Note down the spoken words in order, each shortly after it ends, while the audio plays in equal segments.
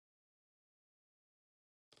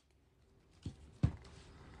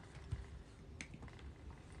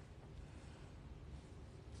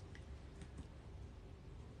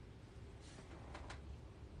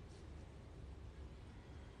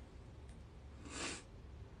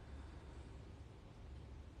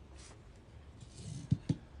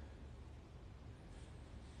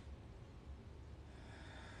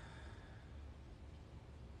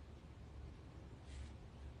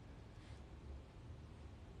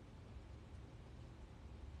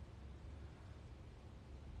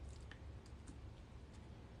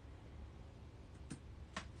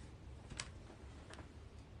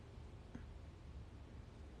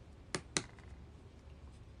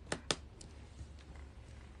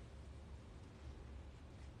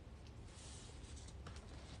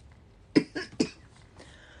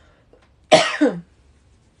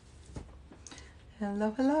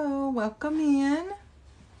Hello, hello. Welcome in.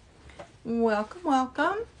 Welcome,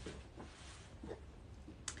 welcome.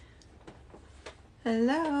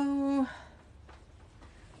 Hello.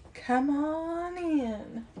 Come on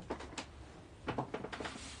in.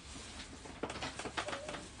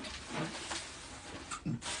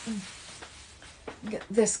 Get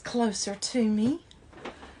this closer to me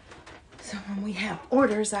so when we have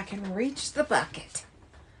orders I can reach the bucket.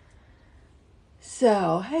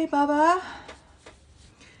 So, hey Bubba.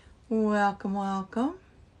 Welcome, welcome.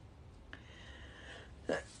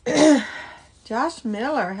 Josh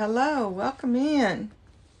Miller, hello. Welcome in.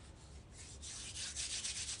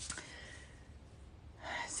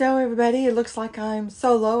 So everybody, it looks like I'm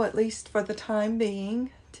solo, at least for the time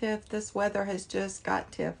being. Tiff, this weather has just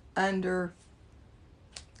got Tiff under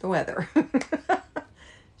the weather.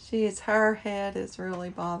 Her head is really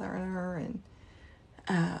bothering her,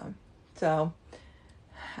 and so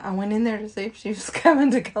I went in there to see if she was coming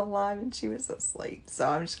to go live, and she was asleep, so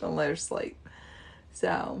I'm just going to let her sleep.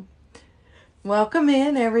 So, welcome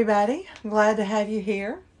in, everybody. I'm glad to have you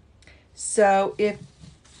here. So, if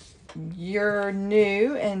you're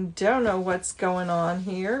new and don't know what's going on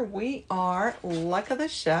here, we are Luck of the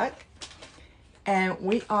Shuck, and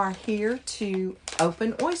we are here to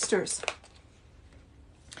open oysters.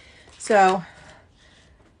 So,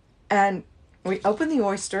 and we open the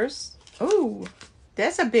oysters. Ooh,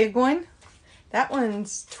 that's a big one. That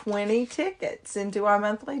one's 20 tickets into our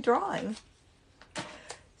monthly drawing.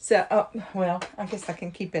 So, well, I guess I can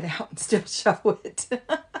keep it out and still show it.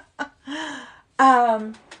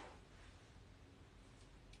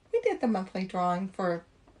 We did the monthly drawing for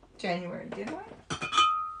January, didn't we?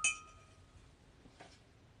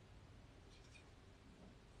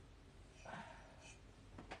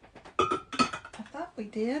 I thought we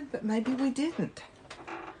did, but maybe we didn't.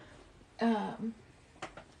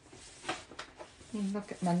 Let me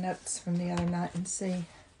look at my notes from the other night and see.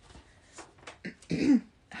 I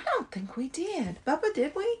don't think we did. Bubba,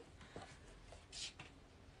 did we?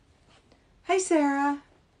 Hey, Sarah.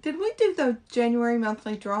 Did we do the January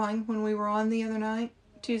monthly drawing when we were on the other night?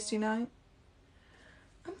 Tuesday night?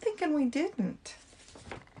 I'm thinking we didn't.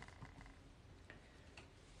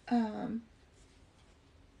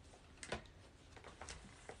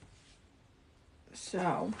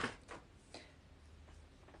 So,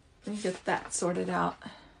 let me get that sorted out.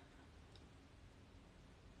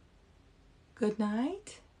 Good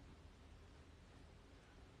night.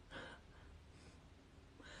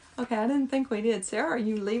 Okay, I didn't think we did. Sarah, are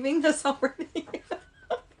you leaving us already?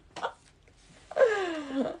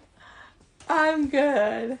 I'm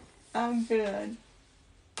good. I'm good.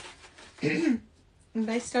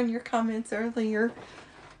 Based on your comments earlier.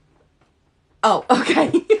 Oh,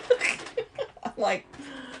 okay. I'm like,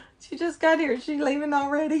 she just got here. Is she leaving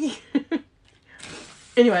already?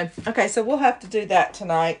 Anyway, okay, so we'll have to do that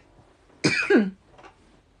tonight.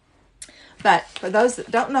 But for those that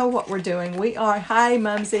don't know what we're doing, hi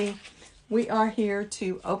Mumsy, we are here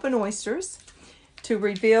to open oysters, to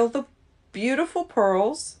reveal the beautiful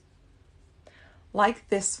pearls, like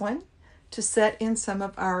this one, to set in some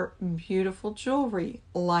of our beautiful jewelry,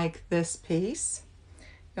 like this piece.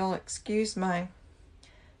 Y'all excuse my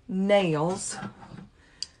nails,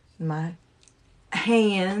 my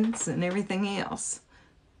hands, and everything else.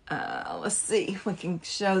 Let's see if we can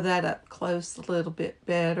show that up close a little bit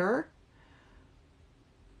better.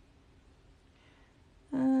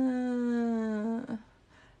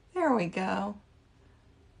 There we go.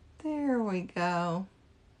 There we go.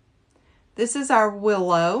 This is our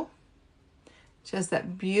willow, which has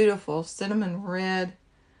that beautiful cinnamon red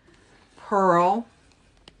pearl,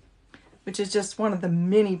 which is just one of the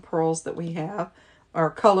many pearls that we have,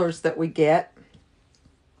 or colors that we get.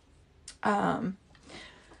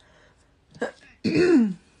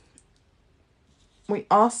 We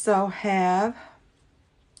also have,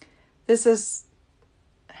 this is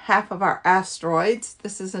half of our asteroids.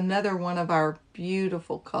 This is another one of our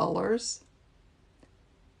beautiful colors.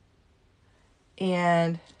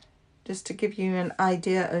 And just to give you an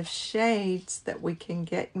idea of shades that we can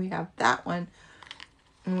get, we have that one.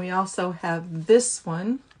 And we also have this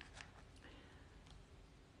one.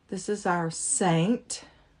 This is our Saint.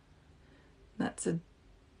 That's a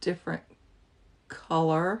different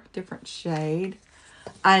color, different shade.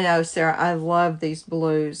 I know, Sarah, I love these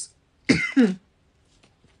blues.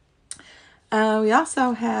 We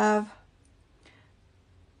also have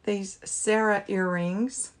these Sarah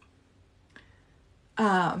earrings.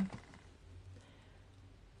 And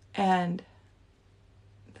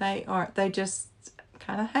they just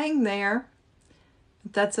kind of hang there.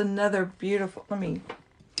 That's another beautiful, let me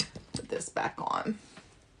put this back on.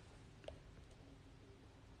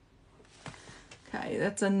 Okay,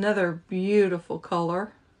 that's another beautiful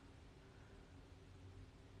color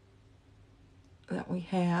that we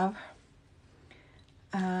have.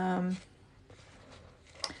 Our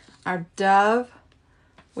dove,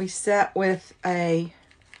 we set with a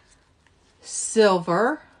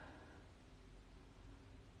silver.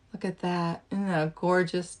 Look at that. Isn't that a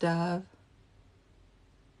gorgeous dove?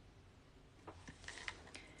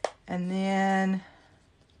 And then,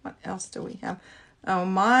 what else do we have? Oh,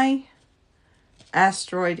 my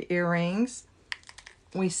asteroid earrings,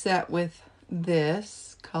 we set with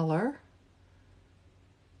this color.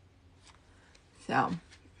 So,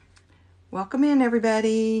 welcome in,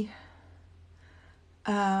 everybody.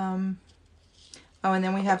 Oh, and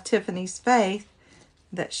then we have Tiffany's Faith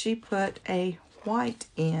that she put a white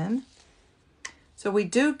in. So we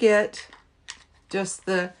do get just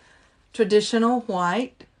the traditional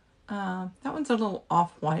white. That one's a little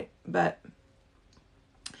off-white, but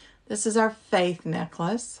this is our Faith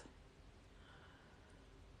necklace.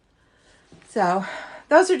 So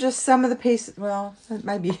those are just some of the pieces. Well, it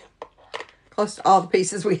may be close to all the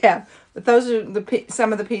pieces we have, but those are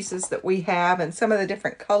some of the pieces that we have and some of the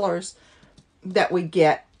different colors that we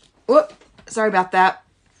get. Whoop, sorry about that.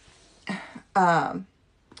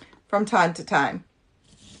 From time to time.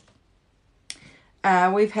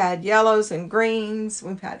 We've had yellows and greens.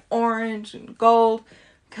 We've had orange and gold.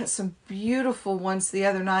 Got some beautiful ones the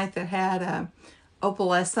other night that had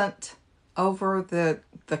opalescent over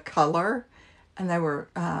the color. And they were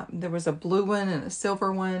there was a blue one and a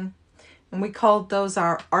silver one. And we called those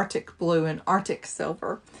our Arctic blue and Arctic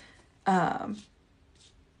silver.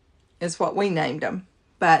 Is what we named them.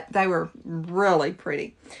 But they were really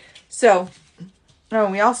pretty. So,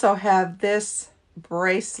 we also have this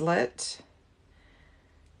bracelet.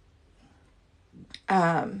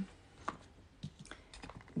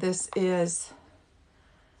 This is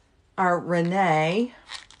our Renee.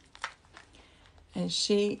 And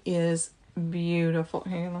she is beautiful.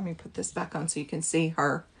 Here, let me put this back on so you can see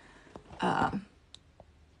her. There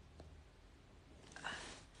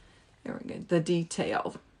we go. The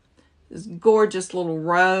detail. This gorgeous little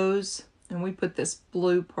rose. And we put this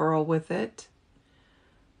blue pearl with it.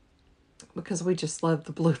 Because we just love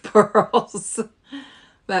the blue pearls.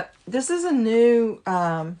 But this is a new,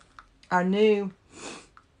 our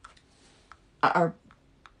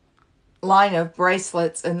line of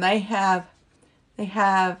bracelets. And they have,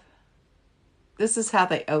 this is how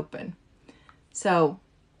they open. So,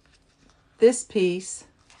 this piece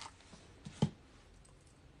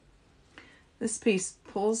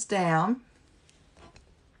pulls down.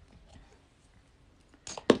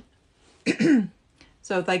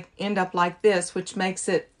 So they end up like this, which makes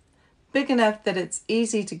it big enough that it's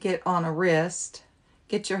easy to get on a wrist.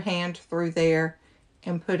 Get your hand through there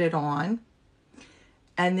and put it on.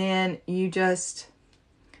 And then you just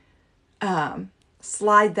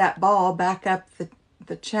slide that ball back up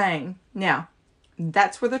the chain. Now,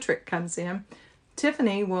 that's where the trick comes in.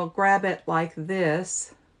 Tiffany will grab it like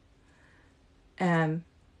this and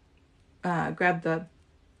grab the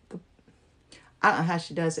I don't know how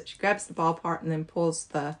she does it. She grabs the ball part and then pulls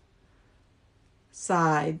the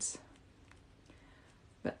sides.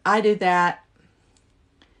 But I do that.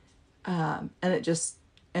 And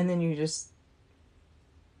then you just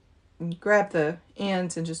grab the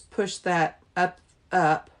ends and just push that up.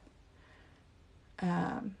 You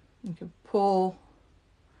can pull.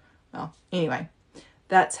 Well, anyway,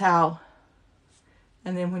 that's how.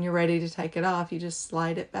 And then when you're ready to take it off, you just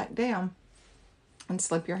slide it back down and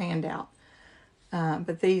slip your hand out.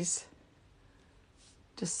 But these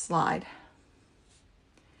just slide.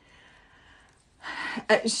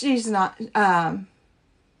 She's not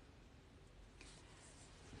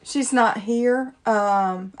here.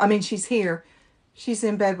 I mean, she's here. She's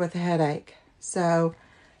in bed with a headache. So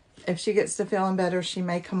if she gets to feeling better, she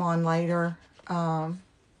may come on later. I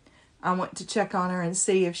went to check on her and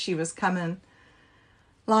see if she was coming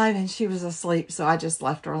live, and she was asleep. So I just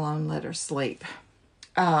left her alone, let her sleep.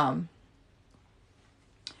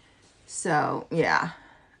 So, yeah.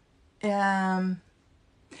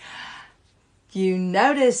 You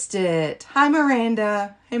noticed it. Hi,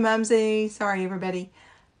 Miranda. Hey, Mumsy. Sorry, everybody.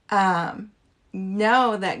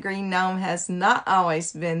 No, that green gnome has not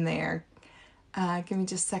always been there. Give me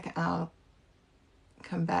just a second. I'll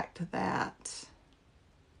come back to that.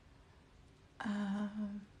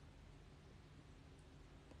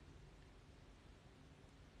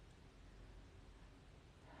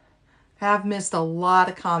 I've missed a lot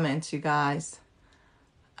of comments, you guys.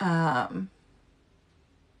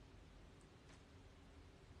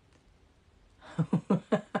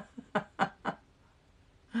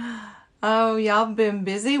 Oh, y'all been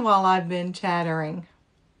busy while I've been chattering.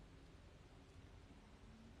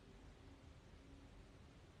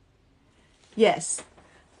 Yes.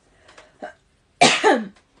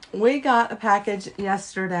 We got a package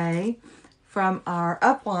yesterday from our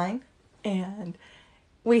upline, and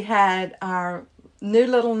we had our new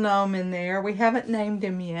little gnome in there. We haven't named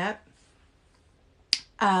him yet.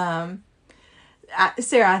 Sarah,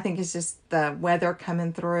 I think it's just the weather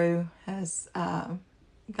coming through has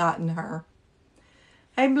gotten her.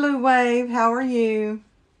 Hey, Blue Wave, how are you?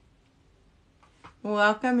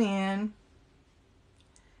 Welcome in.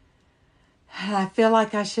 I feel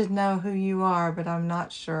like I should know who you are, but I'm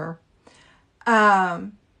not sure.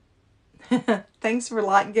 Thanks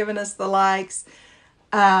for giving us the likes.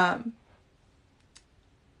 Yeah,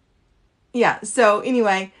 so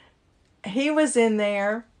anyway, he was in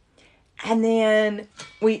there, and then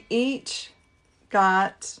we each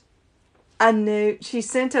got she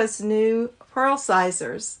sent us new pearl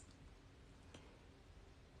sizers.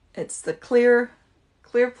 It's the clear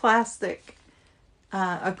plastic,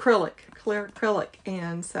 clear acrylic.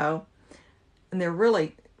 And they're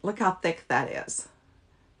really, look how thick that is.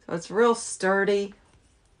 So it's real sturdy.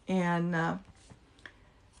 And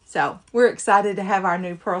so we're excited to have our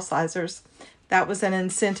new pearl sizers. That was an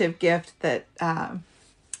incentive gift that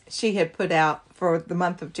she had put out for the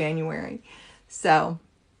month of January. So,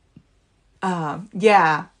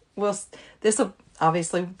 yeah, this will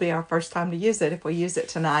obviously be our first time to use it if we use it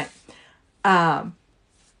tonight.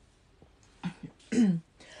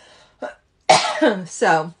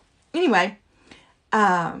 So anyway,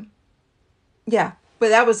 yeah, but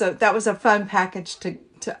that was a fun package to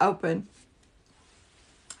open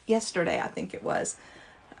yesterday, I think it was.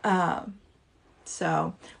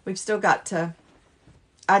 So we've still got to,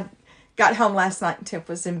 I got home last night and Tiff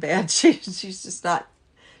was in bed. She's just not,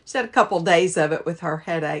 she had a couple days of it with her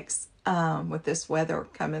headaches, with this weather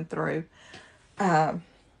coming through.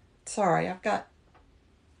 Sorry, I've got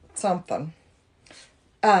something.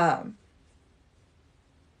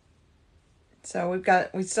 So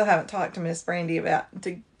we still haven't talked to Miss Brandy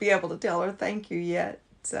to be able to tell her thank you yet.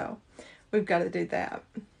 So we've got to do that.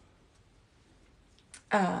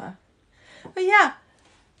 But yeah,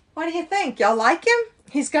 what do you think? Y'all like him?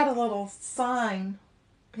 He's got a little sign.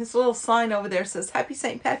 His little sign over there says Happy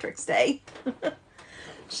St. Patrick's Day.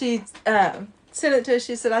 She sent it to us.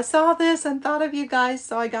 She said, I saw this and thought of you guys,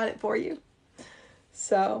 so I got it for you.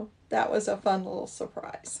 So that was a fun little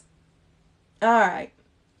surprise. All right.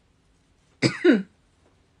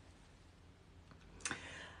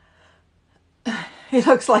 He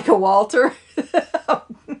looks like a Walter.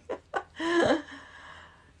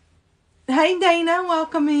 Hey, Dana,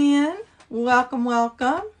 welcome in. Welcome.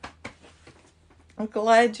 I'm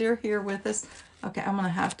glad you're here with us. Okay, I'm going to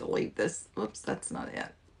have to leave this. Whoops, that's not it.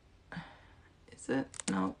 Is it?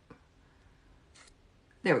 No.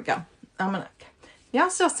 There we go. Y'all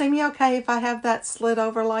still see me okay if I have that slid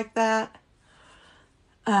over like that?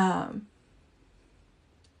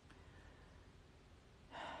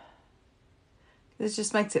 This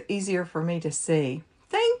just makes it easier for me to see.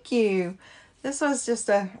 Thank you. This was just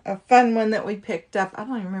a fun one that we picked up. I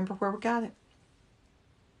don't even remember where we got it.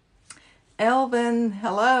 Elvin,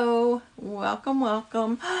 hello.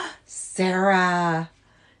 Welcome. Sarah.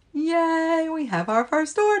 Yay, we have our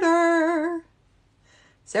first order.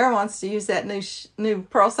 Sarah wants to use that new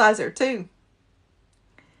pearl sizer too.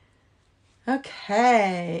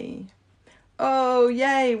 Okay. Oh,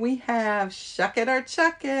 yay, we have Shuck It or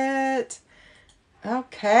Chuck It.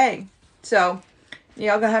 Okay. So,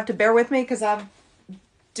 y'all gonna have to bear with me because I'm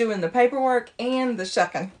doing the paperwork and the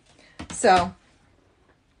shucking. So,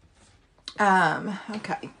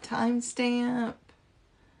 okay, timestamp.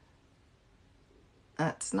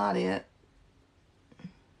 That's not it.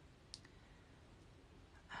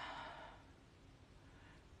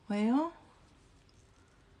 Well,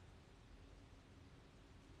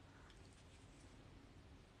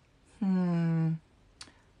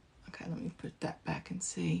 okay, let me put that back and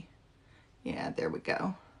see. Yeah, there we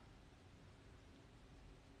go.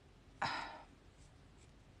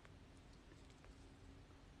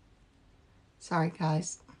 Sorry,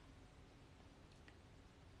 guys.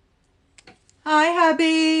 Hi,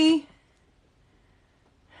 hubby.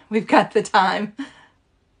 We've got the time.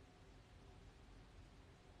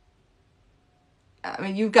 I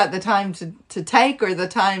mean, you've got the time to take, or the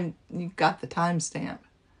time, you've got the timestamp.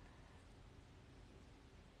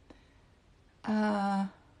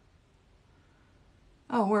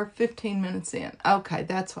 Oh, we're 15 minutes in. Okay,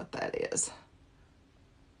 that's what that is.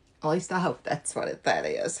 At least I hope that's what that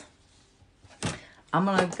is. I'm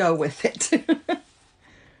going to go with it.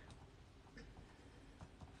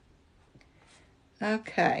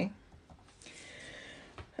 Okay.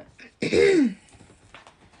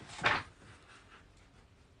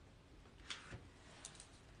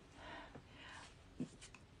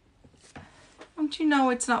 Don't you know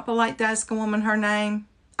it's not polite to ask a woman her name?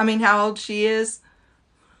 I mean, how old she is?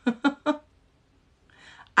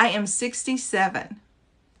 I am 67.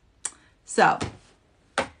 So,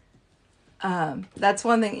 that's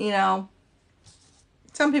one thing, you know,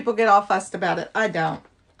 some people get all fussed about it. I don't.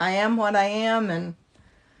 I am what I am, and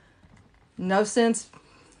no sense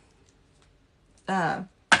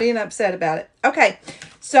being upset about it. Okay,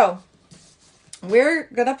 so we're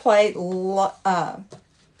going to play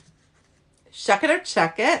Shuck It or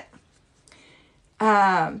Chuck It.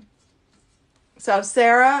 So,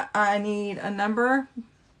 Sarah, I need a number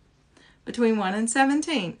between 1 and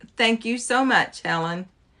 17. Thank you so much, Helen.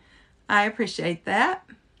 I appreciate that.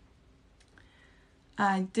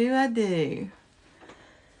 I do.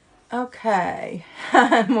 Okay.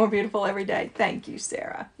 More beautiful every day. Thank you,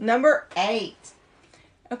 Sarah. Number 8.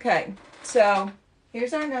 Okay, so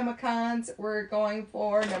here's our Nomicons. We're going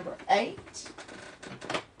for number 8.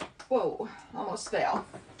 Whoa, almost fell.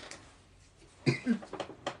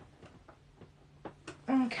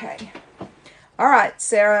 Okay. All right,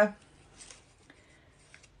 Sarah.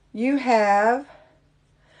 You have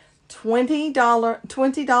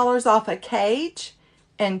 $20 off a cage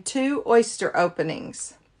and 2 oyster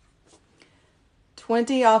openings.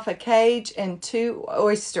 20 off a cage and 2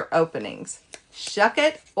 oyster openings. Shuck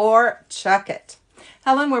it or chuck it.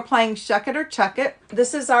 Helen, we're playing Shuck It or Chuck It.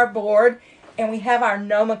 This is our board, and we have our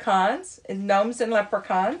Nomicons, gnomes and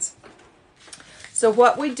leprechauns. So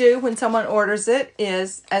what we do when someone orders it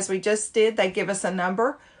is, as we just did, they give us a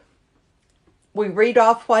number. We read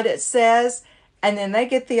off what it says, and then they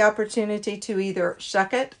get the opportunity to either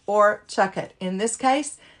shuck it or chuck it. In this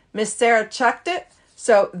case, Miss Sarah chucked it,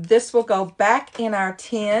 so this will go back in our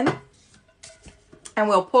tin, and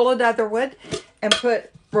we'll pull another wood and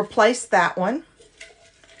replace that one.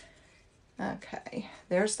 Okay,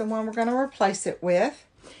 there's the one we're going to replace it with.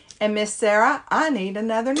 And Miss Sarah, I need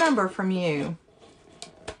another number from you.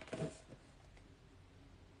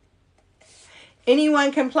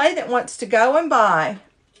 Anyone can play that wants to go and buy.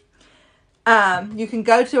 You can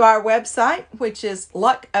go to our website, which is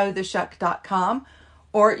luckotheshuck.com,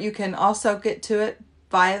 or you can also get to it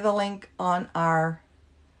via the link on our,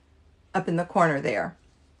 up in the corner there.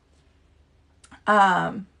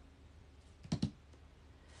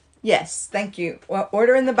 Yes, thank you. Well,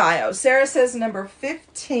 order in the bio. Sarah says number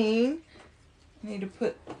 15. I need to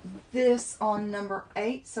put this on number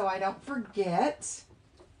 8 so I don't forget.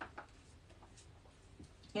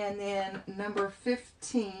 And then number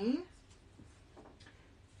 15.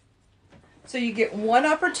 So you get one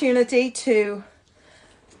opportunity to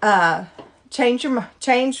change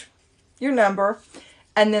your number,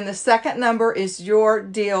 and then the second number is your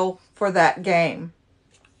deal for that game.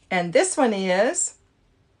 And this one is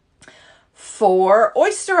 4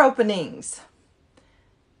 oyster openings.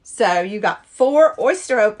 So you got 4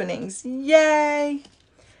 oyster openings. Yay!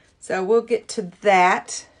 So we'll get to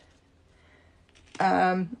that.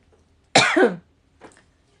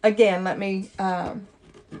 Again, let me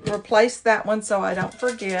replace that one so I don't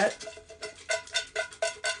forget.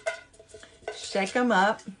 Shake them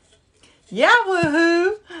up. Yeah,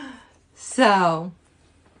 woohoo! So,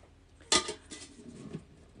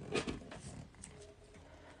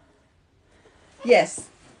 yes,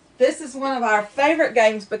 this is one of our favorite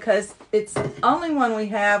games because it's the only one we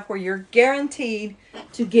have where you're guaranteed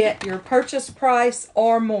to get your purchase price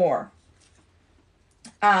or more.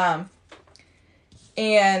 And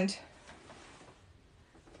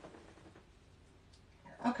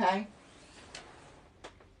okay.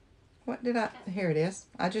 What did here it is.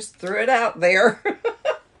 I just threw it out there.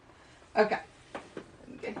 Okay.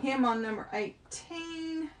 Get him on number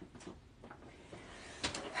 18.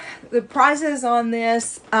 The prizes on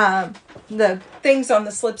this, the things on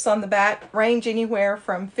the slips on the back range anywhere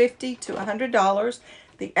from $50 to $100.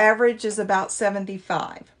 The average is about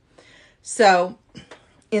 $75. So,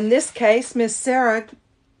 in this case, Miss Sarah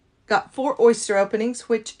got 4 oyster openings,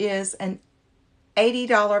 which is an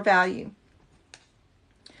 $80 value.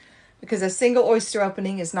 Because a single oyster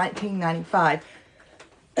opening is $19.95.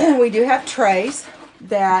 We do have trays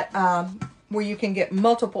that where you can get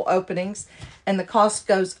multiple openings, and the cost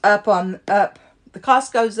goes up. The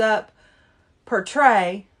cost goes up per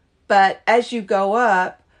tray, but as you go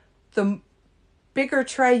up, the bigger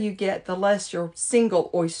tray you get, the less your single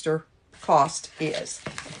oyster cost is.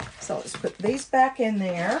 So let's put these back in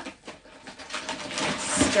there.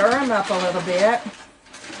 Stir them up a little bit.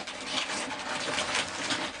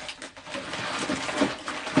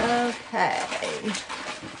 Okay. Okay.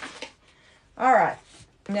 All right.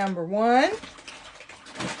 Number 1,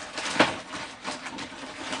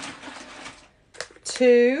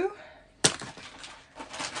 2,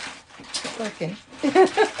 looking,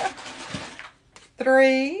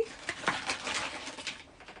 3,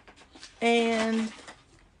 and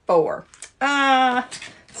 4.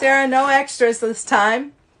 Sarah, no extras this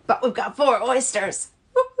time, but we've got 4 oysters.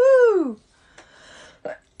 Woohoo!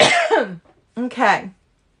 Okay.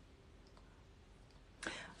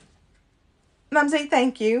 Mumsy,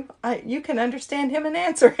 thank you. You can understand him and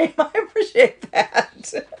answer him. I appreciate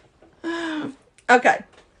that. Okay.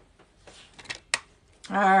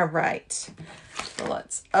 All right. So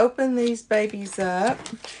let's open these babies up.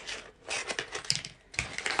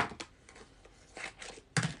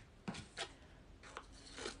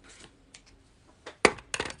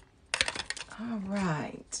 All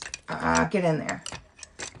right. Get in there.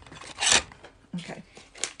 Okay.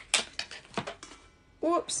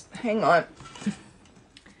 Whoops. Hang on.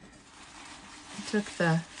 Took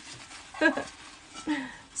the...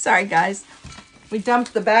 Sorry, guys. We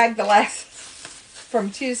dumped the bag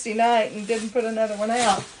from Tuesday night and didn't put another one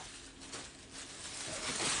out.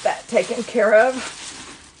 That taken care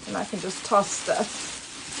of. And I can just toss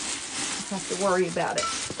stuff. Don't have to worry about it.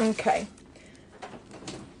 Okay.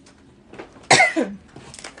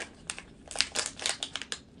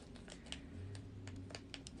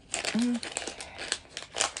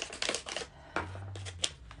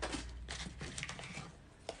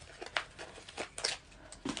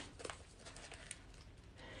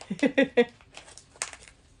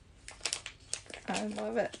 I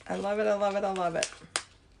love it. I love it. I love it. I love it.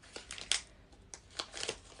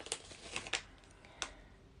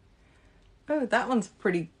 Oh, that one's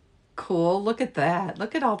pretty cool. Look at that.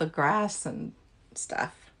 Look at all the grass and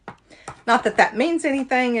stuff. Not that that means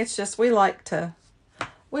anything. It's just we like to,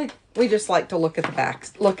 we just like to look at the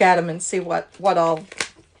backs, look at them and see what all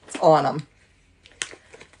is on them.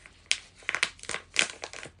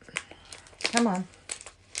 Come on.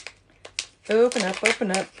 Open up,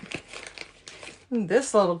 open up.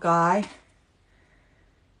 This little guy,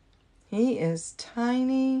 he is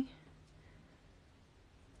tiny.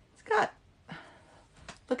 He's got,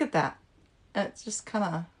 look at that. And it's just kind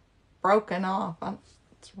of broken off.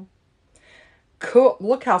 It's cool.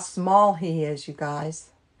 Look how small he is, you guys.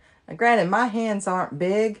 Now, granted, my hands aren't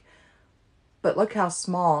big, but look how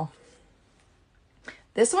small.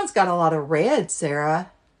 This one's got a lot of red,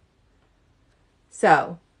 Sarah.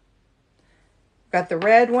 So, got the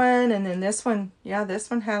red one, and then this one, yeah, this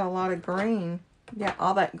one had a lot of green. Yeah,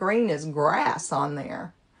 all that green is grass on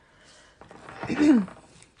there.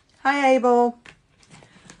 Hi, Abel.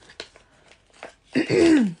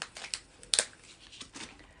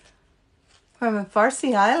 From the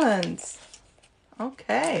Farsi Islands.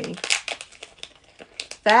 Okay.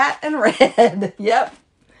 That and red. Yep.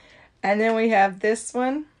 And then we have this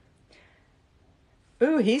one.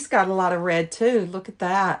 Ooh, he's got a lot of red too. Look at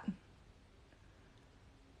that.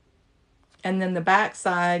 And then the back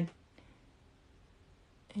side,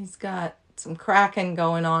 he's got some cracking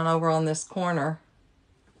going on over on this corner.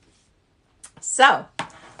 So,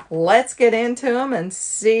 let's get into them and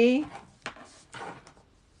see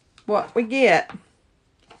what we get.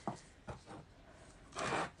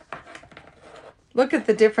 Look at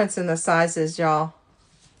the difference in the sizes, y'all.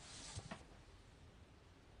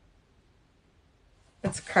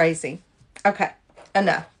 It's crazy. Okay,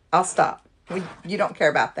 enough. I'll stop. You don't care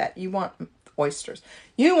about that. You want oysters.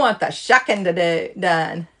 You want the shucking to do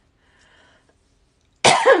done.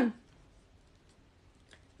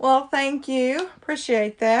 Well, thank you.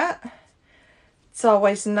 Appreciate that. It's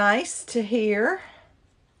always nice to hear.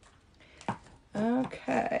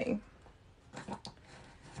 Okay.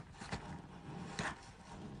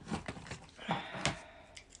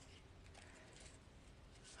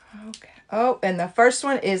 Okay. Oh, and the first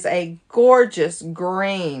one is a gorgeous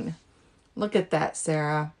green. Look at that,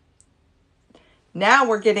 Sarah. Now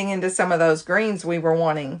we're getting into some of those greens we were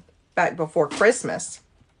wanting back before Christmas.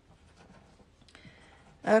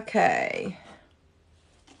 Okay.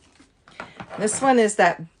 This one is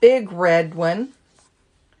that big red one.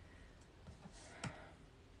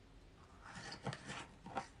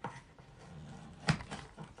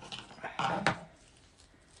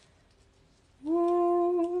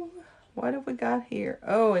 Ooh, what have we got here?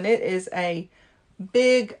 Oh, and it is a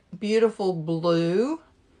big, beautiful blue.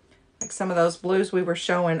 Like some of those blues we were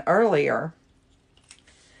showing earlier.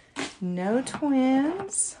 No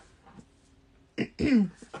twins.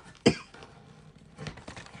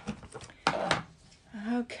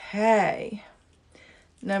 Okay.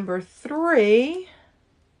 Number 3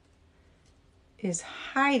 is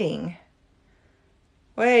hiding.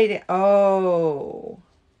 Wait, oh.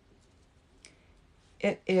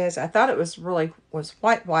 It is. I thought it was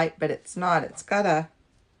white, but it's not. It's got a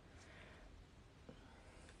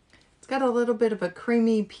little bit of a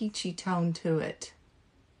creamy, peachy tone to it.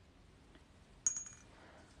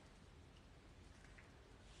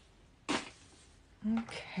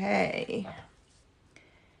 Okay.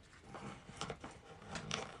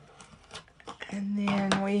 And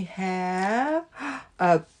then we have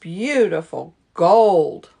a beautiful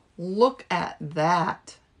gold. Look at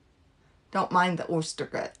that. Don't mind the oyster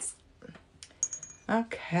guts.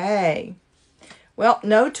 Okay. Well,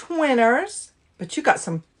 no twinners, but you got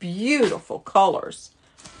some beautiful colors.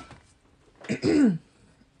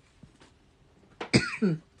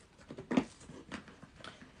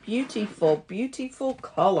 Beautiful, beautiful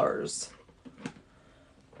colors.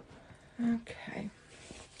 Okay.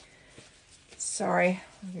 Sorry.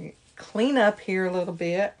 Clean up here a little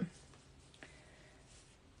bit.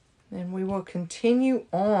 Then we will continue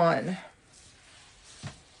on.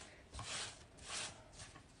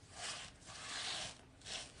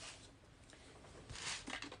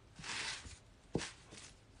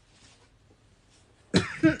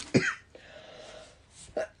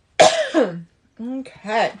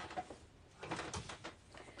 Okay.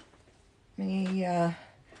 Let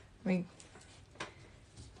me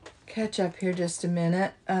catch up here just a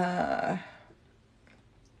minute.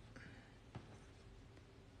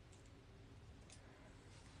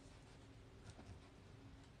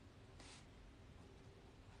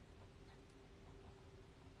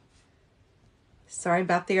 Sorry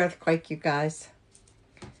about the earthquake, you guys.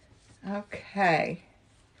 Okay.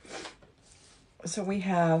 So we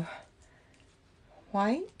have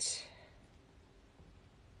white,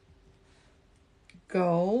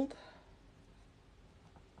 gold,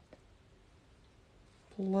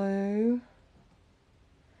 blue.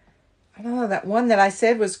 I don't know, that one that I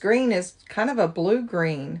said was green is kind of a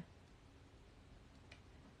blue-green.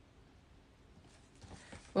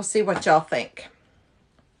 We'll see what y'all think.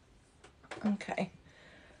 Okay.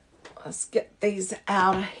 Let's get these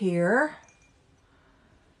out of here.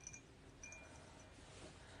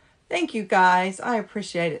 Thank you guys. I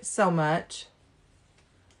appreciate it so much.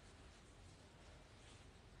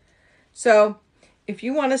 So, if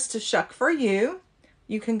you want us to shuck for you,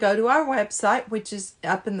 you can go to our website, which is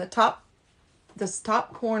up in the top, this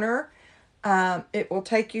top corner. It will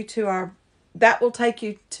take you to our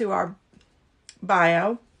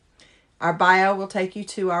bio. Our bio will take you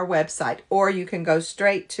to our website, or you can go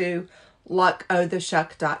straight to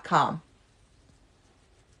luckotheshuck.com.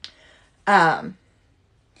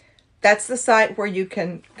 That's the site where you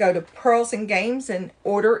can go to Pearls and Games and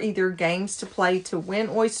order either games to play to win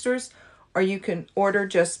oysters, or you can order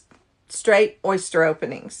just straight oyster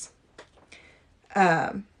openings.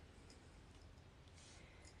 And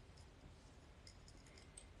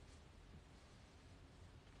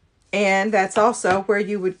that's also where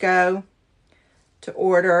you would go to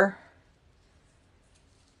order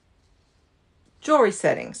jewelry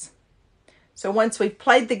settings. So once we've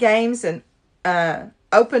played the games and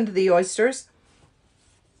opened the oysters,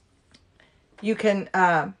 you can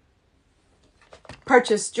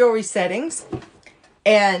purchase jewelry settings,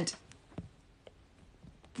 and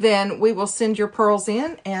then we will send your pearls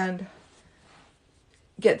in and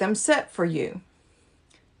get them set for you.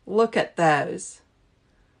 Look at those.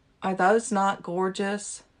 Are those not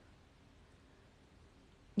gorgeous?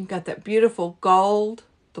 You've got that beautiful gold,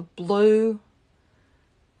 the blue,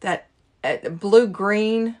 that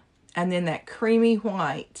blue-green, and then that creamy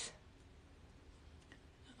white.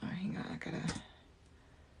 Oh, hang on, I gotta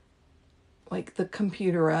wake the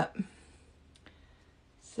computer up.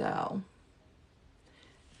 So,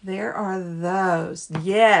 there are those.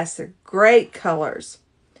 Yes, they're great colors.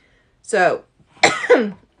 So,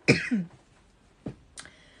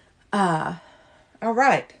 all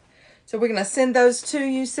right. So we're going to send those to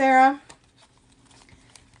you, Sarah.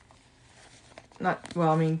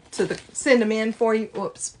 Send them in for you.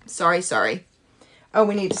 Whoops. Sorry. Oh,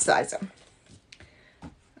 we need to size them.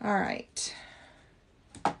 All right.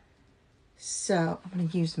 So I'm going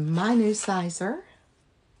to use my new sizer.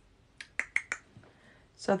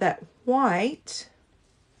 So that white.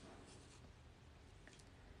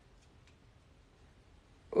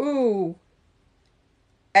 Ooh.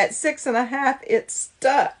 At 6.5, it's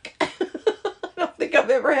stuck. I don't think I've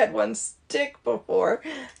ever had one stick before.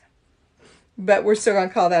 But we're still going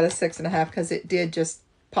to call that a 6.5 because it did just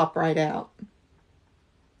pop right out.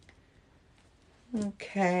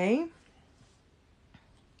 Okay.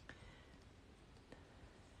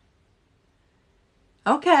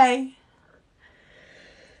 Okay.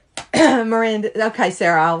 Miranda. Okay,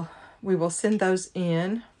 Sarah, we will send those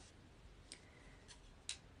in.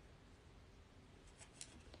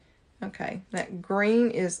 Okay, that green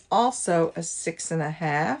is also a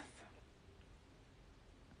 6.5.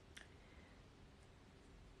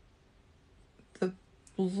 The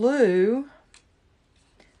blue,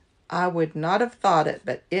 I would not have thought it,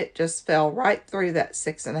 but it just fell right through that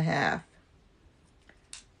 6.5.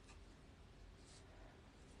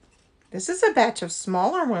 This is a batch of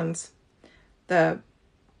smaller ones,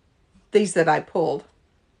 these that I pulled.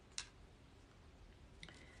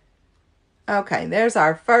 Okay, there's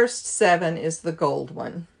our first 7 is the gold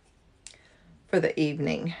one for the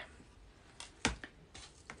evening.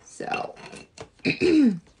 So,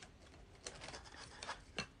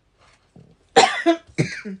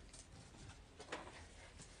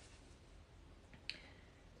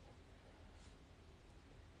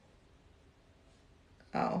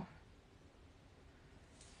 oh,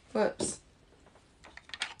 whoops,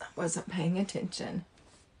 I wasn't paying attention.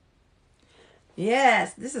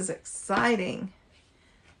 Yes, this is exciting.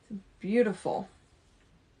 Beautiful.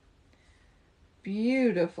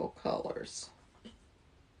 Beautiful colors.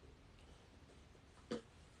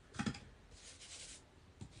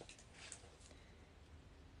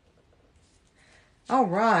 All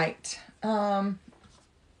right. So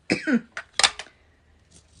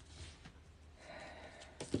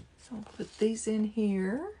I'll put these in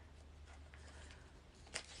here.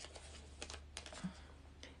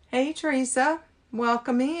 Hey, Teresa.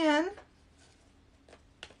 Welcome in.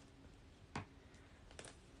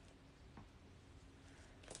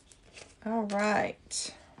 All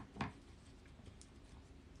right.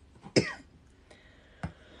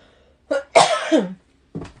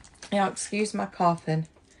 Now, excuse my coughing.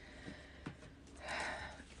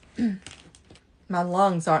 My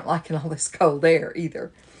lungs aren't liking all this cold air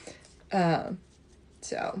either.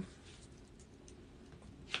 So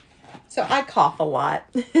I cough a lot.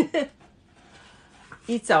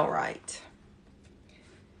 It's all right.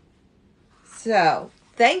 So,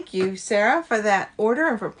 thank you, Sarah, for that order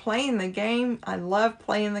and for playing the game. I love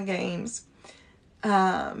playing the games.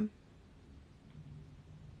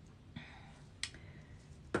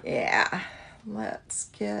 Yeah, let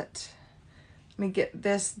me get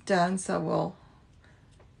this done so we'll,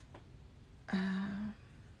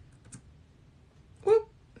 whoop.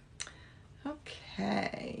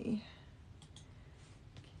 Okay.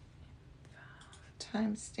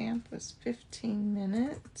 Timestamp was 15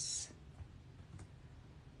 minutes.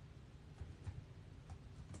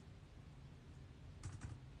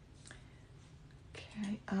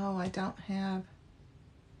 Okay, oh, I don't have,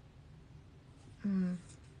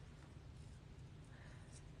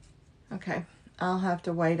 okay, I'll have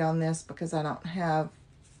to wait on this because I don't have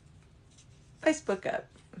Facebook up.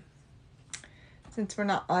 Since we're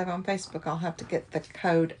not live on Facebook, I'll have to get the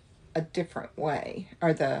code a different way,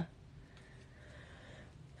 or the,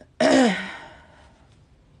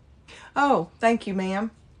 oh, thank you,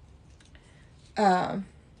 ma'am. Okay,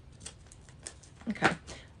 let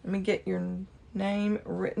me get your name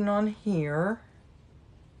written on here.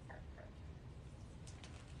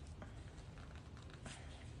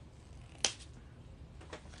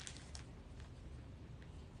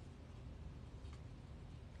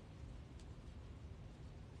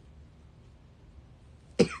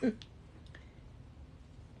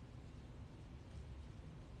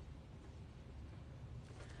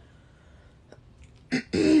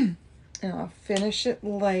 And I'll finish it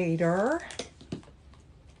later.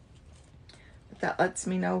 But that lets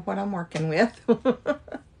me know what I'm working with.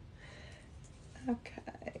 Okay.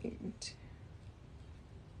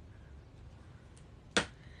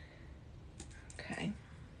 Okay.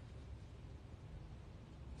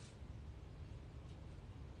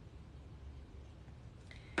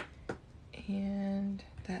 And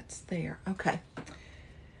that's there. Okay.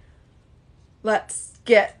 Let's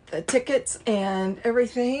get the tickets and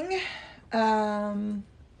everything.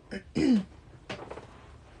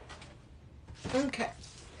 Okay.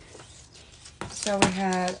 So we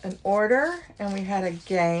had an order and we had a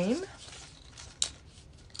game.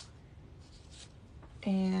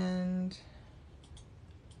 And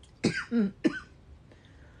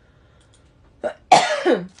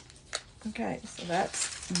okay, so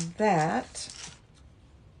that's that.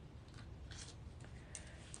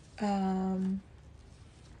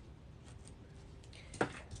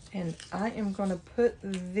 And I am going to put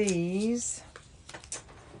these,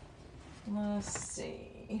 let's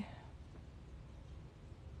see.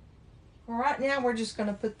 Right now we're just going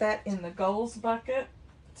to put that in the goals bucket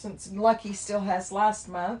since Lucky still has last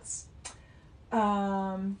month's.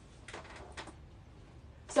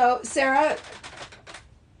 So Sarah,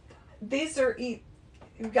 these are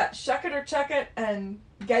You've got Shuck It or Chuck It and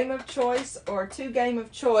Game of Choice or 2 Game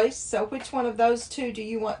of Choice. So which one of those 2 do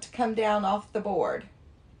you want to come down off the board?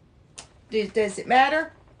 Does it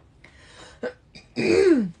matter?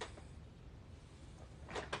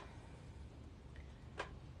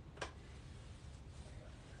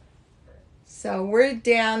 So we're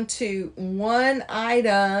down to 1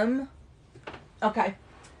 item. Okay.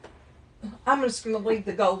 I'm just going to leave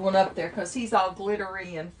the gold one up there because he's all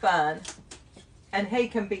glittery and fun. And he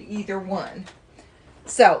can be either one.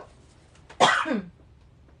 So,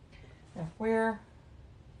 where?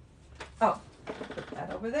 Oh, put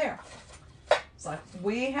that over there. It's like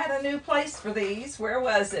we had a new place for these. Where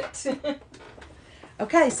was it?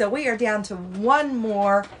 Okay, so we are down to 1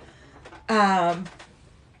 more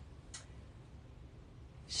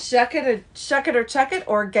Shuck It or Chuck It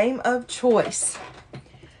or Game of Choice.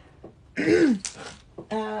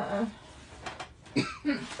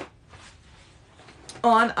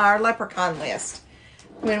 On our leprechaun list.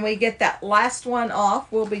 When we get that last one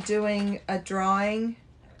off, we'll be doing a drawing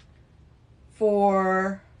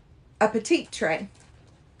for a petite tray.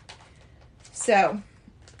 So,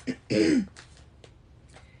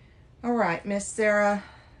 all right, Miss Sarah,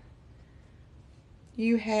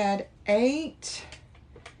 you had 8.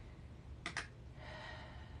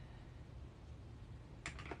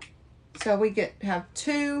 So we have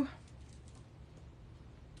 2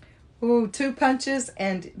 punches,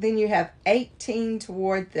 and then you have 18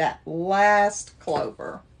 toward that last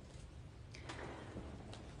clover.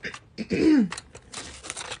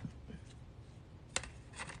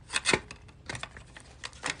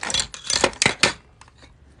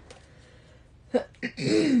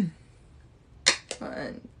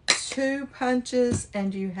 One, 2 punches,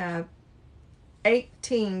 and you have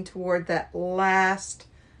 18 toward that last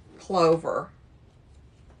clover.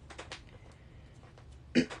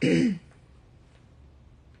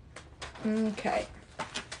 Okay.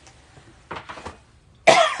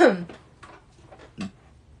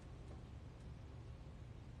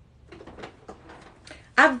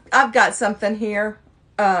 I've got something here,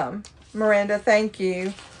 Miranda. Thank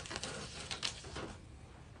you.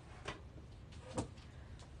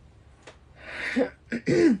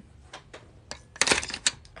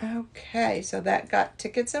 Okay, so that got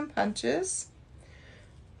tickets and punches.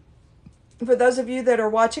 For those of you that are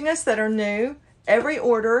watching us that are new, every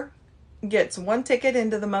order gets 1 ticket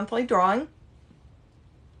into the monthly drawing.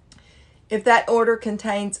 If that order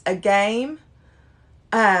contains a game,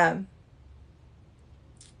 it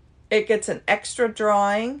gets an extra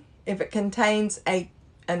drawing. If it contains an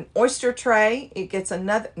oyster tray, it gets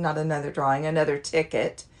another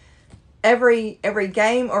ticket. Every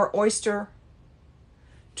game or oyster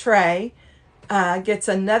tray gets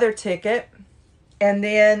another ticket, and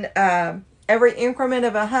then every increment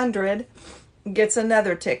of 100 gets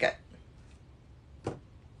another ticket.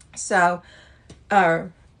 So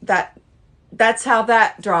that's how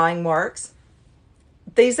that drawing works.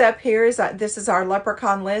 These up here this is our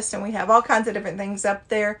leprechaun list, and we have all kinds of different things up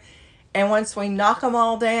there. And once we knock them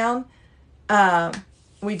all down,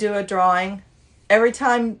 we do a drawing. Every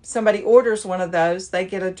time somebody orders one of those, they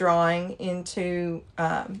get a drawing into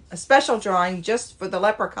a special drawing just for the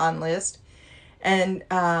leprechaun list. And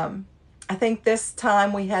I think this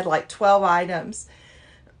time we had like 12 items.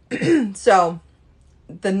 So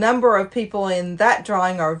the number of people in that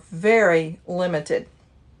drawing are very limited.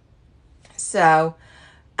 So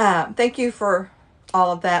thank you for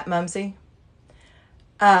all of that, Mumsy.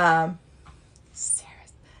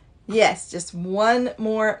 Yes, just 1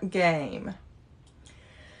 more game.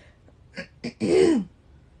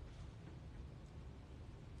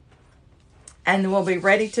 And we'll be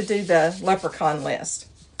ready to do the leprechaun list.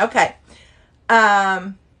 Okay.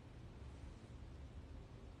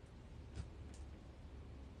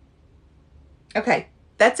 Okay,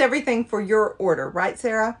 that's everything for your order, right,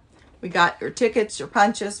 Sarah? We got your tickets, your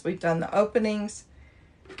punches. We've done the openings.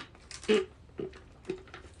 Took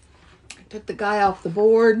the guy off the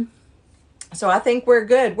board. So I think we're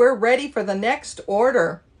good. We're ready for the next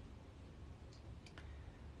order.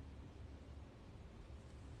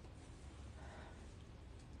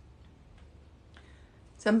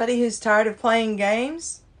 Somebody who's tired of playing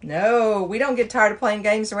games? No, we don't get tired of playing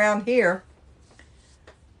games around here.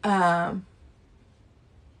 Okay,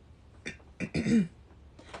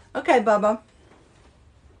 Bubba.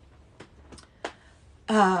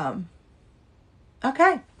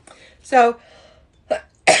 Okay. So,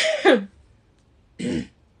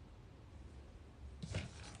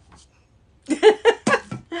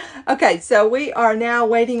 okay, so we are now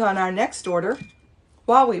waiting on our next order.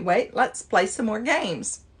 While we wait, let's play some more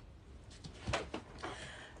games.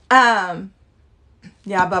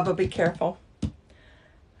 Yeah, Bubba, be careful.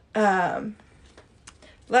 Let's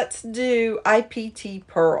do IPT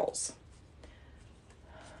pearls.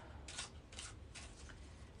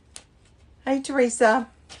 Hey, Teresa.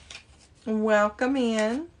 Welcome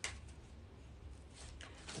in.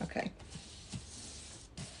 Okay.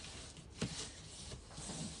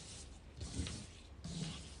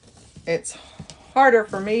 It's harder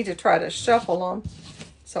for me to try to shuffle them,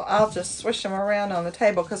 so I'll just swish them around on the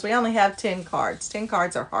table because we only have 10 cards. 10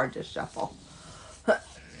 cards are hard to shuffle.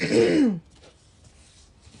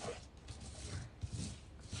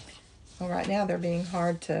 Well, right now they're being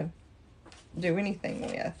hard to do anything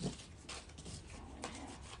with.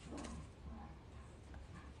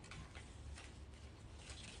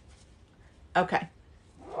 Okay.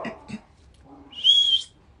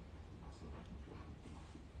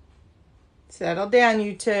 Settle down,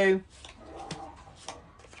 you two.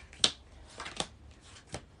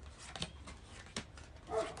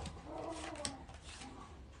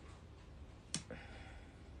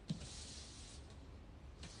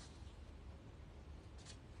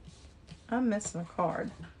 I'm missing a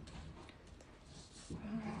card.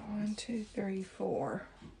 1, 2, 3, 4.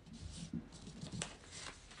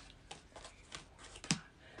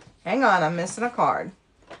 Hang on, I'm missing a card.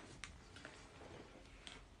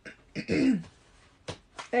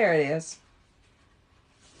 There it is.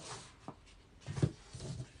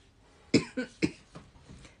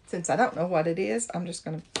 Since I don't know what it is, I'm just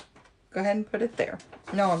going to go ahead and put it there.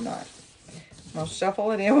 No, I'm not. I'll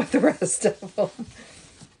shuffle it in with the rest of them.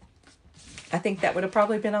 I think that would have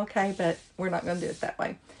probably been okay, but we're not going to do it that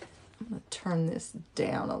way. I'm going to turn this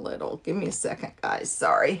down a little. Give me a second, guys.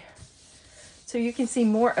 Sorry. So you can see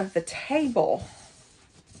more of the table.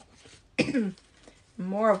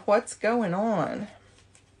 More of what's going on.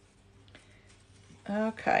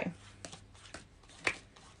 Okay.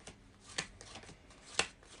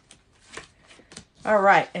 All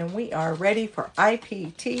right, and we are ready for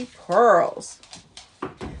IPT pearls.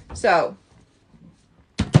 So,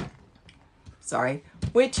 sorry,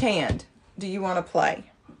 which hand do you want to play?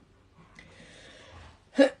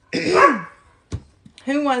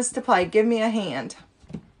 Who wants to play? Give me a hand.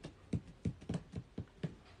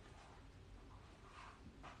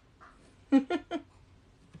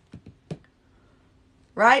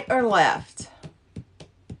 Right or left?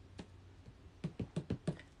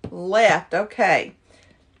 Left. Okay.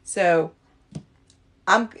 So,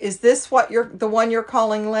 is this what the one you're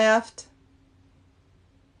calling left?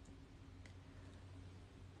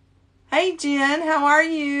 Hey, Jen, how are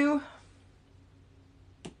you?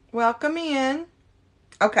 Welcome in.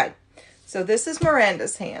 Okay. So this is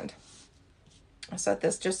Miranda's hand. I'll set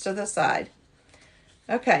this just to the side.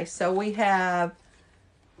 Okay, so we have,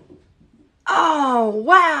 oh,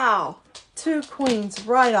 wow, 2 queens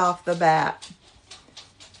right off the bat.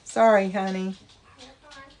 Sorry, honey.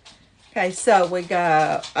 Okay, so we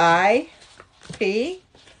go I, P,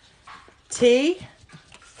 T,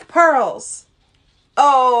 pearls.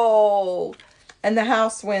 Oh, and the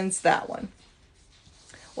house wins that one.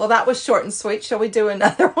 Well, that was short and sweet. Shall we do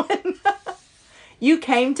another one? You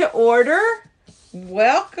came to order?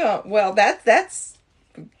 Welcome. Well, that's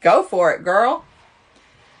go for it, girl.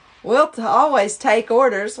 We'll always take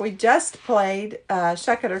orders. We just played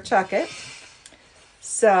Shuck It or Chuck It.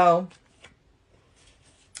 So,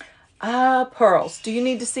 pearls. Do you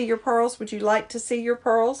need to see your pearls? Would you like to see your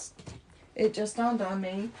pearls? It just dawned on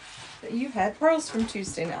me that you had pearls from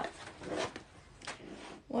Tuesday night.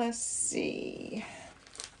 Let's see.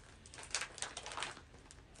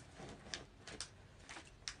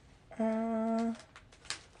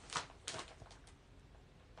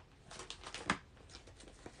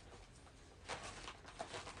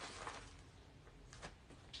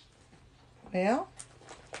 Well,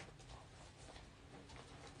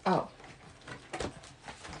 oh.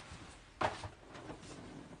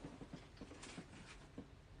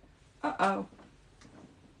 Uh-oh.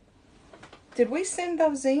 Did we send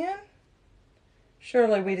those in?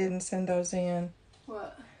 Surely we didn't send those in.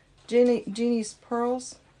 What? Jeannie's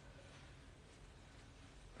pearls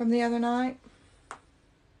from the other night.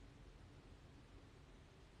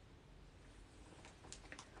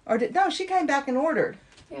 Or no, she came back and ordered.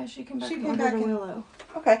 Yeah, she came back and ordered a Willow.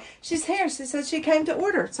 Okay. She's here. She said she came to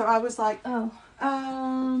order. So I was like, oh.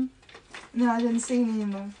 No, I didn't see any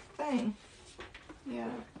in the thing. Yeah.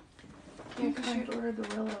 Yeah, because she had ordered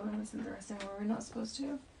the Willow and was interesting. Were we not supposed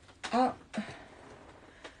to?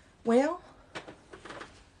 Well.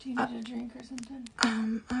 Do you need a drink or something?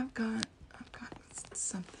 I've got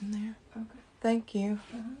something there. Okay. Thank you.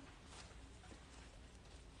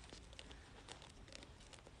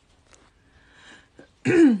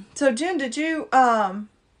 So Jen, did you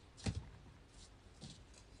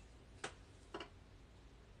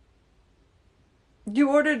you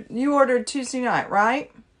ordered Tuesday night,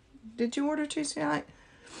 right? Did you order Tuesday night?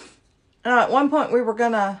 At one point we were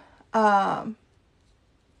gonna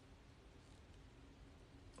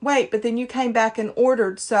wait, but then you came back and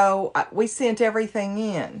ordered, so we sent everything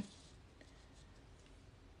in.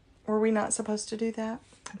 Were we not supposed to do that?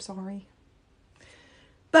 I'm sorry.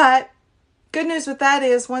 But good news with that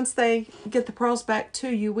is once they get the pearls back to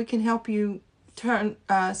you, we can help you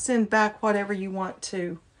send back whatever you want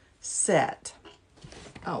to set.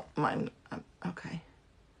 Oh, mine. Okay.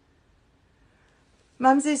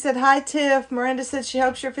 Mumsy said, hi, Tiff. Miranda said she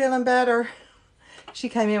hopes you're feeling better. She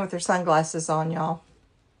came in with her sunglasses on, y'all.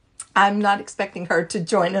 I'm not expecting her to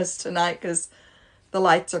join us tonight because the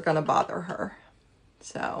lights are going to bother her.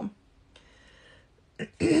 So,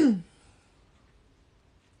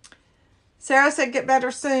 Sarah said, get better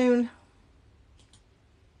soon.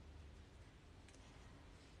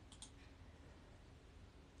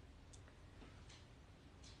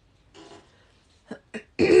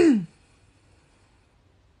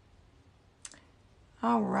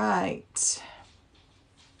 All right.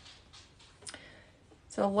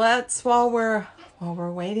 So let's, while we're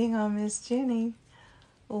waiting on Miss Jenny,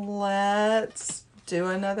 let's do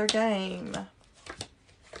another game.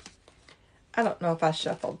 I don't know if I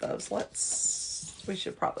shuffled those. We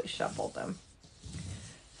should probably shuffle them.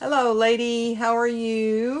 Hello, lady. How are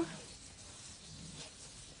you?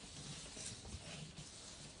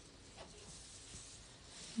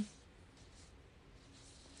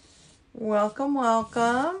 Welcome,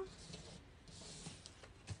 welcome.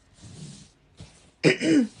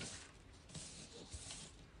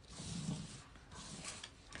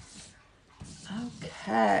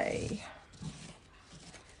 Okay.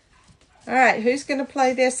 All right, who's going to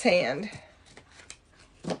play this hand?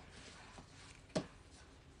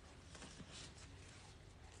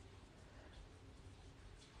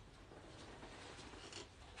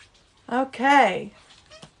 Okay.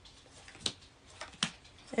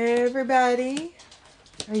 Everybody,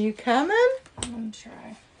 are you coming? I'm going to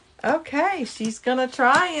try. Okay, she's going to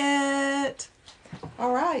try it.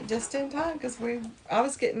 All right, just in time because I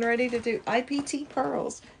was getting ready to do IPT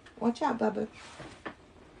pearls. Watch out, Bubba.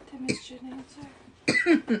 Did Miss Jen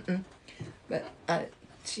answer? But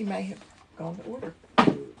she may have gone to order.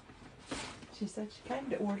 She said she came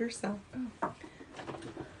to order, so. Oh.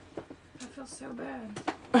 I feel so bad.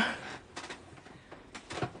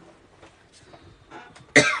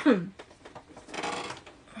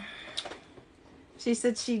 She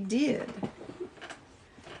said she did.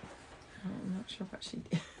 I'm not sure what she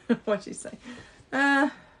did. What'd she say?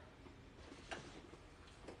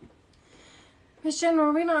 Miss Jen,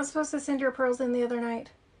 were we not supposed to send your pearls in the other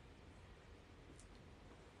night?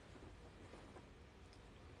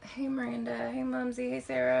 Hey, Miranda. Hey, Mumsy. Hey,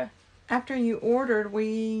 Sarah. After you ordered,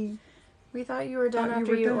 we thought you were done Thought you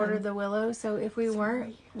after were you done. ordered the willow, so if we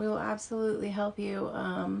weren't, we will absolutely help you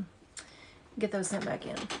get those sent back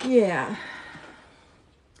in. Yeah.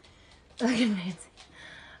 Looking fancy.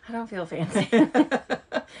 I don't feel fancy.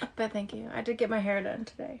 But thank you. I did get my hair done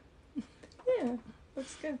today. Yeah,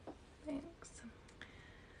 looks good. Thanks.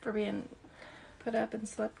 For being put up and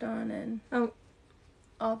slept on and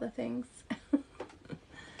all the things.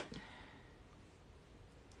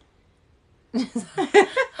 I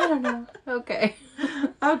don't know. Okay.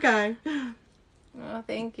 Okay. Oh,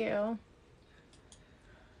 thank you.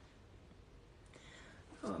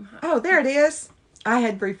 Oh, I'm hot. Oh, there it is. I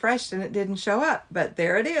had refreshed and it didn't show up, but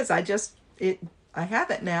there it is. I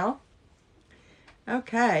have it now.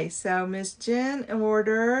 Okay, so Miss Jen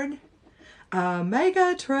ordered a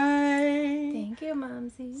mega tray. Thank you,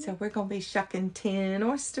 Mumsy. So we're going to be shucking 10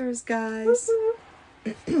 oysters, guys.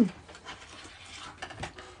 Let's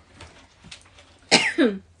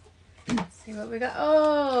see what we got.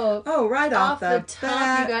 Oh, right off the top,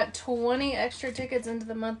 bat. you got 20 extra tickets into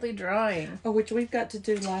the monthly drawing. Oh, which we've got to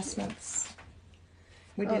do last month's.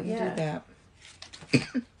 We didn't do that.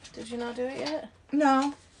 Did you not do it yet?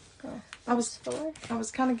 No. Oh, I was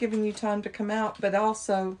kind of giving you time to come out, but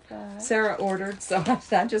also 5. Sarah ordered, so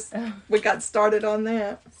we got started on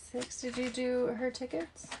that. 6. Did you do her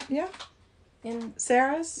tickets? Yeah. In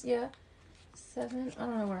Sarah's? Yeah. 7. I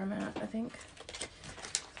don't know where I'm at, I think.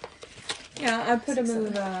 Yeah, I put 6, them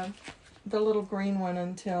in the little green one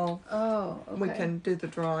until we can do the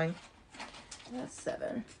drawing. That's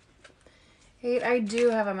 7. 8. I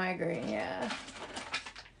do have a migraine, yeah.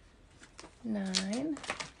 9.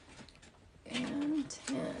 And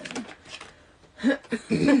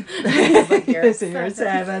 10. You're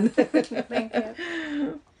 7. Thank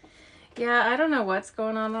you. Yeah, I don't know what's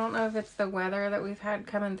going on. I don't know if it's the weather that we've had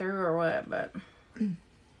coming through or what, but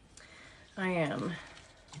I am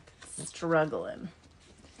struggling.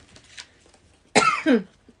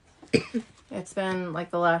 It's been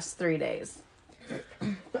like the last 3 days.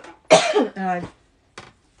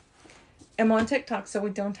 I'm on TikTok, so we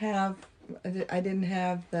don't have. I didn't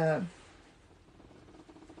have the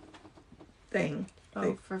thing.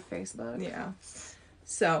 Oh, for Facebook? Yeah.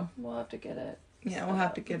 So We'll have to get it. yeah, we'll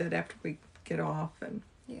have to get it after we get off and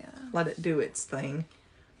Yeah. let it do its thing.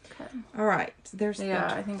 Okay. All right. There's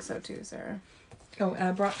Yeah, I think so too, Sarah. Oh,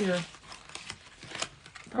 I brought your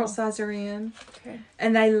pearl sizer in. Okay.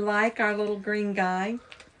 And they like our little green guy.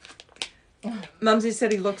 Mumsy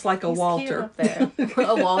said he looks like a He's Walter. cute up there.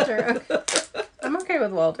 A Walter. Okay. I'm okay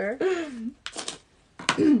with Walter.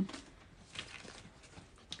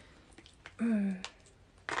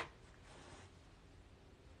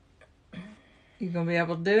 You gonna be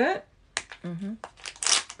able to do it? Mm-hmm.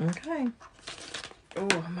 Okay.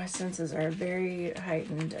 Oh, my senses are very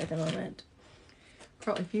heightened at the moment.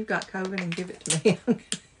 Girl, if you got COVID and give it to me.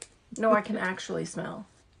 No, I can actually smell.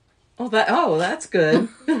 That's good.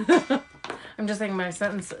 I'm just saying my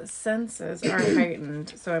senses are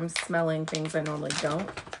heightened, so I'm smelling things I normally don't.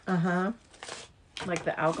 Uh-huh. Like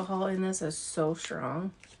the alcohol in this is so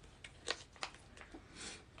strong.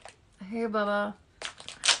 Hey, Bubba.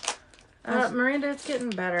 Miranda, it's getting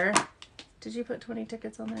better. Did you put 20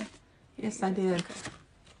 tickets on there? Yes, I did. Okay.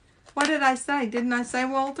 What did I say? Didn't I say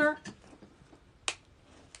Walter?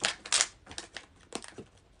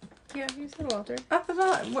 Yeah, you said Walter.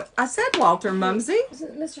 I said Walter, Mumsy.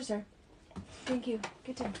 Mr. Sir. Thank you.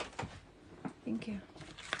 Get down. Thank you.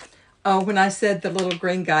 Oh, when I said the little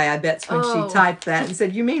green guy, I bet's when Oh. she typed that and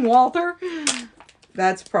said, "You mean Walter?"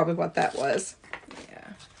 That's probably what that was.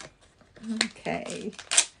 Yeah. Okay.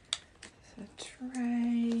 So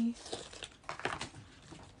tray.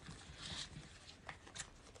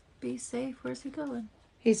 Be safe. Where's he going?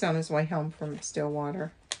 He's on his way home from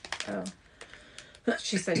Stillwater. Oh.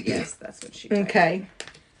 She said yes. That's what she typed. Okay.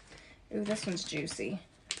 Ooh, this one's juicy.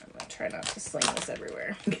 I'm going to try not to sling this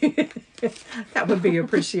everywhere. That would be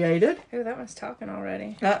appreciated. Ooh, that one's talking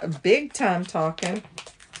already. Big time talking.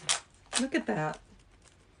 Look at that.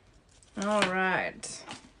 All right.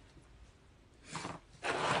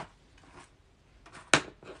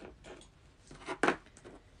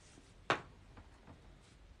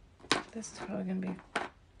 This is probably going to be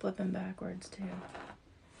flipping backwards, too.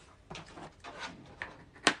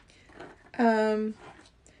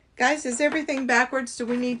 Guys, is everything backwards? Do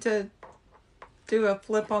we need to do a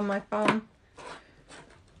flip on my phone?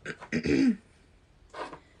 I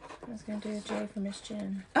was going to do a J for Miss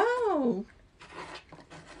Jen. Oh.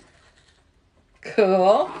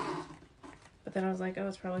 Cool. But then I was like, oh,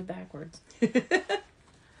 it's probably backwards. We'll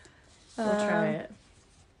try it.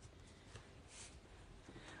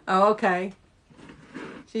 Oh, okay.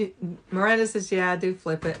 Miranda says, yeah, I do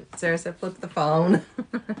flip it. Sarah said, flip the phone.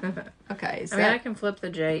 Okay. I mean, I can flip the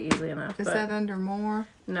J easily enough. Is that under more?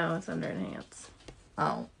 No, it's under enhance.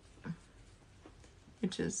 Oh.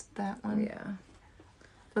 Which is that one? Yeah.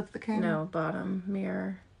 Flip the camera? No, bottom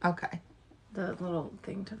mirror. Okay. The little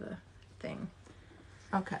thing to the thing.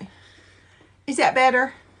 Okay. Is that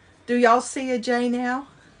better? Do y'all see a J now?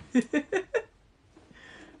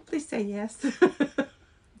 Please say yes.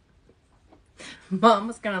 Mom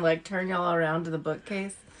was going to like turn y'all around to the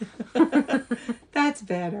bookcase. That's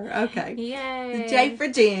better. Okay. Yay. The J for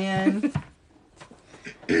Jen.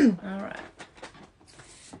 All right.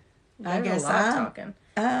 I guess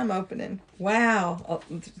I'm opening. Wow. Oh,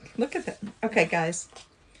 look at that. Okay, guys.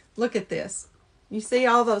 Look at this. You see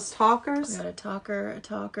all those talkers? We got a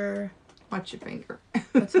talker. Watch your finger.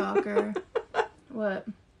 A talker. What?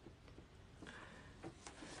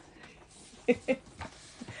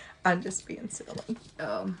 I'm just being silly.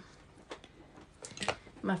 Oh.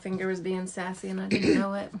 My finger was being sassy and I didn't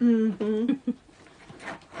know it. Mm-hmm.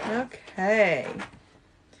 Okay.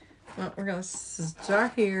 Well, we're going to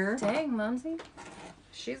start here. Dang, Mumsy.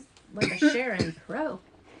 She's like a Sharon Pro.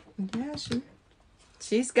 Yeah,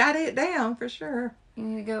 she's got it down for sure. You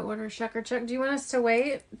need to go order Shucker Chuck. Do you want us to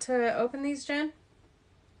wait to open these, Jen?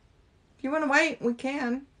 If you want to wait, we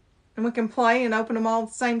can. And we can play and open them all at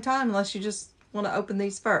the same time unless you just want to open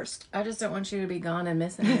these first. I just don't want you to be gone and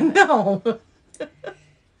missing it. No.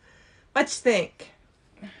 What you think?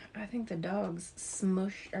 I think the dogs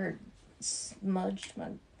smudged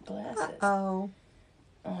my glasses. Oh.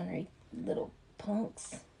 Ornery little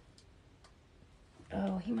punks.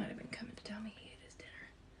 Oh, he might have been coming to tell me he ate his dinner.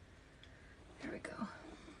 There we go.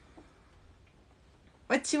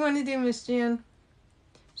 What you want to do, Miss Jen?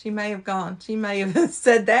 She may have gone. She may have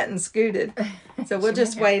said that and scooted. So we'll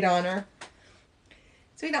just wait on her.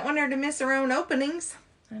 So we don't want her to miss her own openings.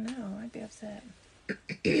 I know. I'd be upset.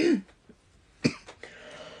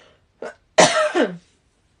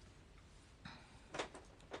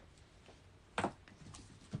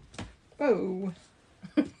 Whoa.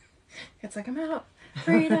 It's like I'm out.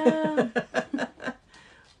 Freedom.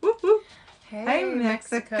 Whoop, whoop. Hey,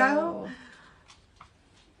 Mexico.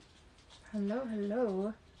 Hello,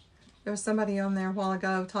 hello. There was somebody on there a while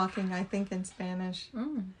ago talking, I think, in Spanish.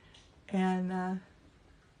 And,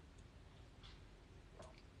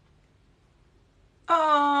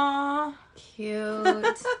 aww.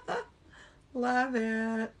 Cute. Love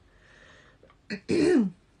it.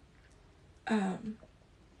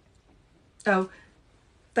 Oh,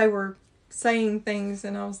 they were saying things,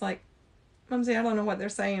 and I was like, Mumsy, I don't know what they're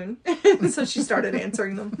saying. So she started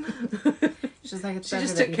answering them. She's like, it's she better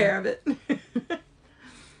just that took you care of it.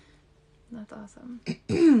 That's awesome.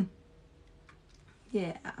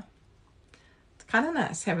 Yeah. It's kind of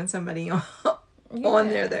nice having somebody on Yeah.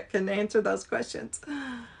 there that can answer those questions.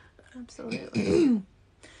 Absolutely.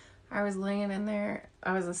 I was laying in there.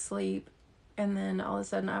 I was asleep. And then all of a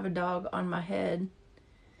sudden I have a dog on my head.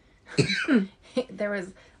 There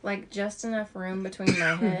was like just enough room between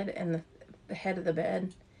my head and the head of the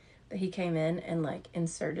bed that he came in and like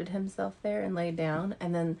inserted himself there and laid down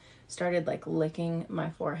and then started like licking my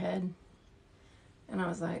forehead. And I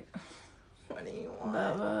was like, What do you want?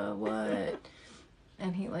 Bubba, what?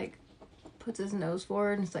 And he like puts his nose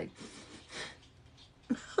forward and it's like,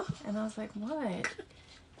 and I was like, what?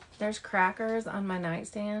 There's crackers on my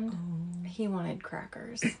nightstand. He wanted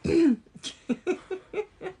crackers.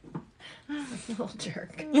 Little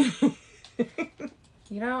jerk.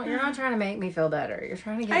 You're not trying to make me feel better. You're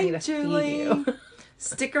trying to get me to Julie. feed you.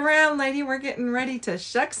 Stick around, lady. We're getting ready to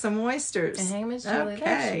shuck some oysters. And hey, Miss Julie,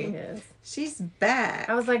 there she is. She's back.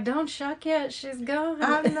 I was like, don't shuck yet. She's gone.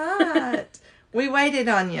 I'm not. We waited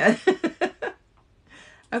on you.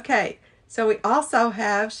 Okay. So we also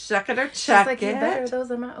have Shuck It or Chuck like, It. you better.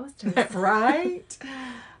 Those are my oysters. Right?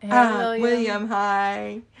 Hey, William,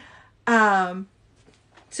 hi.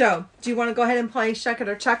 So, do you want to go ahead and play Shuck It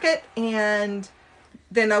or Chuck It, and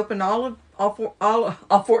then open all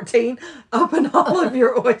 14? Open all of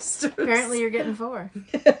your oysters. Apparently, you're getting 4.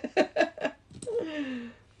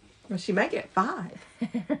 Well, she may get 5.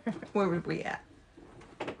 Where would we at?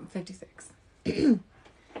 56.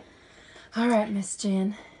 All right, Miss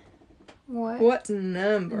Jen. What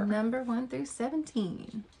number? Number 1 through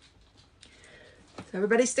 17. So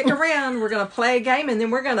everybody stick around. We're going to play a game, and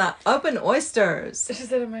then we're going to open oysters. She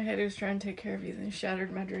said in my head he was trying to take care of you, and he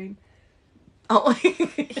shattered my dream. Oh.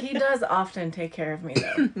 He does often take care of me,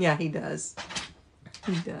 though. Yeah, he does.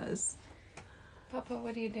 He does. Papa,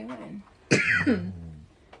 what are you doing?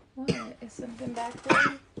 What? Is something back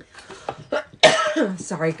there?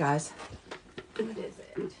 Sorry, guys. What is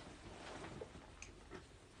it?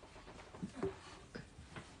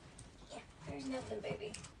 Yeah, there's nothing,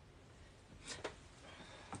 baby.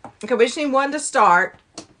 Okay, we just need one to start.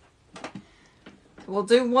 We'll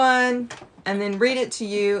do one and then read it to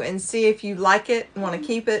you and see if you like it and want to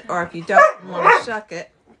keep it, or if you don't want to shuck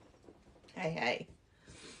it. Hey.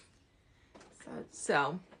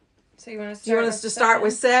 So you want us to do you want us to start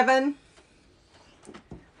with 7?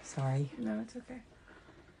 Sorry. No, it's okay.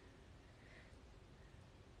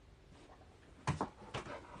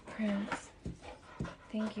 Prince.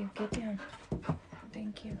 Thank you. Get down.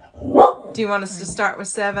 Thank you. Do you want us to start with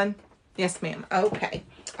 7? Yes, ma'am. Okay.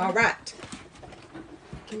 All right.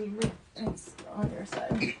 Can you read? It's on your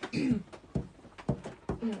side.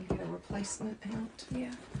 Let me get a replacement out.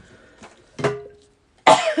 Yeah.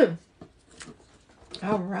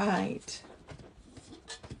 All right.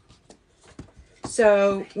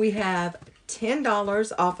 So we have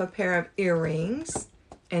 $10 off a pair of earrings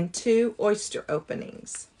and 2 oyster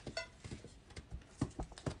openings.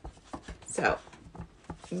 So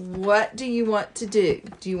what do you want to do?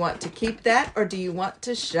 Do you want to keep that, or do you want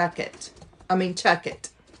to chuck it?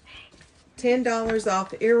 $10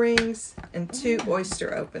 off earrings and 2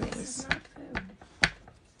 oyster openings.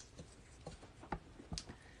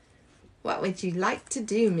 What would you like to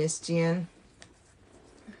do, Miss Jen?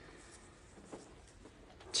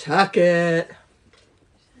 Chuck it.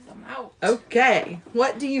 I'm out. Okay.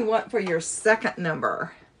 What do you want for your second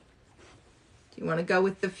number? Do you want to go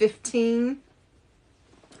with the 15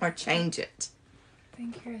 or change it? I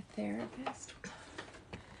think you're a therapist.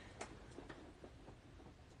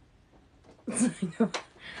 I know.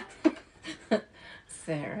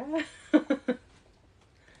 Sarah.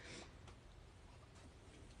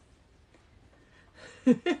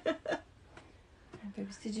 I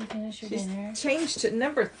Babes, did you finish your She's dinner? changed to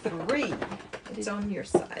number 3. It's on your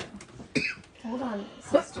side. Hold on,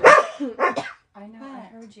 sister. I know, I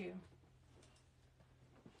heard you.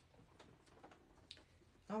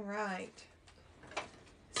 All right.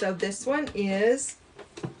 So this one is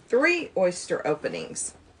 3 oyster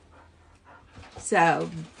openings. So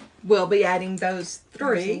we'll be adding those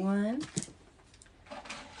 3. There's 1.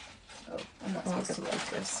 Oh, I'm not supposed to like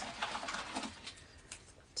this.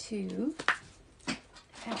 2.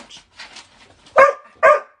 Ouch. Papa,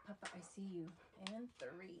 I see you. And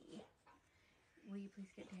 3. Will you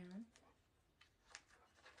please get down?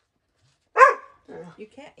 You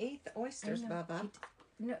can't eat the oysters, I know. Bubba.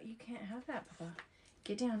 No, you can't have that, Papa.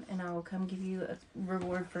 Get down, and I will come give you a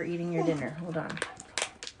reward for eating your dinner. Hold on.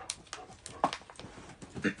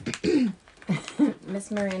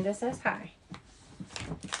 Miss Miranda says hi. I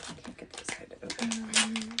can't get this side to open.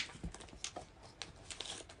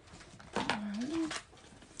 1,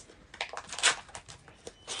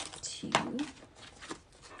 2.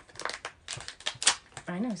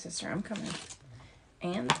 I know, sister. I'm coming.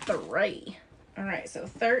 And 3. All right, so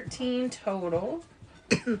 13 total.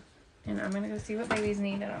 And I'm going to go see what babies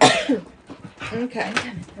need. Okay.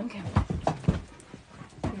 I'm coming.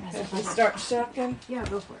 If we start shucking. Yeah,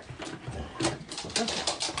 go for it. Okay.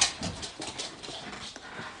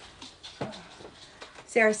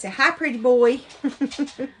 Sarah said, hi, pretty boy.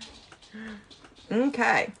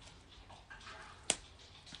 Okay.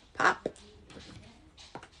 Pop.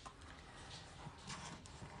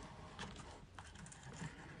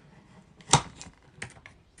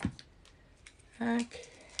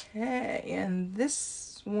 Okay, and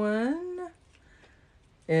this one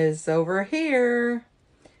is over here.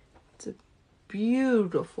 It's a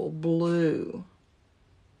beautiful blue.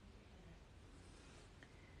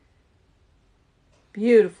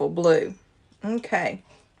 Beautiful blue. Okay.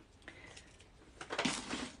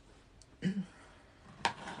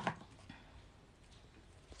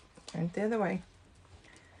 And the other way.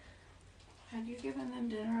 Had you given them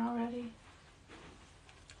dinner already?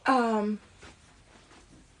 I'm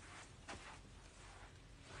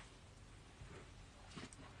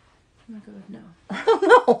gonna go with no. I don't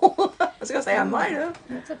know. I was gonna say I might have.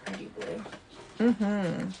 That's a pretty blue.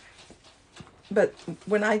 Mm-hmm. But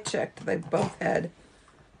when I checked, they both had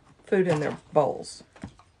food in their bowls.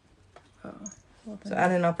 Oh, well So I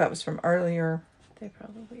don't know if that was from earlier. they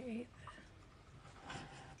probably ate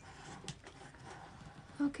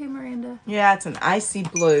that. Okay, Miranda. Yeah, it's an icy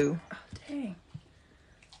blue. Oh, dang.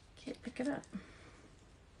 Can't pick it up.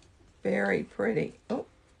 Very pretty. Oh.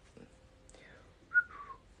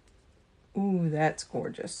 Ooh, that's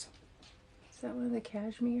gorgeous. Is that one of the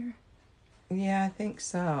cashmere? Yeah, I think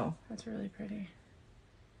so. That's really pretty.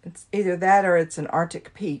 It's either that or it's an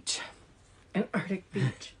Arctic peach. An Arctic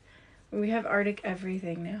beach. We have Arctic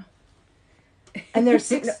everything now. And they're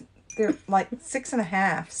they're like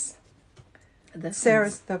 6.5s.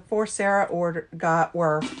 Sarah's, the 4 Sarah got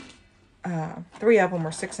were, 3 of them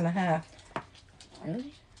were 6.5.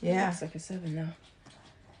 Really? Yeah. Looks like a 7 though.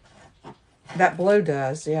 That blue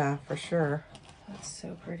does, yeah, for sure. That's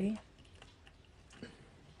so pretty.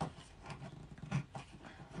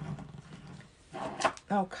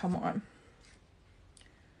 Oh, come on.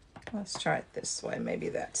 Let's try it this way. Maybe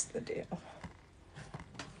that's the deal.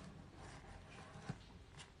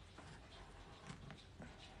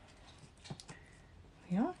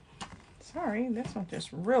 Yeah. Sorry, this one's just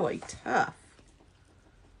really tough.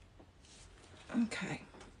 Okay.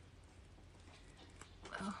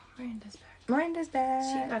 Oh, Miranda's back. Miranda's back.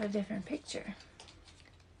 She got a different picture.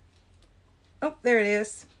 Oh, there it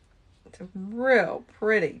is. It's a real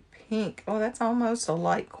pretty pink. Oh, that's almost a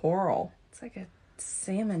light coral. It's like a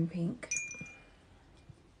salmon pink.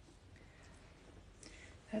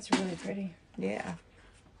 That's really pretty. Yeah.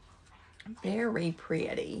 Very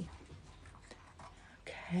pretty.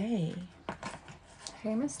 Okay.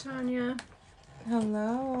 Hey, Miss Tanya.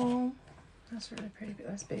 Hello. That's really pretty, but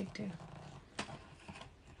that's big too.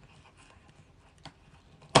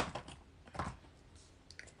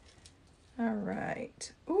 All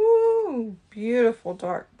right. Ooh, beautiful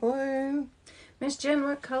dark blue. Miss Jen,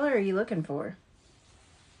 what color are you looking for?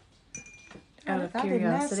 Out of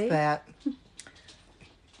curiosity. I didn't ask that.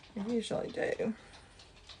 I usually do.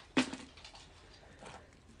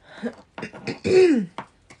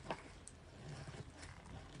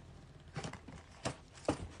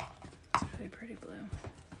 It's really pretty blue.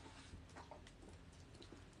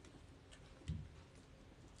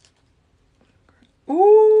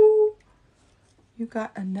 Ooh, you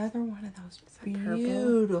got another one of those purple?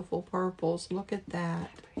 beautiful purples. Look at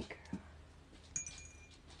that.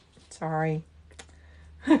 Sorry.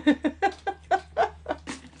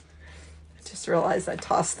 realized I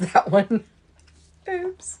tossed that one.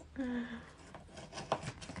 Oops.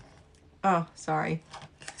 Oh, sorry.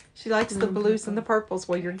 She likes the blues and the purples.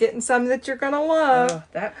 Well, you're getting some that you're going to love. Oh,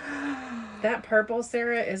 that purple,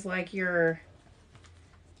 Sarah, is like your...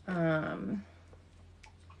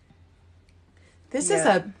 This is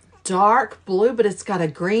a dark blue, but it's got a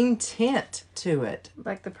green tint to it.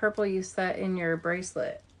 like the purple you set in your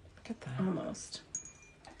bracelet. Look at that. Almost.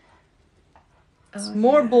 It's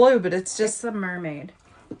more blue, but it's just... It's a mermaid.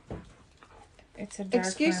 It's a dark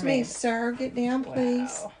Excuse me, mermaid. sir. Get down,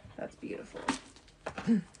 please. Wow, that's beautiful.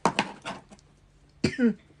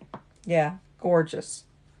 Yeah, gorgeous.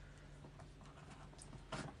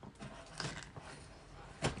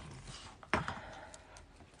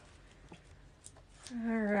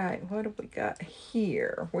 All right, what have we got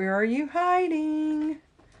here? Where are you hiding?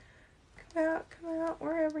 Come out,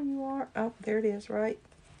 wherever you are. Oh, there it is, right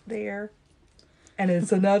there. And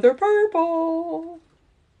it's another purple.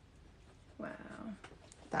 Wow.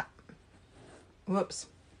 That. Whoops.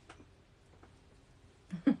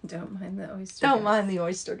 Don't mind the oyster. Don't mind the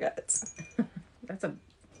oyster guts. That's a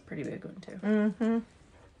pretty big one too. Mm-hmm.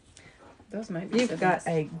 Those might be. You've got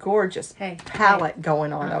a gorgeous palette palette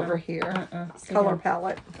going on over here. Stay Color down.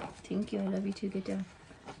 palette. Thank you. I love you too. Get down.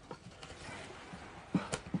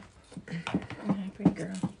 Pretty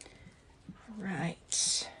girl.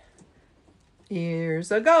 Right.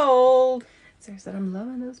 Here's a gold. Sarah said, I'm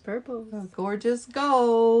loving those purples. A gorgeous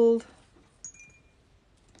gold.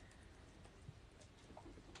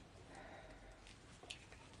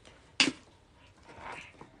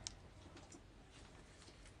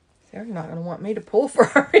 They're not going to want me to pull for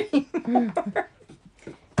her anymore.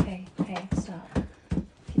 Hey, stop.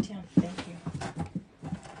 Get down. Thank you.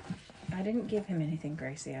 I didn't give him anything,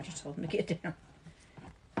 Gracie. I just told him to get down.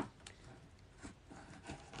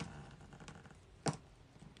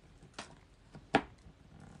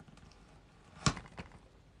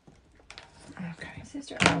 Okay.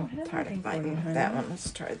 Sister, I don't I'm have tired anything of for you, biting honey. that one. Let's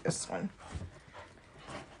try this one.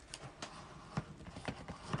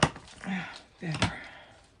 Better.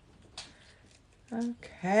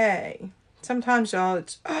 Okay. Sometimes y'all,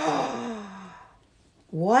 it's... Oh,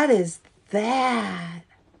 what is that?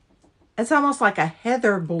 It's almost like a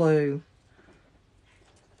heather blue.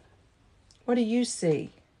 What do you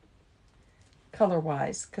see?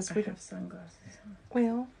 Color-wise? Because we I have sunglasses on.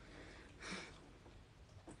 Well...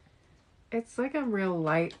 It's like a real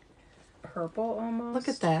light purple almost. Look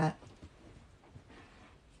at that.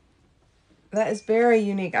 That is very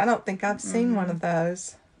unique. I don't think I've seen one of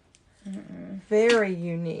those. Very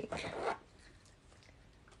unique.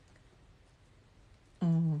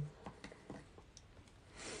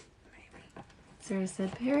 Sarah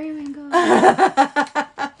said periwinkle.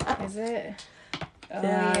 Is it? Oh,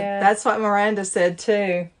 yeah. That's what Miranda said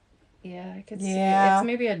too. Yeah, I could see Yeah. it. It's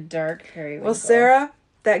maybe a dark periwinkle. Well, Sarah,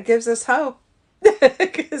 that gives us hope.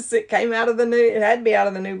 Because it came out of the new, it had to be out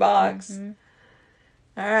of the new box.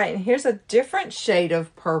 All right, and here's a different shade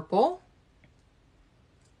of purple.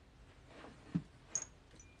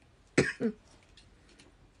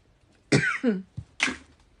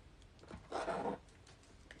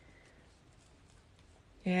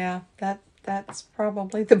 Yeah, that's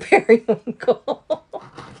probably the periwinkle.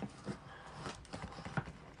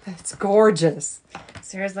 That's gorgeous.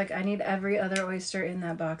 Sarah's like, I need every other oyster in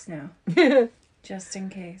that box now. Just in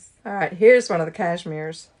case. All right, here's one of the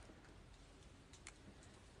cashmeres.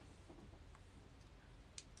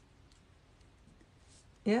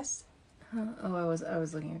 Yes? Oh, I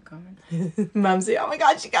was looking at comments. Mumsy, oh my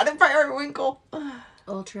God, she got a periwinkle.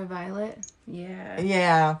 Ultraviolet? Yeah.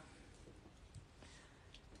 Yeah.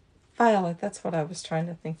 Violet, that's what I was trying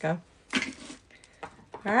to think of.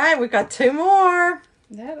 All right, we got two more.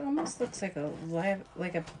 That almost looks like a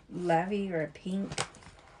lavy or a pink.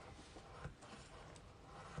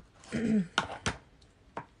 I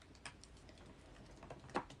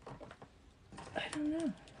don't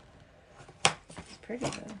know. It's pretty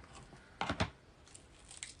though.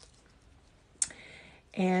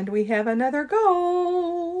 And we have another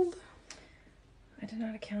gold. I did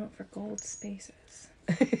not account for gold spaces.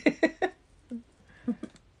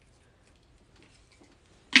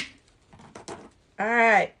 All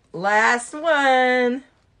right, last one.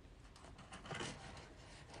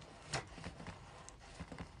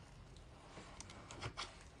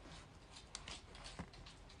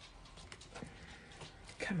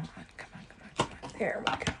 Come on. There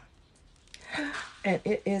we go. And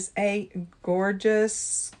it is a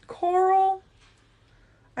gorgeous coral,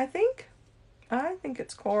 I think. I think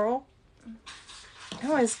it's coral.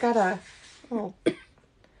 Oh, it's got a little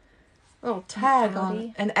little tag on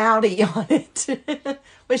Audi. an Audi on it,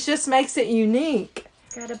 which just makes it unique.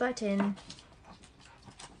 Got a button.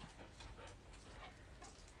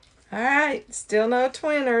 All right, still no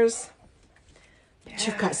twinners. But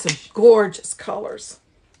you've got some gorgeous colors.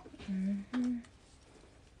 Mm-hmm.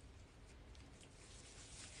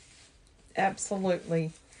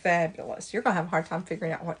 Absolutely fabulous. You're going to have a hard time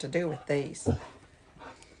figuring out what to do with these.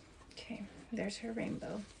 Okay, there's her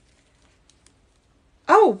rainbow.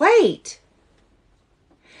 Oh, wait.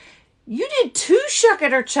 You did 2 Shuck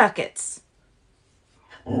It or Chuck It's.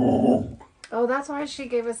 Oh, that's why she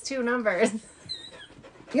gave us 2 numbers.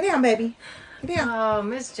 Get down, baby. Get down. Oh,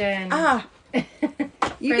 Miss Jen. Ah, you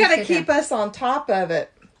French got to get keep down. us on top of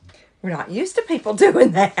it. We're not used to people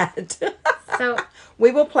doing that. So,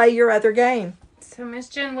 We will play your other game. Miss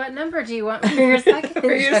Jen, what number do you want for your second?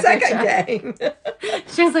 For your second game.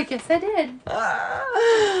 She was like, yes, I did.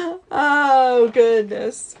 Oh,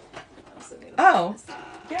 goodness. Oh,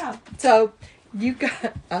 yeah. So you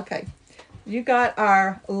got, okay. You got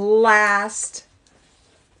our last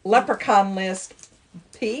leprechaun list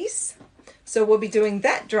piece. So we'll be doing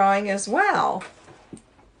that drawing as well.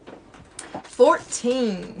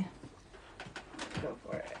 14. Go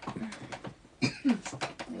for it.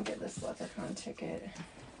 Let me get this leprechaun ticket.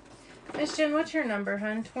 Miss Jen, what's your number,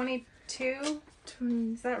 hun? 22?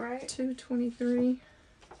 Is that right? 223.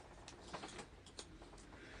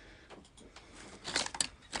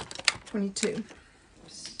 22.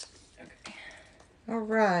 Okay. All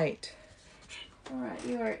right. All right,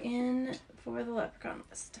 you are in for the leprechaun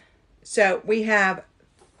list. So we have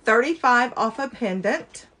 35 off a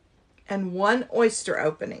pendant and 1 oyster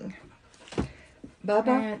opening.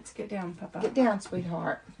 Bubba, Let's get down, Papa. get down,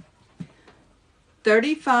 sweetheart.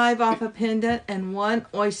 35 off a pendant and 1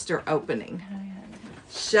 oyster opening.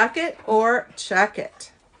 Shuck it or chuck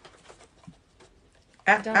it.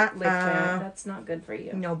 Don't lick that. That's not good for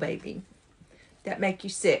you. No, baby. That make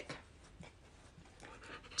you sick.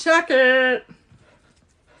 Chuck it.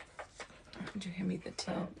 Would you hand me the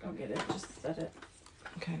tip? I'll get it. Just set it.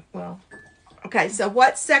 Okay, well. Okay, so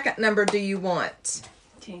what second number do you want?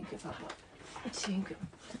 Tink, Papa. Tink.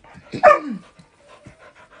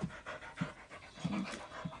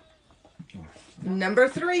 Number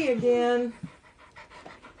 3 again.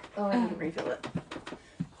 Oh, I didn't refill it.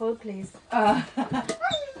 Hold, please. Okay.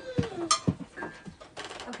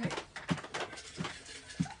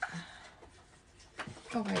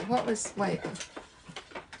 Oh, wait, what was, wait.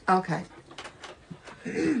 Okay.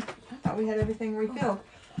 I thought we had everything refilled.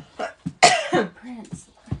 Prince.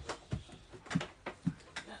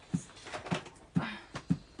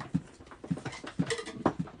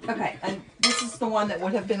 Okay, and this is the one that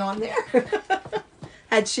would have been on there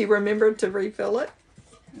had she remembered to refill it.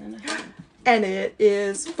 And it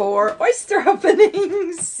is for oyster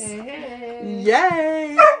openings. Hey.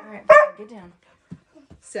 Yay! All right, get down.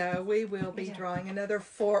 So we will be drawing another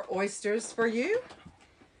 4 oysters for you.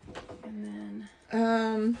 And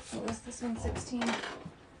then, what was this one? 16?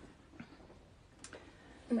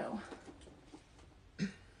 No.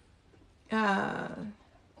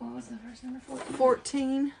 What was the first number? 14?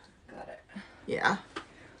 14. Got it. Yeah.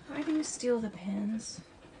 Why do you steal the pins?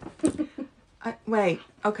 Wait.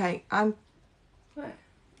 Okay. What?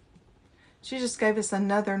 She just gave us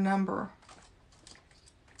another number.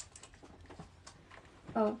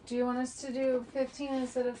 Oh, do you want us to do 15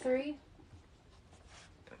 instead of 3?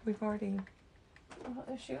 We've already. Well,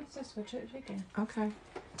 if she wants to switch it, she can. Okay.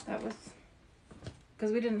 That was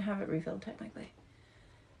because we didn't have it refilled technically.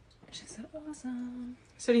 She said, awesome.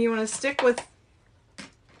 So do you want to stick with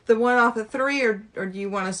the one off of 3, or do you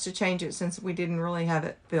want us to change it since we didn't really have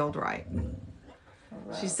it filled right?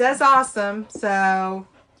 She says awesome, so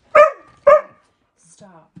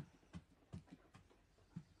Stop.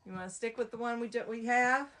 you want to stick with the one we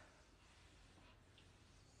have?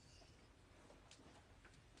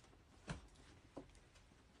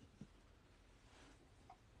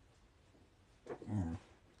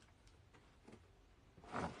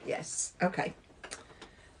 Yes. Okay.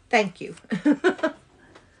 Thank you.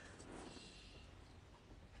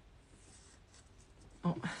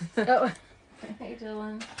 Oh. Oh, hey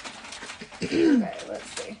Dylan. Okay, let's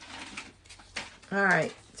see. All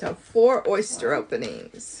right. So 4 oyster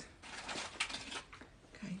openings.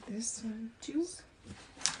 Okay, this one. 2,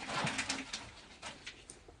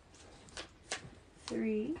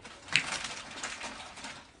 3,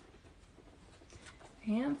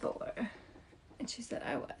 and 4. And she said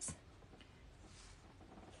I was.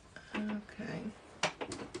 Okay.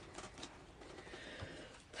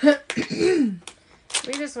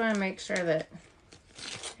 We just want to make sure that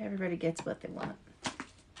everybody gets what they want.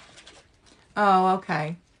 Oh,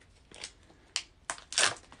 okay.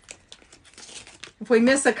 If we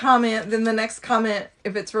miss a comment, then the next comment,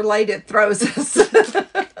 if it's related, throws us.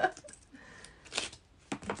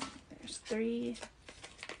 There's 3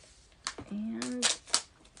 and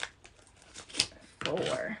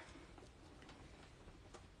 4.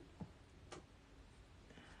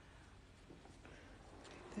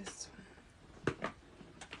 This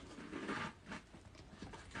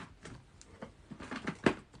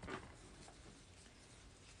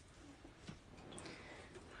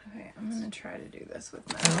Okay, I'm gonna try to do this with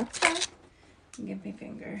my Okay. gimpy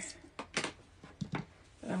finger.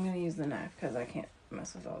 But I'm gonna use the knife because I can't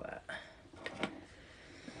mess with all that.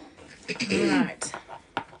 Alright.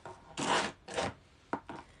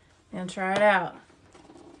 And try it out.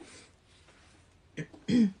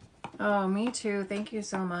 Oh, me too. Thank you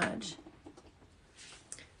so much.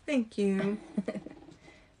 Thank you.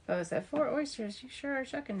 Bo said 4 oysters. You sure are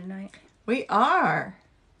shucking tonight. We are.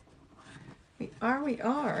 We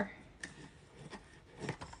are.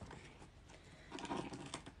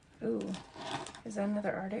 Ooh. Is that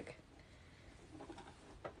another Arctic?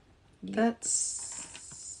 Yep.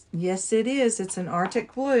 Yes, it is. It's an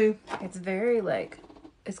Arctic blue. It's very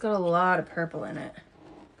it's got a lot of purple in it.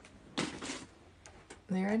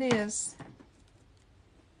 There it is.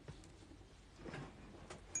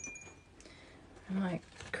 I'm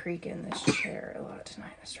creaking this chair a lot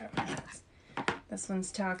tonight. Let's try my nuts. This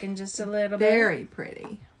one's talking just a little bit. Very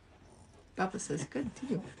pretty. Bubba says, good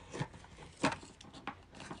deal.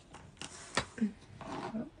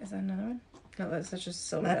 Oh, is that another one? No, that's just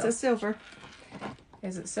silver. That's a silver.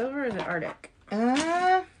 Is it silver or is it Arctic?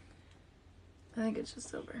 I think it's just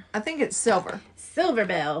silver. I think it's silver. Silver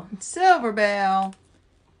Bell. Silver Bell.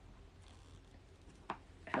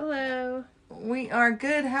 Hello. We are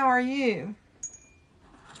good. How are you?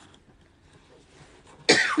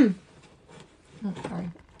 Oh, sorry.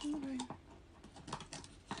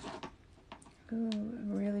 Ooh,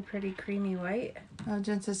 really pretty creamy white. Oh,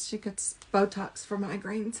 Jen says she gets Botox for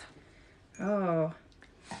migraines. Oh,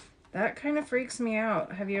 that kind of freaks me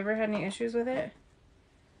out. Have you ever had any issues with it?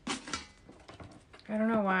 I don't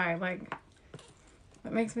know why.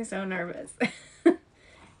 That makes me so nervous.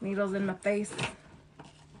 Needles in my face.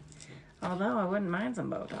 Although I wouldn't mind some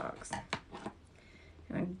Botox.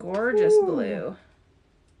 And a gorgeous blue.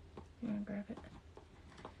 You want to grab it?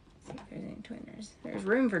 See if there's any twinners. There's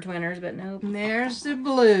room for twinners, but nope. And there's the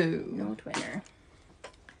blue. No twinner.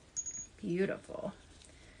 Beautiful.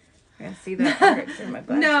 I can see that Arctic through my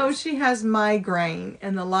glasses. No, she has migraine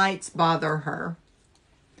and the lights bother her.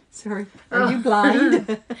 Sorry, are you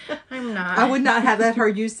blind? I'm not. I would not have let her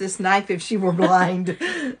use this knife if she were blind.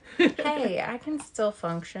 Hey, I can still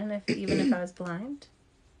function even if I was blind.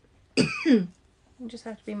 You just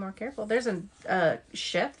have to be more careful. There's a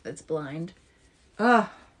chef that's blind. Ugh.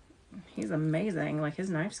 He's amazing. His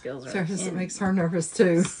knife skills are It makes her nervous too.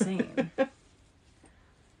 insane.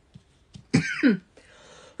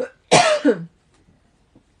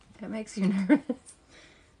 That makes you nervous?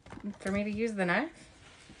 For me to use the knife?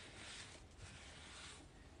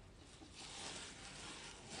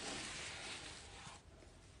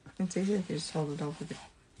 It's easy if you just hold it over the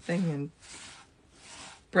thing and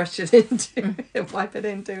brush it into it, wipe it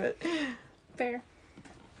into it. Fair.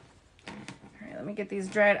 Alright, let me get these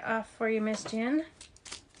dried off for you, Miss Jen.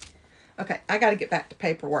 Okay, I got to get back to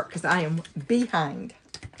paperwork because I am behind.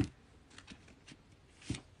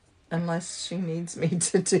 Unless she needs me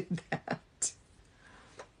to do that.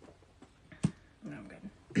 No, I'm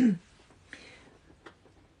good.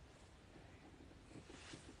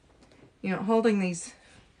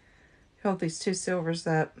 Hold these 2 silvers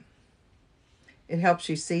up. It helps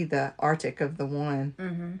you see the Arctic of the one.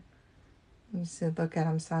 Mm-hmm. You see, look at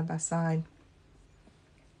them side by side.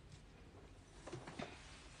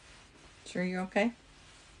 Sure you're okay?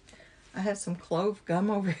 I have some clove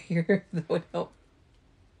gum over here that would help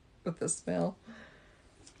with the smell.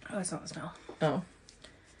 Oh, it's not the smell. Oh,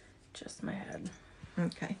 Just my head.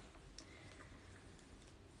 okay.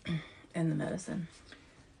 And the medicine.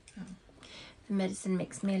 Oh. The medicine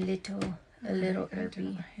makes me a little I irpy.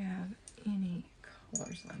 don't have any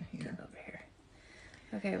colors on here. Get over here.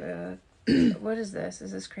 Okay, what is this?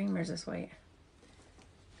 Is this cream or is this white?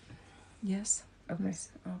 Yes. Okay.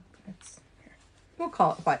 Yes. Oh, it's here. We'll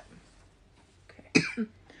call it white. Okay.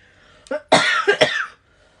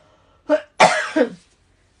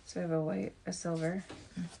 So we have a white, a silver.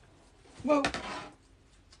 Whoa.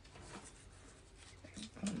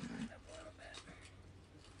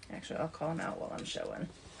 Actually, I'll call them out while I'm showing.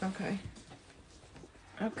 Okay.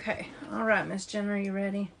 Okay. All right, Miss Jen, are you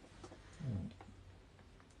ready?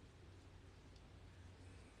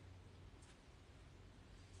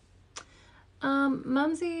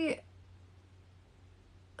 Mumsy,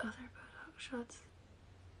 other Botox shots.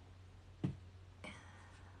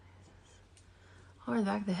 Over the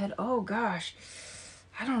back of the head. Oh gosh.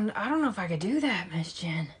 I don't know if I could do that, Miss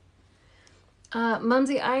Jen.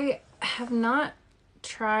 Mumsy, I have not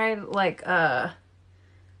tried like the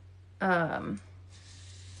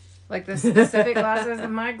specific glasses.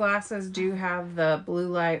 My glasses do have the blue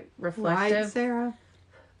light reflective. Right, Sarah?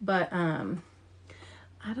 But I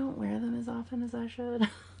don't wear them as often as I should.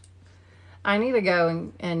 I need to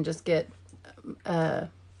go and just get my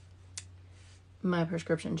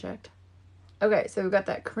prescription checked. Okay, so we've got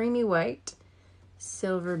that creamy white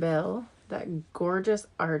Silver Bell, that gorgeous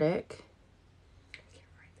Arctic. I can't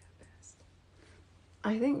write that fast.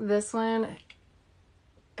 I think this one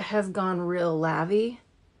has gone real lavy.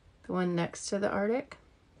 The one next to the Arctic.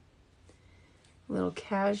 Little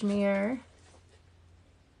cashmere.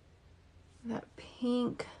 That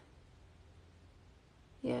pink.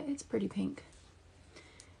 Yeah, it's pretty pink.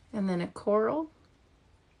 And then a coral.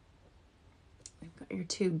 We've got your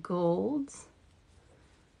two golds.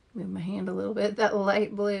 Move my hand a little bit. That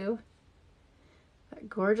light blue. That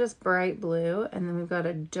gorgeous bright blue. And then we've got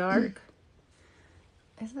a dark.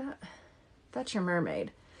 That's your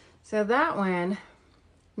mermaid. So that one,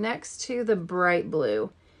 next to the bright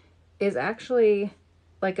blue, is actually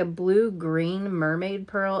like a blue-green mermaid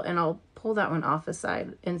pearl. And I'll pull that one off the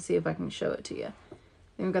side and see if I can show it to you.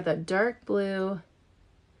 Then we've got that dark blue.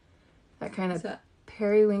 That kind of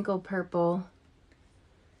periwinkle purple.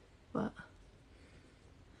 What?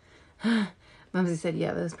 Mumsy said,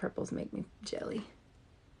 yeah, those purples make me jelly.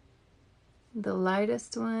 The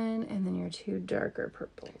lightest one, and then your two darker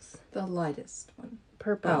purples. The lightest one.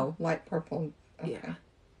 Purple. Oh, light purple. Okay. Yeah.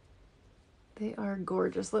 They are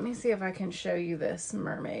gorgeous. Let me see if I can show you this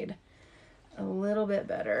mermaid a little bit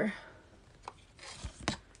better.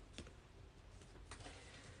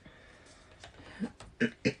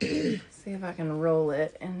 See if I can roll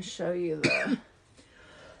it and show you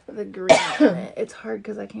the green in it. It's hard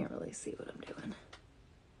because I can't really see what I'm doing.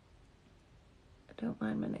 I don't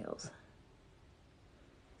mind my nails.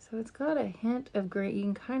 So it's got a hint of green. You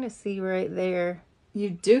can kind of see right there. You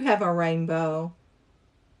do have a rainbow.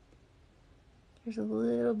 There's a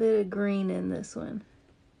little bit of green in this one.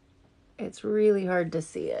 It's really hard to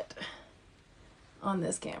see it on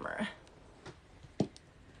this camera.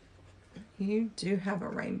 You do have a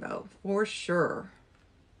rainbow, for sure.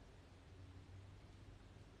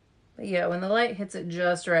 But yeah, when the light hits it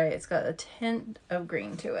just right, it's got a tint of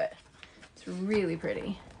green to it. It's really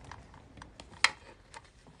pretty.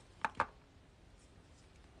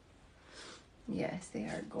 Yes, they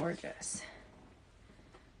are gorgeous.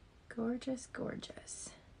 Gorgeous, gorgeous.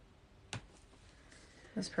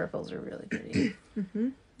 Those purples are really pretty. Mm-hmm.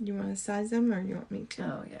 You want to size them or you want me to?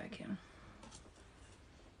 Oh, yeah, I can.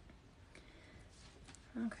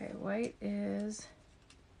 Okay, white is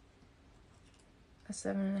a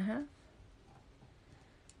 7.5.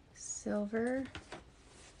 Silver,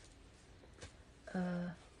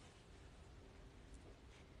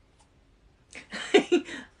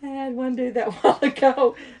 I had one do that a while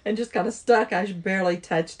ago and just got stuck. I just barely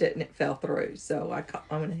touched it and it fell through. So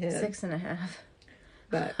I went ahead. 6.5.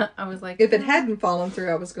 But I was like, if it hadn't fallen through,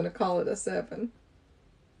 I was going to call it a 7.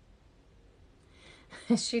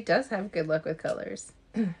 She does have good luck with colors.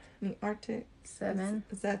 The Arctic 7.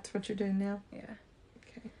 Is that what you're doing now? Yeah.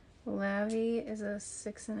 Okay. Lavy is a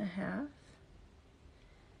 6.5.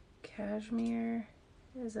 Cashmere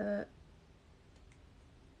is a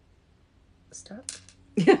stuck.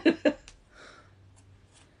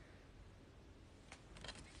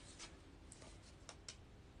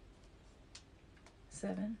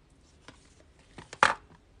 7.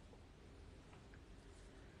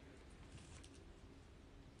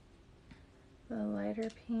 The lighter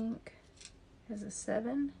pink is a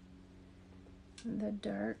 7. The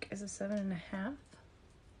dark is a 7.5.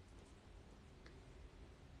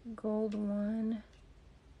 Gold 1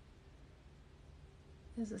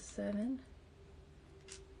 is a 7.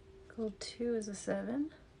 Gold 2 is a 7.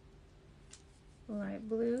 Light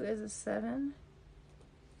blue is a 7.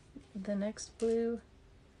 The next blue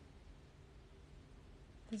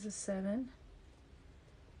is a 7.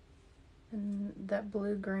 And that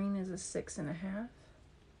blue green is a 6.5.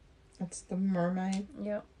 That's the mermaid.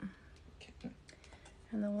 Yep. Okay.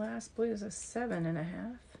 And the last blue is a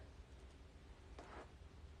 7.5.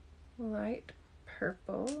 Light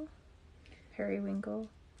purple, periwinkle,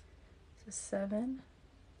 is a 7.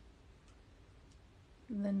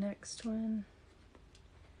 The next one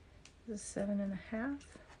is a 7.5.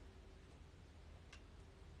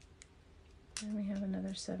 And we have another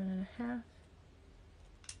 7.5.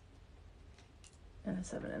 And a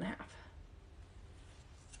 7.5.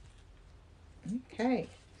 Okay.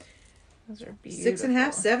 Those are beautiful.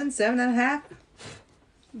 6.5, 7, 7.5.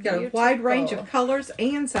 Got a wide range of colors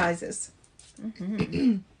and sizes.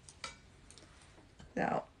 Mm-hmm.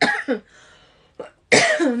 So,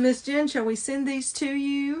 Miss Jen, shall we send these to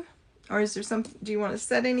you? Or is there some, do you want to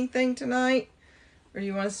set anything tonight? Or do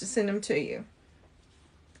you want us to send them to you?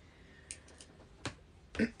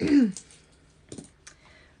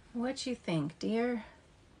 What you think, dear?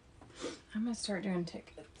 I'm going to start doing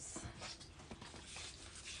tickets.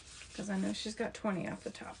 Because I know she's got 20 off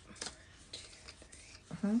the top. 1, 2, 3,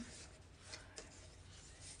 4, 5,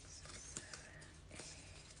 6, 7, 8.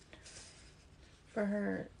 For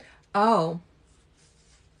her. Oh.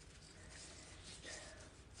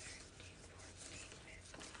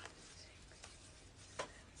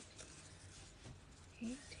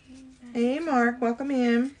 18, 19, Hey, Mark. Welcome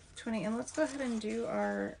in. 20. And let's go ahead and do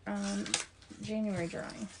our January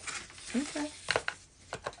drawing. Okay.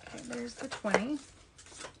 Okay, there's the 20.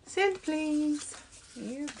 Send, please.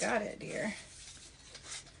 You got it, dear.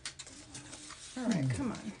 All right,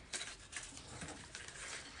 come on.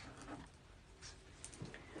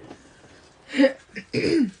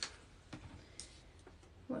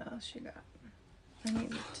 What else you got? I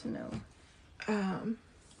need to know. I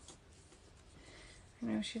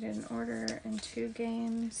know she did an order and 2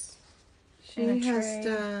 games. She has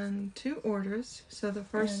done 2 orders. So the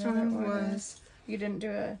first one was... You didn't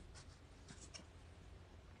do a...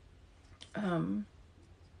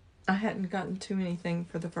 I hadn't gotten to anything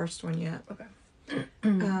for the first one yet. Okay.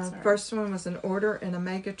 First one was an order and a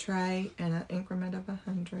mega tray and an increment of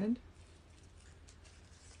 100.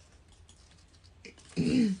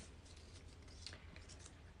 The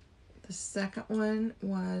second one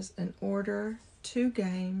was an order, 2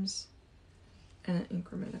 games, and an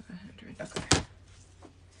increment of 100. Okay.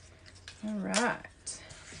 All right.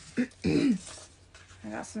 I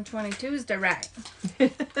got some 22s to write.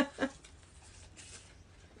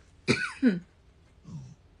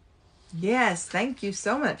 Yes, thank you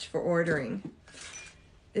so much for ordering.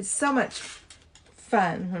 It's so much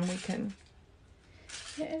fun when we can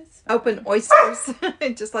open oysters.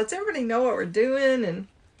 It just lets everybody know what we're doing, and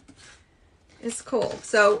it's cool.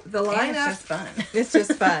 So the lineup, it's just fun. It's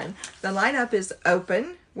just fun. The lineup is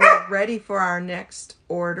open. We're ready for our next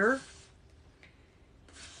order.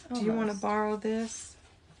 Do you want to borrow this?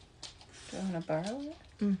 Do I want to borrow it?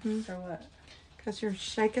 Mm-hmm. For what? Because you're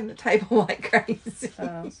shaking the table like crazy.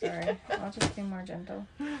 Oh, sorry. I'll just be more gentle.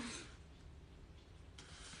 It's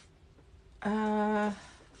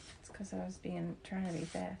because I was trying to be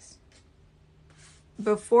fast.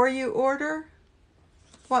 Before you order?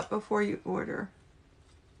 What before you order?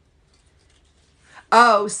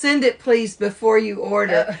 Oh, send it please before you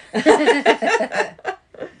order. She's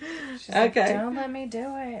okay. Like, don't let me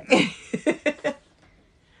do it.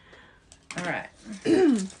 All right.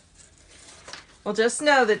 Well, just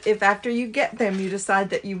know that if after you get them, you decide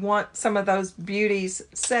that you want some of those beauties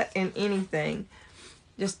set in anything,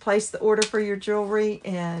 just place the order for your jewelry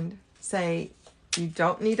and say you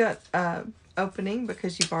don't need a opening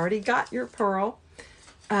because you've already got your pearl.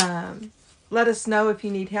 Let us know if you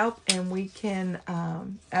need help, and we can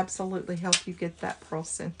absolutely help you get that pearl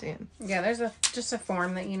sent in. Yeah, there's just a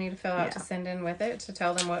form that you need to fill out to send in with it to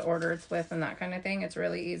tell them what order it's with and that kind of thing. It's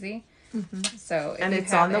really easy. Mm-hmm. So, and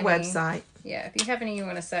it's on the website. Yeah, if you have any you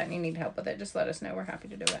want to set and you need help with it, just let us know. We're happy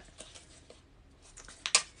to do it.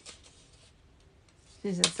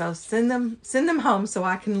 She said, so send them home so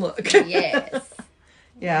I can look. Yes.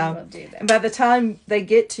 Yeah. We'll do that. And by the time they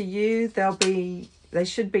get to you, they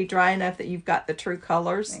should be dry enough that you've got the true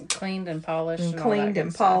colors. And cleaned and polished. And cleaned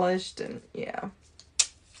and polished and yeah.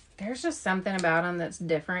 There's just something about them that's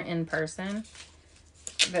different in person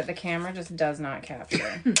that the camera just does not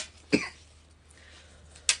capture.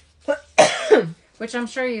 Which I'm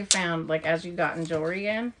sure you found, like, as you gotten jewelry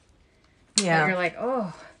in. Yeah. You're like,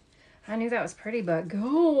 oh, I knew that was pretty, but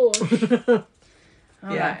gosh. All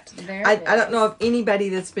right. There I don't know of anybody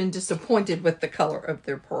that's been disappointed with the color of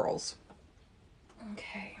their pearls.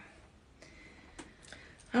 Okay.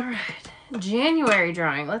 All right. January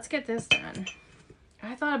drawing. Let's get this done.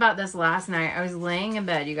 I thought about this last night. I was laying in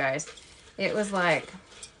bed, you guys. It was like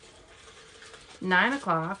 9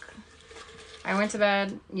 o'clock. I went to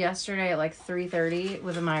bed yesterday at like 3:30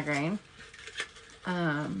 with a migraine.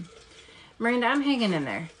 Miranda, I'm hanging in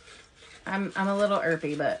there. I'm a little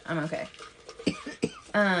irpy, but I'm okay.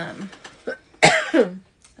 I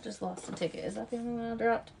just lost a ticket. Is that the only one I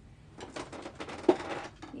dropped?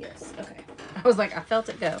 Yes. Okay. I was like, I felt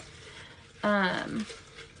it go. Am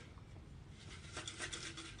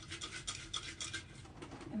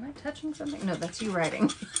I touching something? No, that's you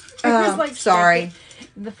writing. Like sorry.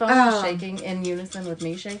 The phone was shaking in unison with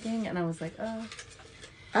me shaking, and I was like, oh.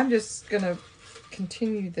 I'm just going to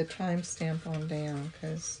continue the timestamp on down,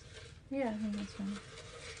 because... Yeah, I think that's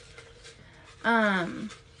fine.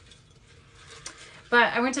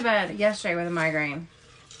 But I went to bed yesterday with a migraine.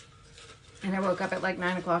 And I woke up at like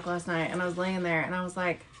 9 o'clock last night, and I was laying there, and I was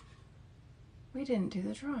like, we didn't do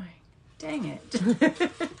the drawing. Dang it.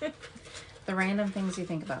 The random things you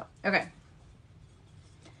think about. Okay.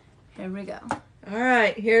 Here we go. All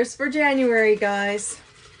right, here's for January, guys.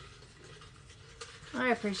 I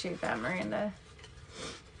appreciate that, Miranda.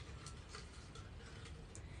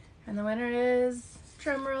 And the winner is,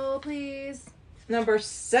 drum roll, please. Number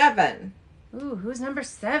 7. Ooh, who's number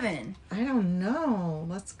 7? I don't know.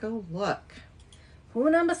 Let's go look. Who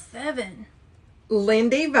number 7?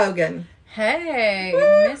 Lindy Vogan. Hey,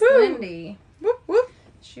 Woo-hoo. Miss Lindy. Whoop, whoop.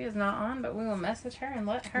 She is not on, but we will message her and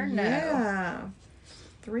let her know. Yeah.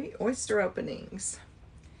 3 oyster openings.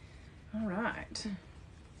 All right.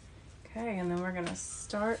 Okay, and then we're going to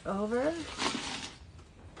start over.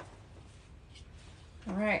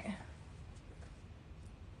 All right.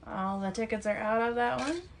 All the tickets are out of that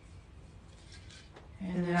one.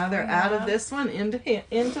 And now they're out of this one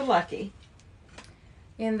into Lucky.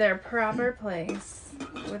 In their proper place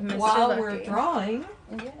with Mr. While Lucky. we're drawing.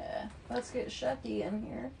 Yeah. Let's get Shucky in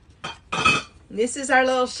here. This is our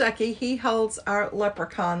little Shucky. He holds our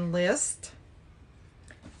leprechaun list.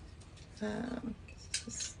 This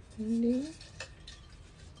is Cindy.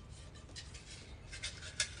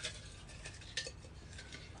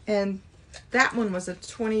 And that one was a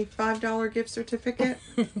 $25 gift certificate.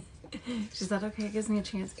 She said, okay, it gives me a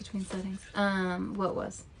chance between settings. What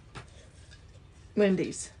was?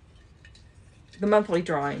 Lindy's. The monthly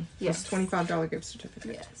drawing. Yes. Was $25 gift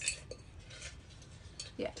certificate. Yes.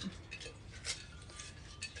 Yeah.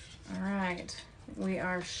 All right. We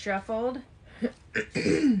are shuffled.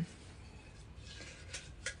 And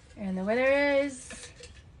the winner is...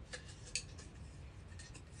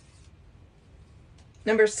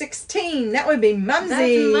 Number 16. That would be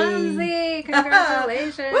Mumsy. That's Mumsy.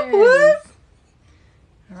 Congratulations. Whoop, whoop.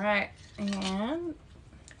 All right. And...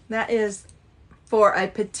 that is for a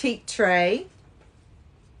petite tray.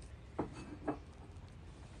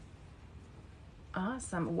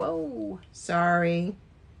 Awesome. Whoa. Sorry.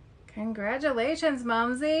 Congratulations,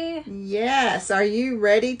 Mumsy. Yes. Are you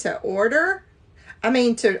ready to order? I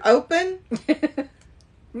mean, to open?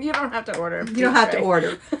 You don't have to order. You don't have to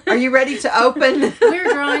order. Are you ready to open?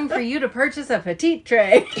 We're drawing for you to purchase a petite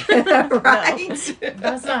tray. Right? No,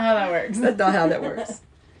 that's not how that works. That's not how that works.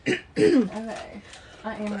 Okay.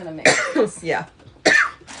 I am going to make this. Yeah.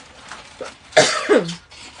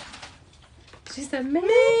 She said, me.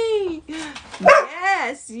 Me.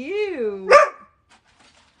 Yes, you.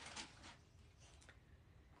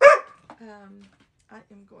 I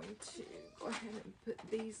am going to go ahead and put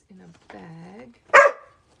these in a bag.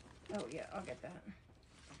 Oh, yeah, I'll get that.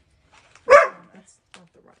 That's not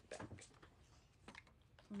the right bag.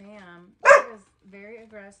 Ma'am, that is very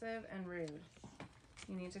aggressive and rude.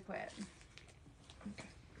 You need to quit. Okay.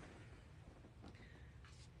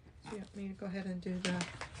 Do you want me to go ahead and do the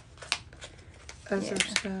other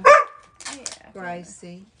stuff? Yeah.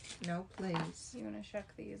 Gracie. No, please. You want to shuck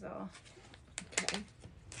these all. Okay.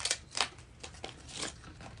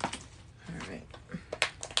 All right.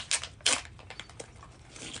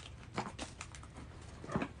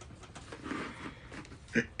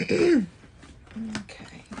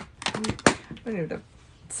 Okay. I need to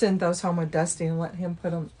send those home with Dusty and let him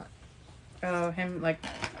put them. Oh, him like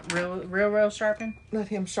real sharpen? Let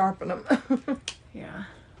him sharpen them. Yeah.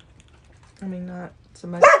 I mean, not so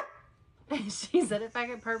much. She said, if I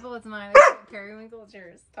get purple, it's mine. If I get periwinkle, it's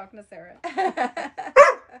yours. Talking to Sarah.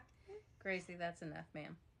 Gracie, that's enough,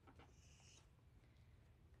 ma'am.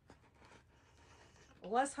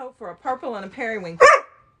 Well, let's hope for a purple and a periwinkle.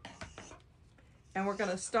 And we're going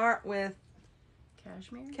to start with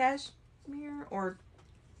Cashmere? cashmere or...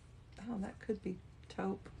 oh, that could be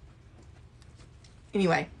taupe.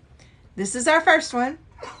 Anyway, this is our first one.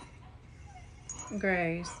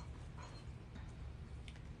 Grace.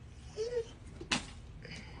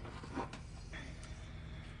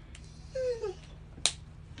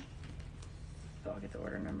 I'll get the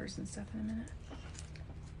order numbers and stuff in a minute.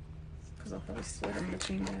 Because I'll probably split them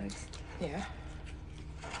between bags. Yeah.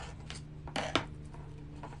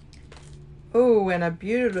 Oh, and a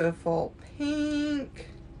beautiful pink.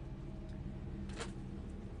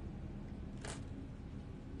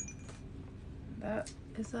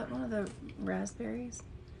 Is that one of the raspberries?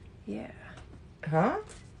 Yeah. Huh?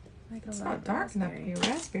 Like a It's light not dark enough to raspberry. be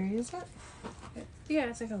raspberry, is it? Yeah,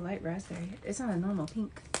 it's like a light raspberry. It's not a normal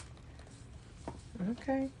pink.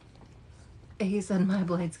 Okay. He said my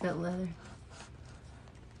blades cut leather.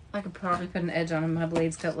 I could probably put an edge on my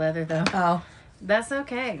blades cut leather though. Oh, That's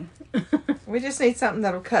okay. we just need something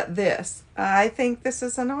that'll cut this. I think this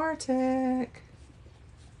is an Arctic.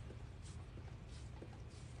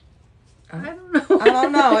 I don't know. I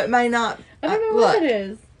don't know. It may not. I don't know look. what it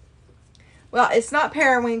is. Well, it's not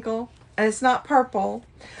periwinkle and it's not purple,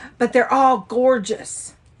 but they're all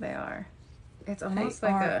gorgeous. They are. It's They almost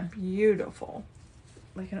are beautiful.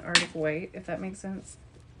 like an Arctic white, if that makes sense.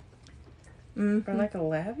 Mhm. Or like a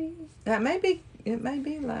lavy. That may be. It may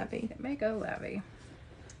be lavy. It may go lavy.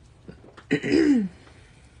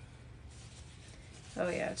 Oh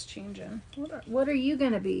yeah, it's changing. What are you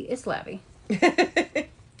gonna be? It's lavy.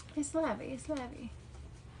 It's lavy. It's lavy.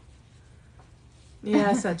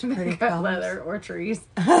 Yeah, such pretty Cut colors. leather or trees.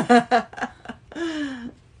 It's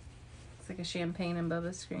like a champagne and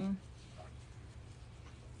Bubba screen.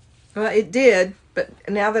 Well, it did, but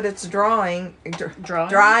now that it's drying.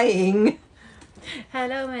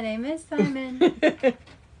 Hello, my name is Simon.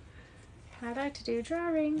 I like to do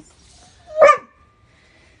drawings.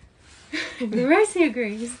 Gracie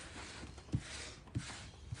agrees.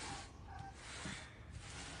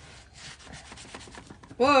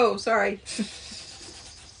 Whoa, sorry.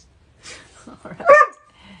 Alright.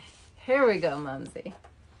 Here we go, Mumsy.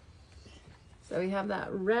 So we have that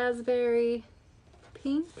raspberry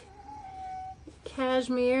pink,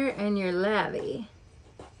 cashmere, and your lavy.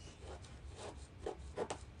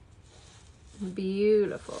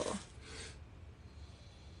 Beautiful.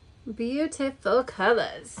 Beautiful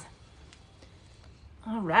colors.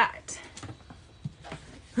 All right.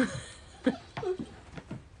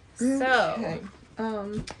 So, Okay.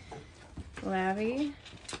 Lavy,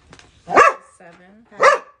 7.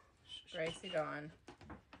 Gracie Dawn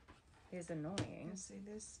is annoying. Let's see,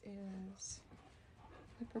 this is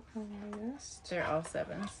Leprechaunist. They're all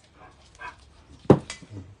 7s.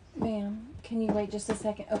 Ma'am, can you wait just a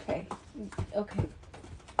second? Okay. Okay.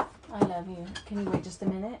 I love you. Can you wait just a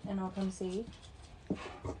minute and I'll come see?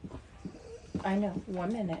 I know.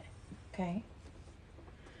 1 minute. Okay.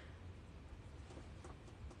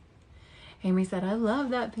 Amy said, I love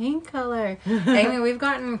that pink color. Amy, we've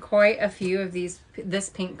gotten quite a few of this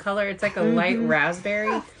pink color. It's like a light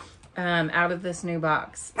raspberry out of this new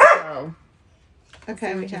box. So,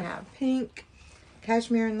 Okay, we what you have have. pink,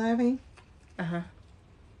 cashmere, and lavy. uh-huh.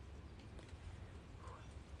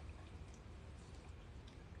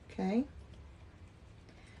 Okay.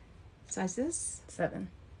 Sizes? 7.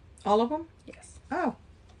 All of them? Yes. Oh.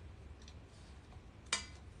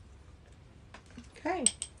 Okay.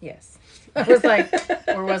 Yes. I was like,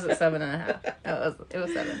 or was it 7.5? No, it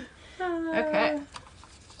was 7. Okay.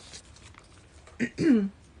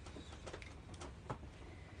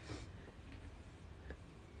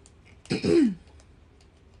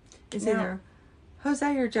 Is Now- either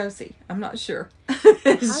Jose or Josie? I'm not sure. How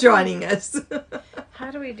Is do joining us.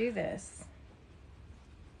 How do we do this?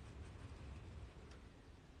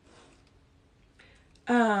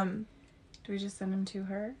 um, Do we just send them to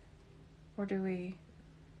her? Or do we...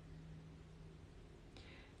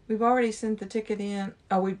 we've already sent the ticket in.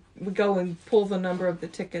 Oh, we go and pull the number of the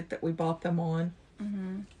ticket that we bought them on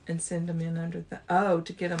Mm-hmm. and send them in under the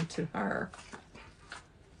to get them to her.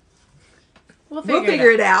 We'll We'll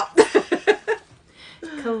figure it out.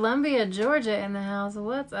 Columbia, Georgia in the house.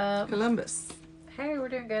 What's up? Columbus. Hey, we're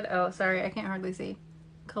doing good. Oh, sorry, I can't hardly see.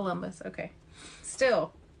 Columbus. Okay.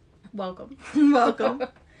 Still, welcome. Welcome.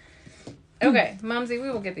 Okay, Mumsy,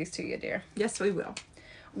 we will get these to you, dear. Yes, we will.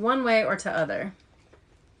 One way or to other.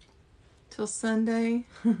 Till Sunday.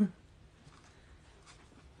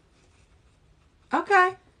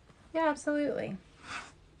 Okay. Yeah, absolutely.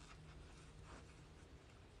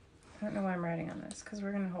 I don't know why I'm writing on this because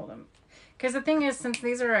we're gonna hold them. Because the thing is, since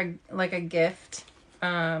these are like a gift,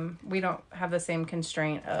 we don't have the same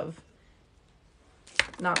constraint of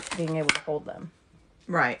not being able to hold them.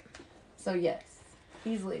 Right. So yes,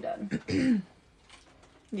 easily done.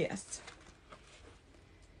 Yes.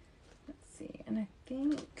 Let's see, and I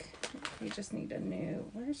think we just need a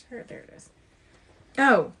new. Where's her? There it is.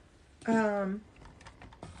 Oh.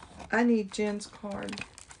 I need Jen's card.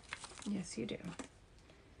 Yes, you do.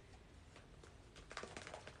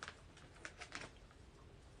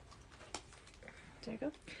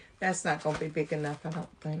 Jacob? That's not going to be big enough, I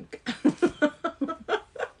don't think.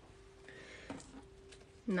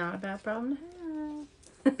 Not a bad problem to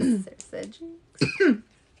have. Sarah said jinx.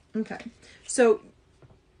 Okay. So,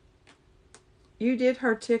 you did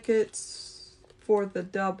her tickets for the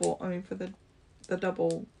double, for the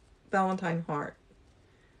double Valentine heart.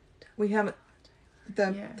 We haven't,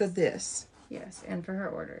 the Yes. this. Yes, and for her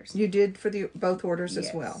orders. You did for the both orders as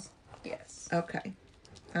Yes. well. Yes. Okay.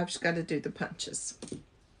 I've just got to do the punches.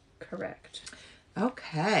 Correct.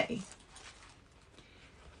 Okay.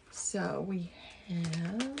 So we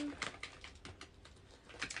have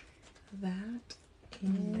that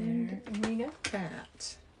and There we go.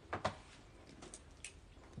 that.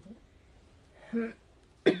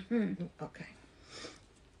 Okay.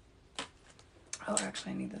 Oh,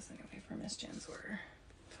 actually, I need this anyway for Miss Jen's order.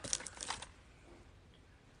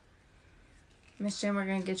 Miss Jen, we're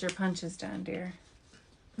going to get your punches done, dear.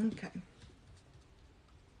 Okay.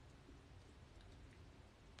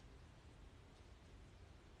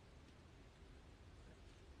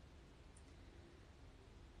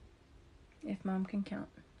 If Mom can count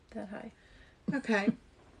that high. Okay.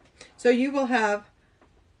 So you will have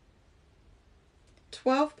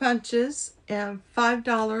 12 punches and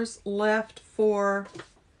 $5 left for,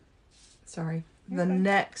 the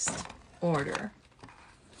next order.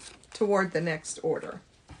 Toward the next order.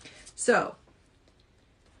 So,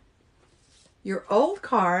 your old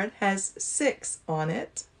card has 6 on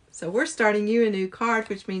it. So we're starting you a new card,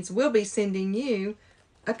 which means we'll be sending you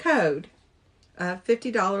a code. A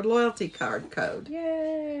 $50 loyalty card code.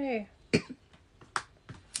 Yay!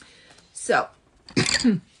 So,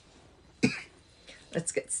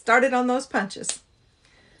 let's get started on those punches.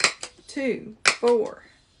 2, 4,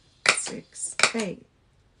 6, 8,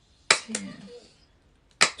 10,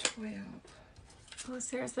 12, Oh,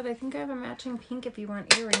 Sarah said, I think I have a matching pink if you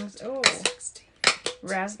want earrings. Oh, 16,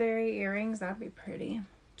 raspberry earrings. That'd be pretty.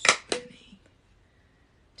 20,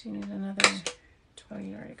 Do you need another? Oh,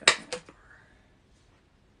 you already got that.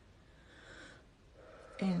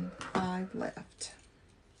 and 5 left.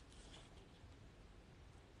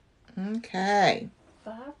 Okay.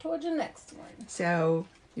 5 towards the next one. So,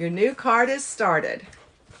 your new card is started.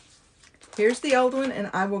 Here's the old one, and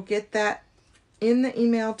I will get that in the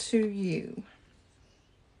email to you.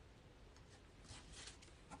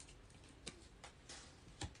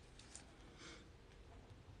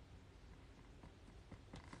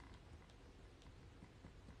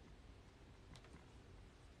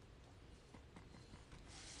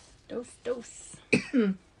 Dose.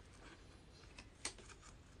 All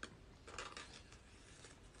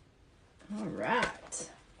right.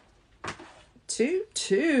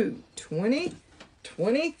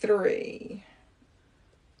 2/2/2023.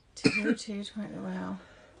 2, 2, 20. Wow.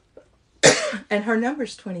 And her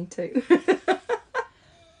number's 22.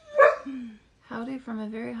 Howdy from a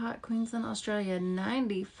very hot Queensland, Australia.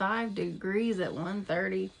 95 degrees at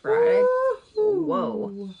 1:30 Friday.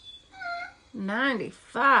 Whoa.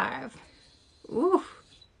 95. Ooh.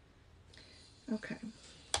 Okay.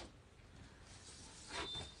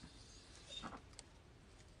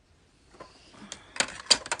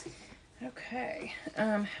 Okay.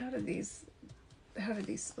 How did these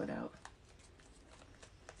split out?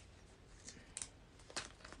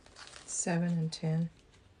 7 and 10.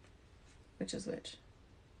 Which is which?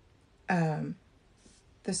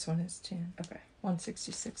 This one is 10. Okay.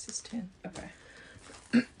 166 is 10. Okay.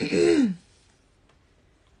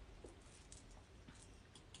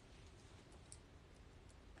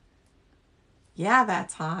 Yeah,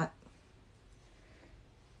 that's hot.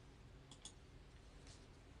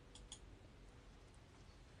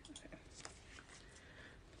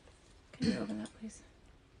 Can you open that, please?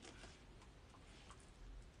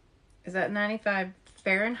 Is that 95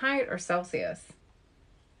 Fahrenheit or Celsius?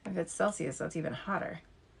 If it's Celsius, that's even hotter.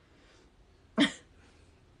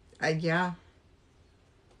 Yeah.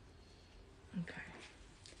 Okay.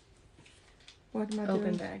 What am I Open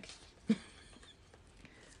doing? bag.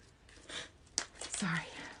 Sorry.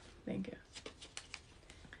 Thank you.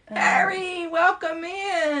 Harry, welcome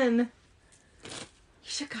in. You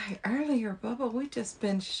should got here earlier, Bubba. We've just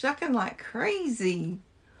been shucking like crazy.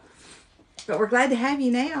 But we're glad to have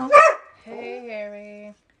you now. Hey,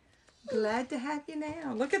 Harry. Glad to have you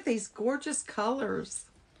now. Look at these gorgeous colors.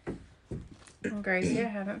 And Gracie, I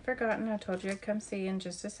haven't forgotten. I told you I'd come see you in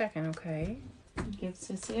just a second, okay? Give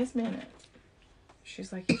Sissy a minute.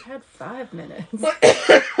 She's like, you've had 5 minutes.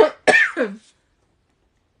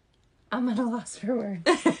 I'm at a loss for words.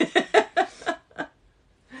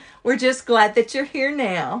 We're just glad that you're here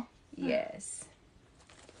now. Yes.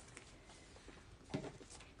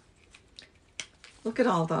 Look at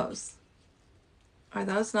all those. Are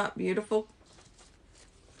those not beautiful?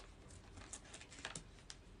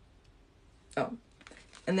 Oh,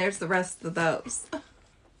 and there's the rest of those.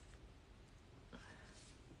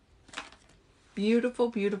 Beautiful,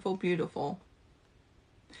 beautiful, beautiful.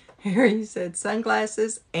 Harry said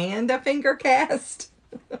sunglasses and a finger cast.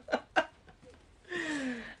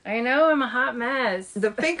 I I know, I'm a hot mess.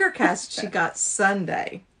 The finger cast she got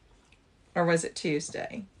Sunday. Or was it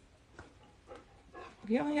Tuesday?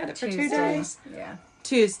 You only had it for 2 days? Yeah.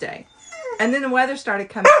 Tuesday. And then the weather started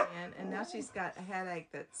coming in, and now she's got a headache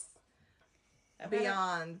that's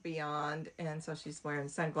beyond. And so she's wearing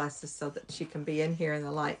sunglasses so that she can be in here and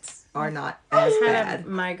the lights are not as I bad. had a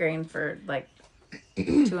migraine for like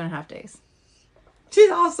 2.5 days.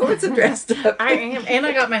 She's all sorts of dressed up. I am, and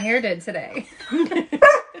I got my hair did today.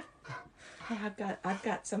 I've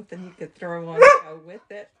got something you could throw on to go with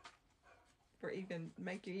it for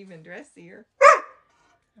make you even dressier.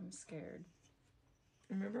 I'm scared.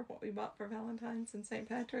 Remember what we bought for Valentine's and St.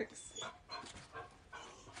 Patrick's?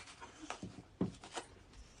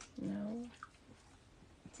 No.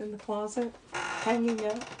 It's in the closet, hanging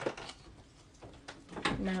up.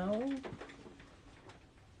 No.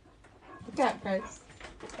 Look at Grace.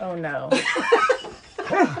 Oh no.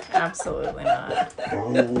 Absolutely not.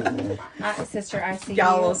 Sister, I see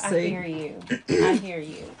Y'all you. will see. I hear you. I hear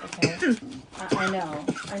you. Okay. I know.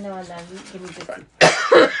 I know. And then give me just.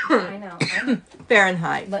 I know.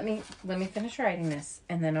 Fahrenheit. Let me finish writing this,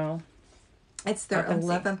 and then I'll. It's their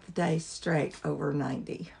 11th day straight over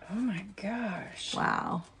 90. Oh my gosh.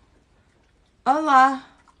 Wow. Hola.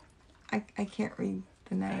 I can't read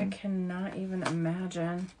the name. I cannot even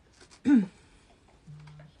imagine.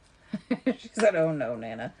 She said, "Oh no,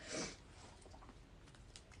 Nana."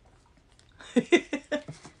 So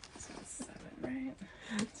it's 7, right?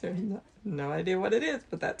 So no idea what it is,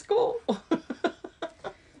 but that's cool.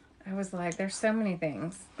 I was like, "There's so many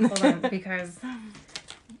things." Hold on, because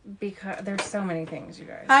there's so many things, you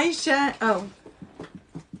guys. Hi, Shane. Oh,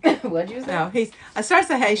 What'd you say? no, I started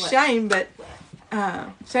to say, hey, What? Shane, but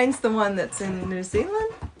Shane's the one that's in New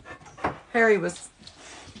Zealand. Harry was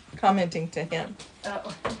commenting to him.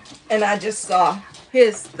 Oh. And I just saw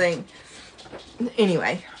his thing.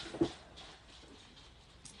 Anyway.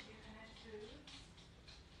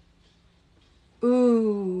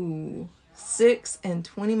 Ooh. 6 and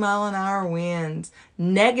 20 mile an hour winds.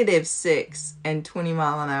 -6 and 20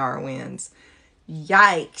 mile an hour winds.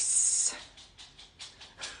 Yikes.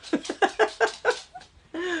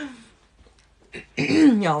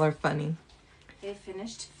 Y'all are funny. They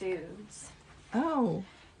finished foods. Oh.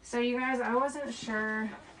 So you guys, I wasn't sure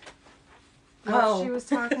what she was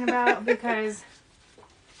talking about because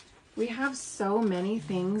we have so many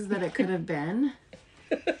things that it could have been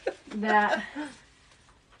that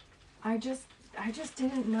I just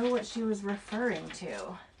didn't know what she was referring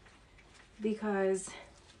to, because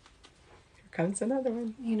Here comes another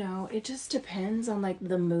one. you know, it just depends on like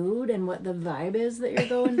the mood and what the vibe is that you're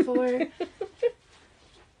going for. And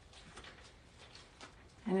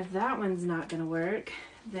if that one's not gonna work,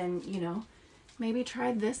 then, you know, maybe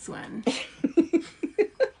try this one.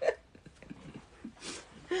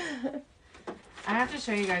 I have to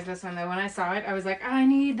show you guys this one though. When I saw it, I was like, I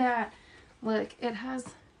need that. Look, it has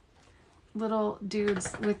little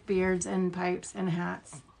dudes with beards and pipes and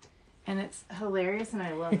hats. And it's hilarious and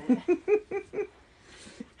I love it.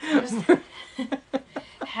 I just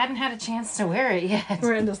hadn't had a chance to wear it yet.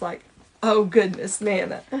 Miranda's like, oh goodness,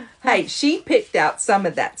 Nana. Hey, she picked out some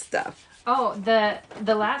of that stuff. Oh, the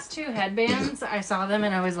last 2 headbands, I saw them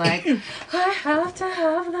and I was like, I have to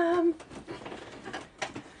have them.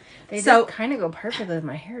 They So- did kind of go perfectly with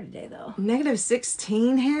my hair today, though.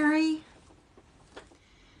 -16, Harry?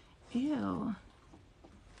 Ew,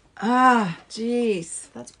 Ah, jeez.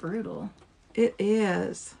 that's brutal. It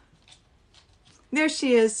is. There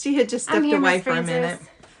she is. She had just stepped here, away Miss for a minute.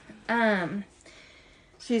 Frances.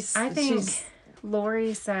 She's I think she's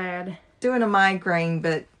Lori said, doing a migraine,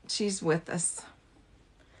 but she's with us.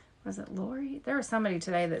 was it Lori? There was somebody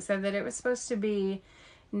today that said that it was supposed to be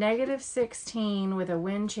 -16 with a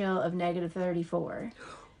wind chill of -34.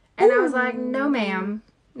 And I was like, no ma'am.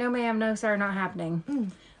 No ma'am, no sir, not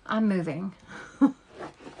happening. I'm moving.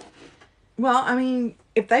 Well, I mean,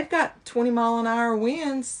 if they've got 20 mile an hour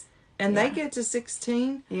winds and they Yeah. get to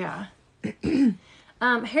 16, Yeah.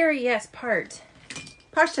 Harry, yes, part.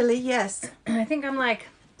 partially, yes. I think I'm like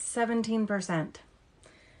 17%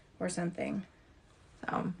 or something.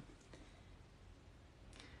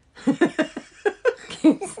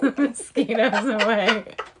 Keeps the mosquitoes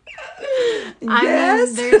away.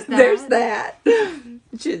 Yes, there's there's that.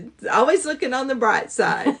 She's always looking on the bright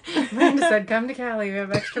side. Miranda said, come to Cali, we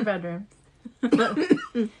have extra bedrooms.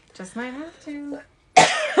 Just might have to.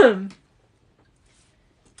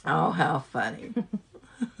 Oh, how funny.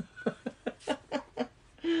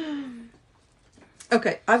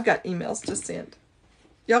 Okay, I've got emails to send.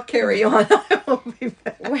 Y'all carry on. I will be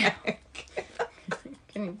back.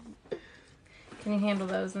 Can you handle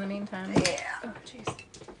those in the meantime? Yeah. Oh, jeez.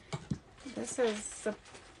 This is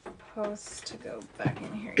supposed to go back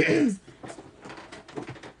in here. Yes.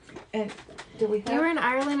 And do we You were have? in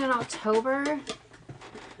Ireland in October?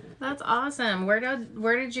 That's awesome. Where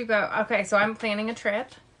did you go? Okay, so I'm planning a trip.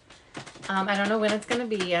 I don't know when it's going to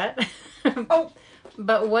be yet. Oh,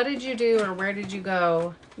 But what did you do or where did you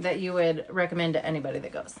go that you would recommend to anybody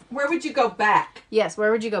that goes? where would you go back? Yes,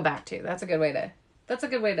 where would you go back to? That's a good way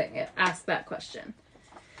to ask that question.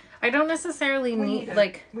 I don't necessarily need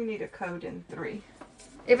We need a code in 3.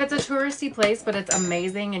 if it's a touristy place but it's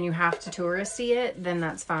amazing and you have to touristy it, then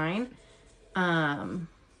that's fine.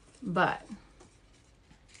 But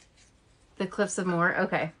the Cliffs of Moher,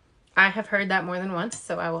 okay. I have heard that more than once,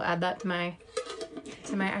 so I will add that to my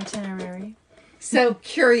itinerary. So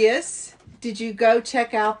curious, did you go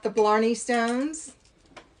check out the Blarney Stones?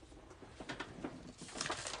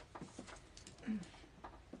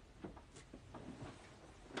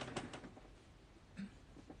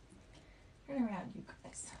 Turn around, you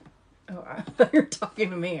guys. Oh, I thought you were talking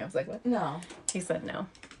to me. I was like, what? No. He said no.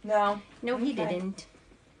 No. No, he Okay. didn't.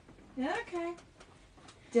 Okay.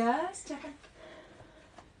 Just checking.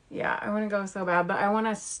 Yeah, I want to go so bad, but I want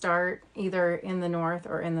to start either in the north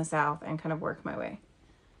or in the south and kind of work my way.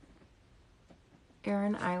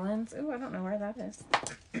 Aran Islands. Ooh, I don't know where that is.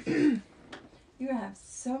 You have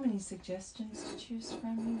so many suggestions to choose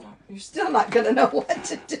from. You're still not going to know what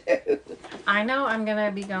to do. I know I'm going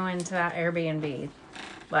to be going to that Airbnb.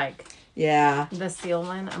 Like, Yeah. the seal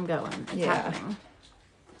one, I'm going. It's Yeah. happening.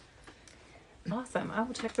 Awesome. I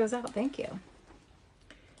will check those out. Thank you.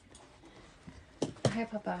 Hi,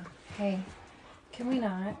 Papa. Hey. Can we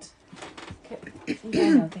not?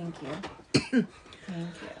 Yeah, no, thank you.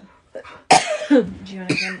 Thank you. Do you want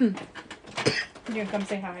to come? Do you want to come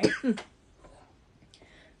say hi?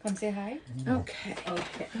 Come say hi. Okay.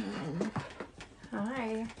 Okay.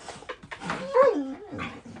 Hi.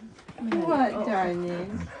 What,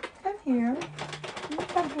 darling? Come here. You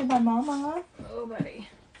come here by Mama. Oh, buddy.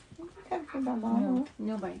 You come here by Mama.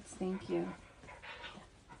 No bites. Thank you.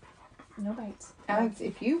 No bites. Alex,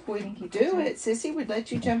 if you would do it, Sissy would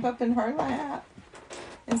let you jump up in her lap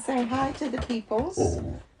and say hi to the peoples.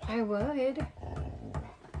 I would.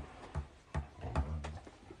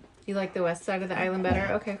 You like the west side of the island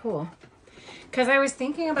better? Okay, cool. Because I was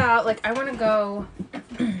thinking about, like, I want to go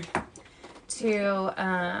to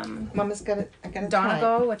Mama's got it. I got it.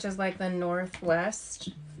 Donegal, which is like the northwest,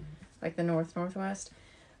 like the northwest.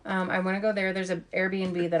 I want to go there. There's an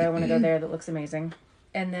Airbnb that I want to go there that looks amazing.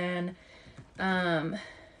 And then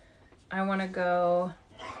I want to go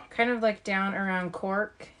kind of like down around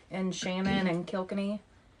Cork and Shannon and Kilkenny.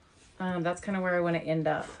 That's kind of where I want to end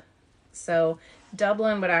up. So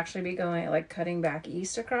Dublin would actually be going like cutting back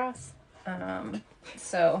east across.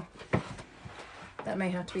 So that may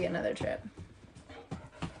have to be another trip.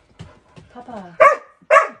 Papa.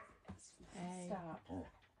 Hey. Stop.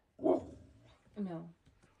 No.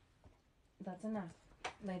 That's enough.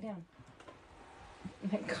 Lay down.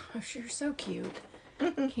 My gosh, you're so cute.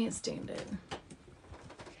 Can't stand it.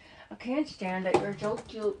 I can't stand it. You're so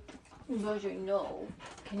cute. Roger, no.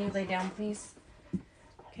 Can you lay down, please?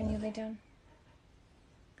 Can you lay down?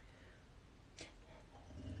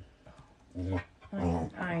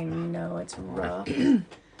 I know it's rough.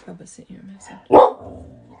 Bubba sent you a message.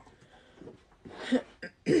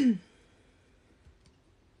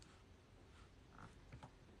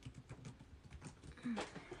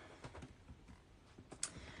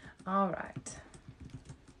 All right.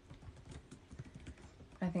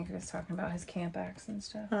 I think he was talking about his camp axe and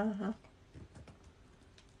stuff. Uh-huh.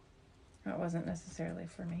 That wasn't necessarily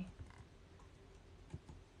for me.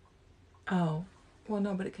 Oh. Well,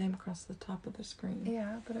 no, but it came across the top of the screen.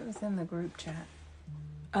 Yeah, but it was in the group chat.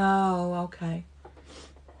 Oh, okay.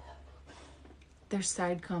 There's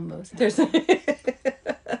side combos. There's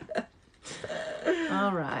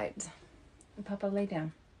All right. Papa, lay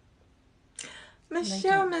down.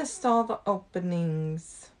 Michelle missed all the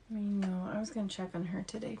openings. I know. I was going to check on her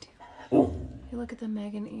today, too. Hey, look at the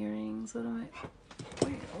Megan earrings. What am I...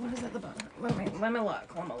 Wait, what is at the bottom? Let me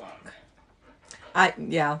look.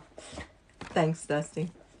 Yeah. Thanks,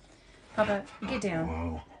 Dusty. Papa, get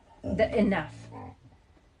down. Enough.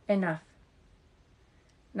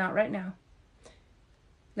 Not right now.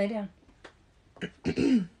 Lay down.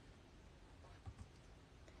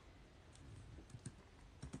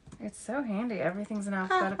 It's so handy. Everything's in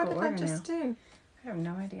alphabetical What order did I just now. do? I have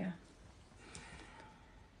no idea.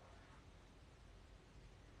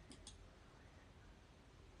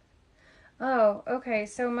 Oh, okay.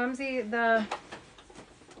 So, Mumsy, the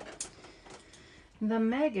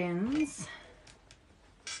Megans.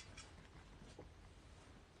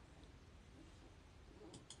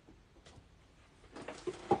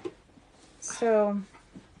 So,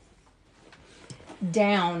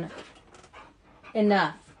 down.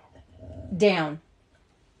 Enough. Down.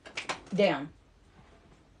 Down.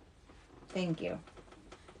 Thank you.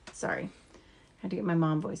 Sorry. Had to get my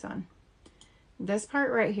mom voice on. This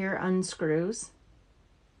part right here unscrews.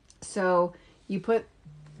 So you put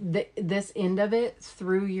this end of it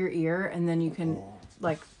through your ear, and then you can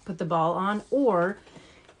like put the ball on, or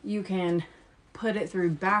you can put it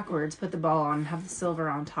through backwards, put the ball on, and have the silver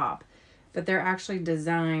on top. But they're actually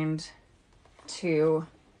designed to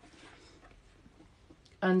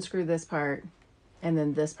unscrew this part and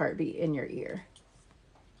then this part be in your ear.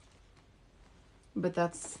 But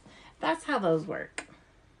that's how those work.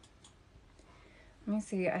 Let me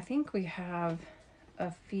see. I think we have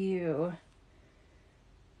a few.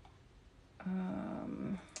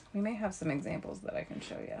 We may have some examples that I can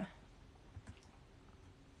show you.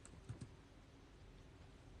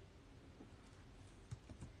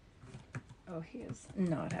 Oh, he is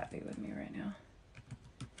not happy with me right now.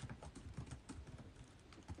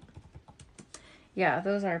 Yeah,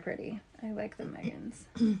 those are pretty. I like the Megans.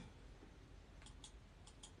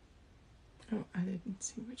 Oh, I didn't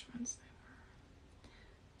see which ones they were.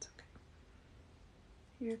 It's okay.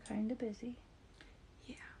 You're kind of busy.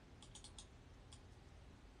 Yeah.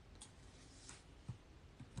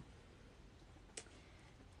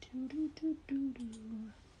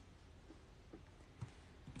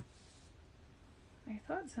 I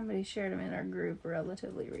thought somebody shared them in our group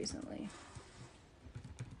relatively recently.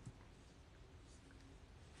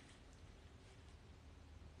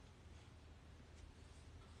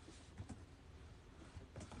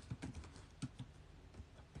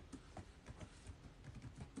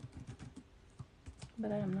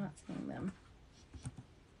 But I am not seeing them.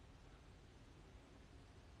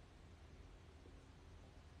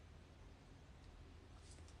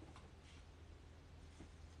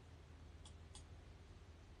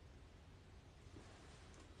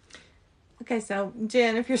 Okay, so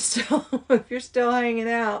Jen, if you're still hanging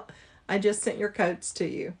out, I just sent your codes to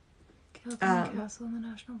you. Kilkenny Castle in the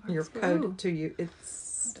National Park. Your code to you.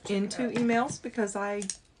 It's in 2 emails because I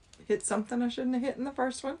hit something I shouldn't have hit in the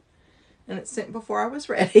first one, and it's sent before I was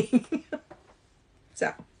ready.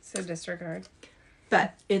 So disregard.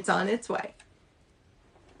 But it's on its way.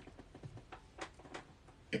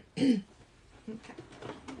 Okay.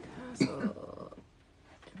 Castle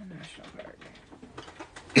in the National Park.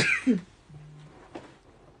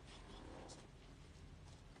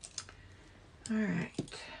 All right.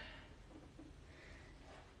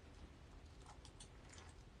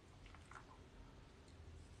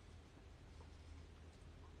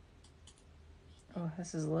 Oh,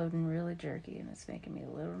 this is loading really jerky and it's making me a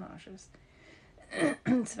little nauseous.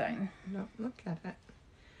 It's fine. Don't look at it.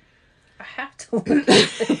 I have to look at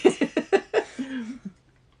it.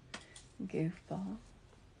 Goofball.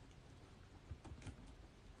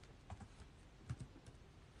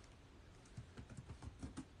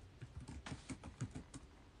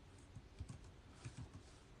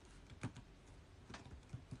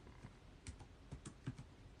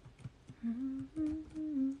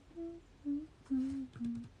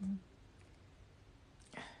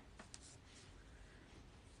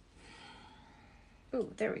 Oh,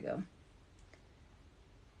 there we go.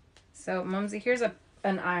 So, Mumsy, here's an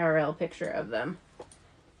IRL picture of them.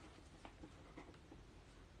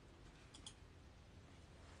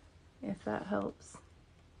 If that helps.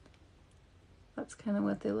 That's kind of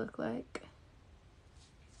what they look like.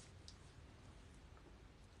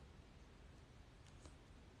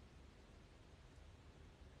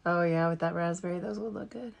 Oh yeah, with that raspberry, those would look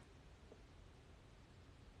good.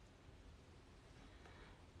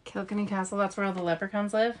 Kilkenny Castle, that's where all the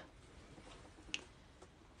leprechauns live?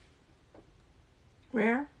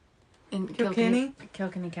 Where? In Kilkenny?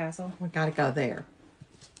 Kilkenny Castle. We gotta go there.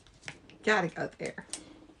 Gotta go there.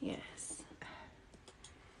 Yes.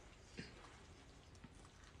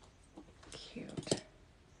 Cute.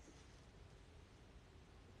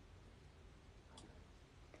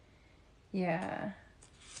 Yeah.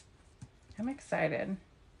 I'm excited.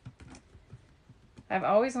 I've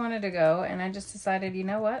always wanted to go, and I just decided, you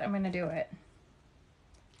know what? I'm going to do it.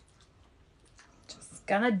 Just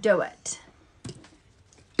gonna do it.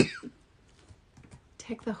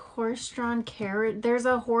 Take the horse-drawn carriage. There's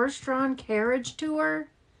a horse-drawn carriage tour?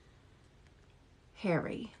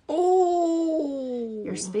 Harry. Oh!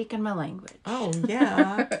 You're speaking my language. Oh,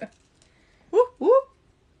 yeah. Whoop, whoop.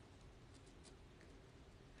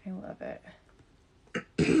 I love it.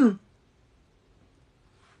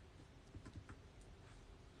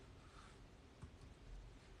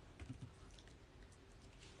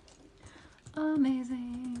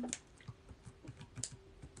 Amazing.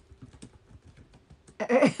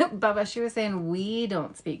 Bubba, she was saying we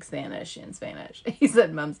don't speak Spanish in Spanish. He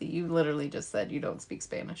said, Mumsy, you literally just said you don't speak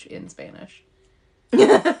Spanish in Spanish.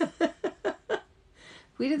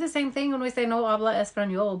 We do the same thing when we say no habla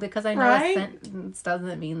español, because I know Right. a sentence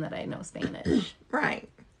doesn't mean that I know Spanish. Right.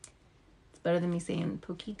 It's better than me saying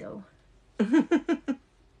poquito.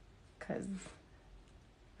 Because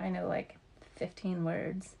I know like 15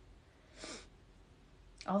 words.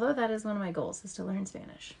 Although that is one of my goals, is to learn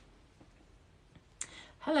Spanish.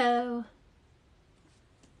 Hello.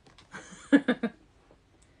 She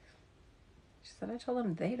said, I told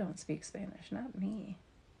them they don't speak Spanish, not me.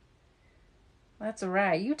 That's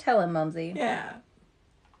right. You tell him, Mumsy. Yeah.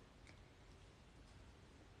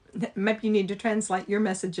 Maybe you need to translate your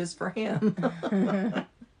messages for him.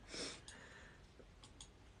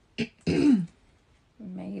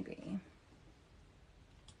 Maybe.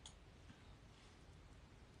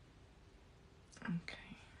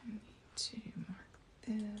 Okay. I need to mark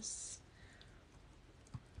this.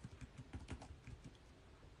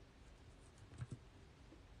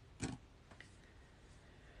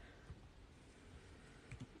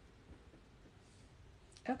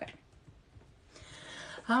 Okay.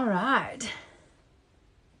 All right.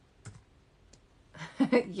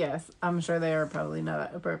 Yes, I'm sure they are probably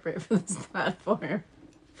not appropriate for this platform.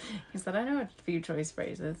 He said, I know a few choice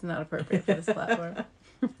phrases not appropriate for this platform.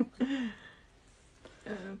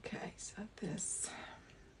 Okay, so this.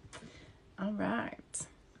 All right.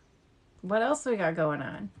 What else we got going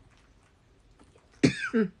on?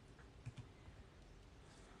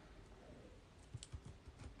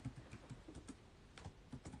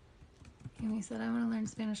 Amy said, I want to learn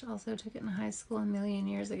Spanish also. Took it in high school a million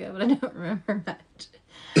years ago, but I don't remember much.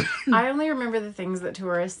 I only remember the things that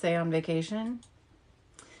tourists say on vacation.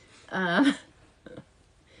 And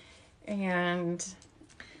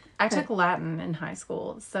I took Latin in high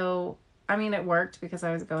school. So, I mean, it worked because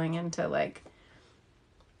I was going into, like,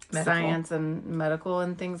 Medical. science and medical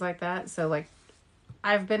and things like that. So, like,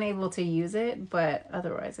 I've been able to use it, but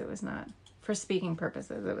otherwise it was not, for speaking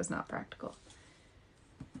purposes, it was not practical.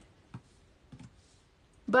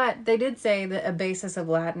 But they did say that a basis of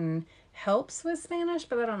Latin helps with Spanish,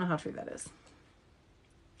 but I don't know how true that is.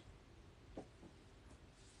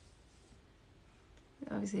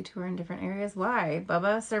 Obviously tour in different areas. Why?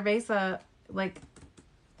 Bubba, cerveza, like,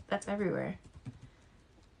 that's everywhere.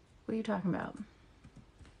 What are you talking about?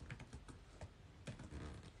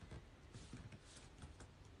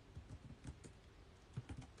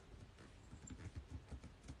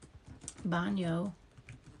 Baño.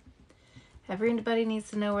 Everybody needs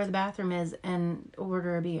to know where the bathroom is and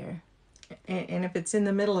order a beer. And if it's in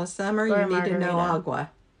the middle of summer, Or you a need to know margarita. agua.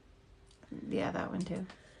 Yeah, that one too.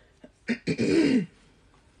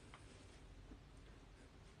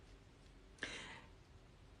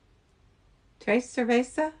 Tres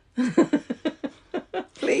cerveza?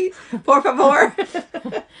 Please, por favor.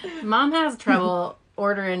 Mom has trouble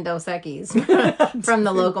ordering Dos Equis from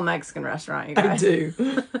the local Mexican restaurant, you I guys. do.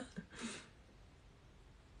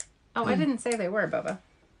 Oh, I didn't say they were, Bubba.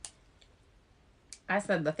 I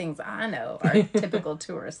said the things I know are typical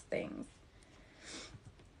tourist things.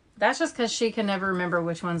 That's just because she can never remember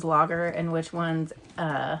which one's lager and which one's,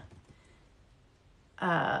 like,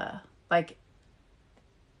 I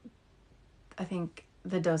think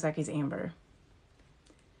the Dos Equis Amber.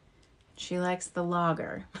 She likes the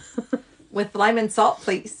lager. With lime and salt,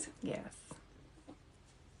 please. Yes.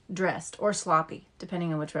 Dressed or sloppy,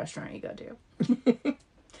 depending on which restaurant you go to.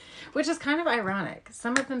 Which is kind of ironic.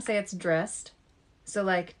 Some of them say it's dressed. So,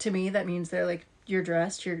 like, to me, that means they're, like, you're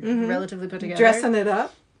dressed. You're relatively put together. Dressing it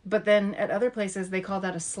up. But then at other places, they call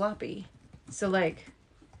that a sloppy. So, like,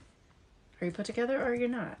 are you put together or you're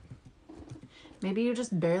not? Maybe you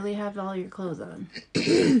just barely have all your clothes on.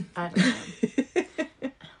 I don't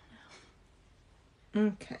know.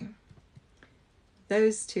 Okay.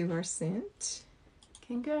 Those two are sent.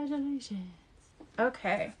 Congratulations.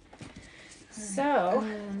 Okay. So,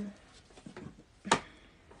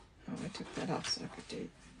 I took that off so I could do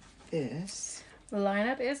this. the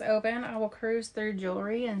lineup is open. I will cruise through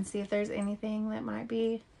jewelry and see if there's anything that might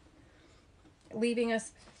be leaving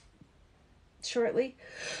us shortly.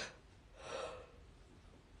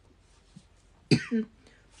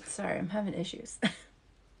 Sorry, I'm having issues.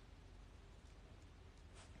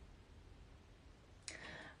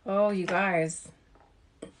 Oh, you guys.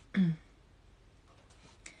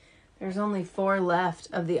 There's only 4 left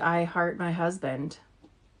of the I Heart My Husband.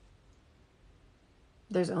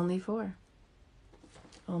 There's only 4.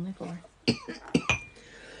 Only 4.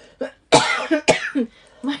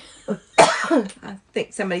 I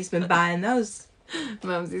think somebody's been buying those.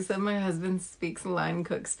 Mumsy said my husband speaks line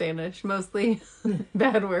cook Spanish, mostly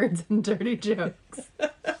bad words and dirty jokes.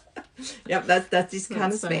 Yep, that's his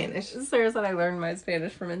kind of That's funny. Spanish. Sarah said I learned my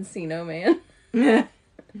Spanish from Encino Man. Yeah.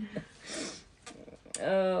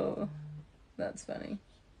 Oh, that's funny.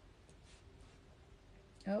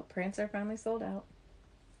 Oh, Prancer finally sold out.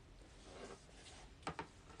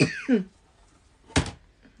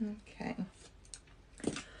 Okay.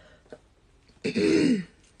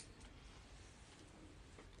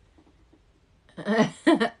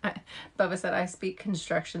 Bubba said I speak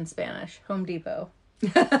construction Spanish. Home Depot.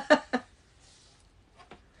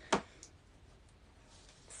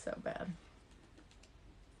 So bad.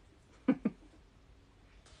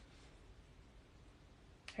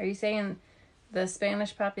 Are you saying the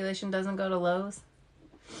Spanish population doesn't go to Lowe's?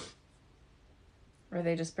 Or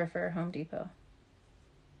they just prefer Home Depot?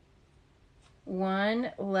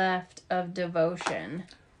 One left of Devotion.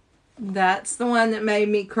 That's the one that made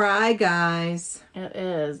me cry, guys. It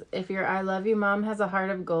is. If your I Love You Mom has a heart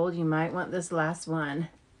of gold, you might want this last one.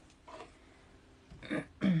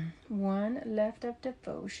 One left of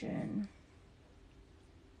Devotion.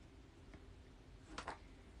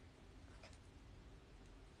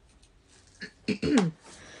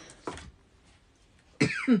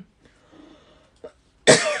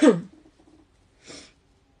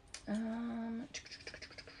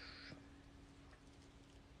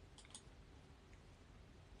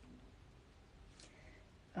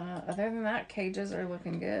 Other than that, cages are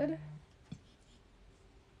looking good.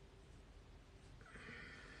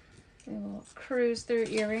 We'll cruise through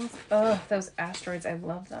earrings. Oh, those asteroids, I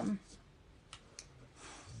love them.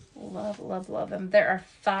 Love, love, love them. There are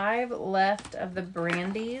 5 left of the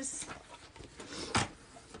Brandies.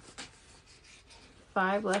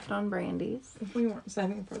 5 left on Brandies. If we weren't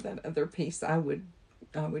saving for that other piece, I would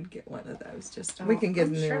get one of those. Just we can get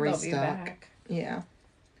I'm them in sure they'll restock. be back. Yeah.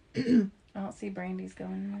 I don't see Brandies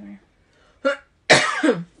going anywhere. What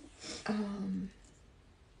am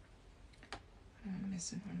I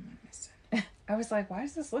missing? I was like, why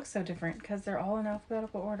does this look so different? Because they're all in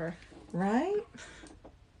alphabetical order. Right?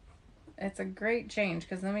 It's a great change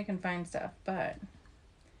because then we can find stuff. But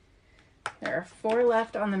there are 4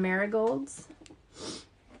 left on the marigolds.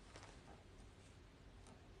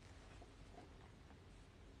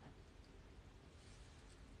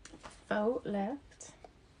 Faux left.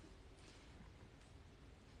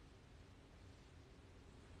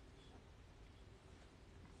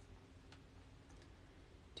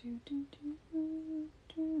 Do, do, do,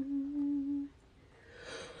 do.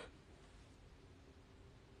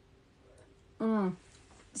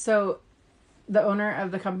 So the owner of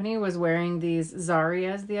the company was wearing these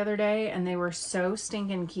Zarias the other day, and they were so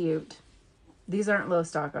stinking cute. These aren't low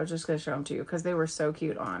stock. I was just going to show them to you because they were so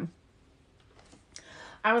cute on.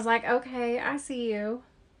 I was like, okay, I see you.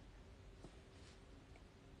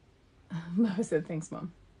 Mo said, thanks,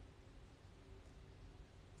 Mom.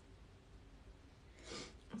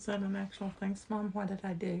 Is that an actual thanks, Mom? What did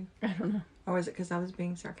I do? I don't know. Or was it because I was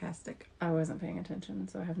being sarcastic? I wasn't paying attention,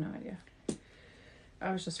 so I have no idea.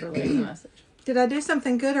 I was just relaying the message. Did I do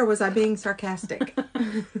something good or was I being sarcastic?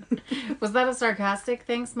 Was that a sarcastic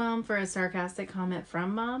thanks, Mom, for a sarcastic comment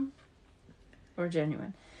from Mom? Or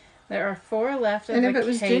genuine? There are 4 left of And the if it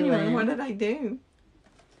was Kaylin. genuine, what did I do?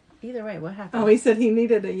 Either way, what happened? Oh, he said he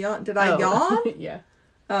needed a yawn. Did I yawn? Yeah.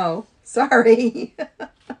 Oh, sorry.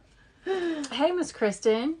 Hey, Miss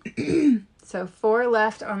Kristen. So 4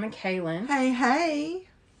 left on the Kaylin. Hey.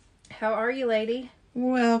 How are you, lady?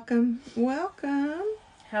 Welcome.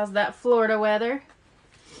 How's that Florida weather?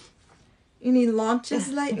 Any launches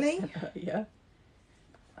lately? Yeah.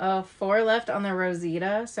 4 left on the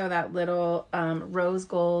Rosita. So that little rose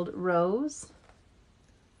gold rose.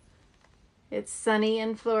 It's sunny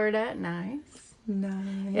in Florida. Nice.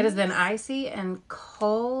 It has been icy and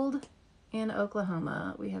cold in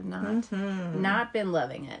Oklahoma. We have not been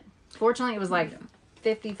loving it. Fortunately, it was like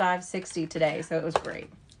 55, 60 today, so it was great.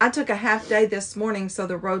 I took a half day this morning so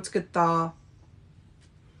the roads could thaw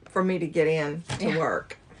for me to get in to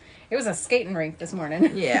work. It was a skating rink this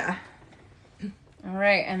morning. Yeah. All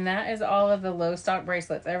right, and that is all of the low stock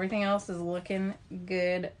bracelets. Everything else is looking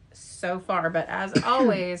good so far, but as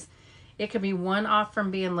always, it could be one off from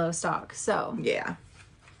being low stock. So, yeah.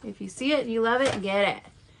 If you see it, you love it, get it.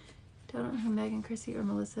 Don't know who Megan, Chrissy, or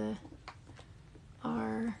Melissa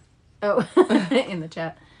are. Oh, in the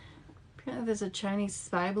chat. Apparently there's a Chinese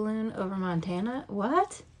spy balloon over Montana.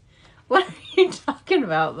 What? What are you talking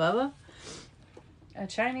about, Bubba? A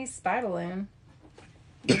Chinese spy balloon?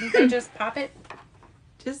 Didn't they just pop it?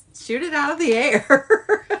 Just shoot it out of the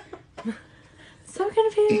air. So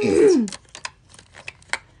confused.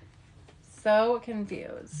 so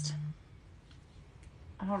confused.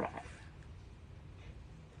 All right.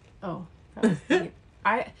 Oh, that was heat.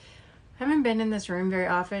 I haven't been in this room very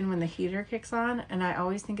often when the heater kicks on, and I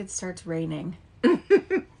always think it starts raining.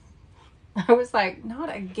 I was like,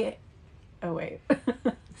 not again. Oh, wait.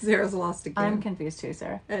 Sarah's lost again. I'm confused too,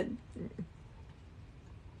 Sarah.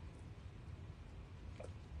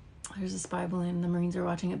 There's a spy balloon. The Marines are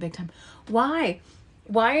watching it big time. Why?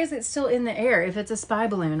 Why is it still in the air if it's a spy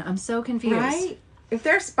balloon? I'm so confused. Right? If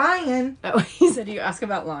they're spying. Oh, he said you ask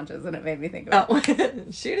about launches, and it made me think about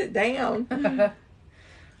shoot it down.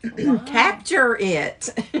 Capture it.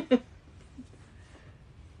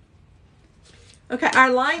 Okay, our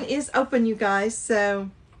line is open, you guys. So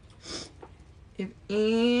if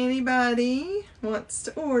anybody wants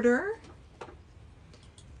to order,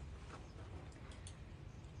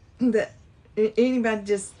 that anybody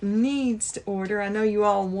just needs to order. I know you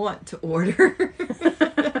all want to order.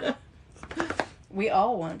 We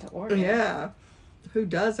all want to order. Yeah. Who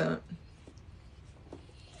doesn't?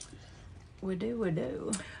 We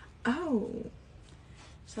do. Oh.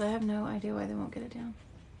 So I have no idea why they won't get it down.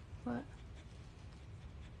 What?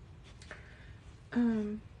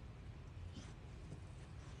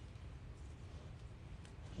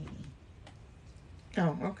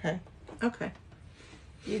 Oh, okay. Okay.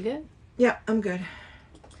 You good? Yeah, I'm good.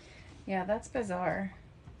 Yeah, that's bizarre.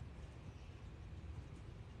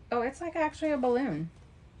 Oh, it's like actually a balloon.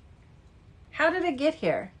 How did it get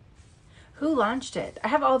here? Who launched it? I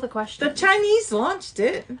have all the questions. The Chinese launched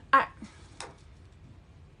it. Did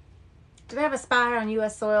they have a spy on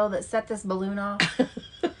U.S. soil that set this balloon off?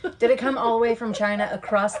 Did it come all the way from China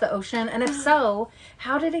across the ocean? And if so,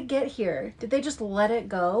 how did it get here? Did they just let it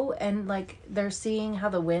go and like they're seeing how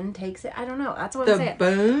the wind takes it? I don't know. That's what I'm saying. The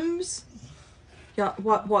booms? Y'all,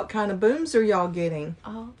 what kind of booms are y'all getting?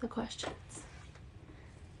 All the questions.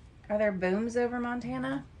 Are there booms over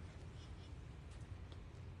Montana?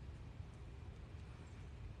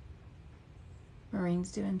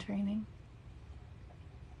 Marines doing training.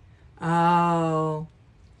 Oh.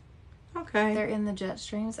 Okay. They're in the jet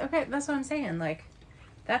streams. Okay, that's what I'm saying. Like,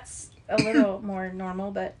 that's a little more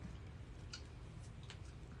normal, but...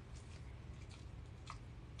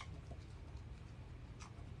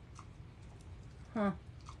 Huh.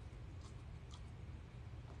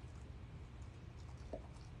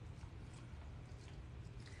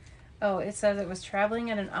 Oh, it says it was traveling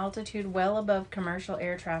at an altitude well above commercial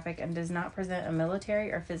air traffic and does not present a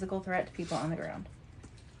military or physical threat to people on the ground.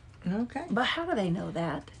 Okay. But how do they know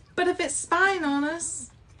that? But if it's spying on us,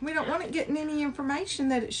 we don't want it getting any information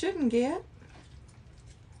that it shouldn't get.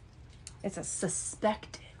 It's a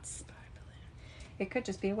suspected spy balloon. It could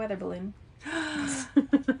just be a weather balloon.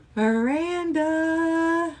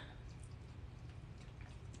 Miranda.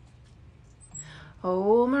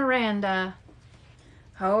 Oh, Miranda.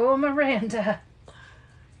 Oh, Miranda.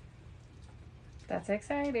 That's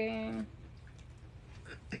exciting.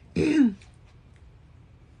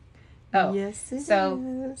 Oh, yes, it so,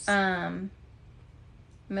 is.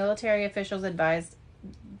 Military officials advised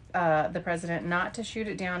the president not to shoot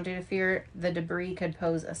it down due to fear the debris could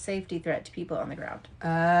pose a safety threat to people on the ground.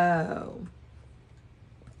 Oh.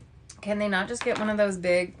 Can they not just get one of those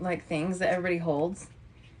big, like, things that everybody holds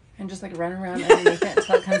and just, like, run around underneath it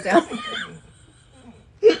until it comes down?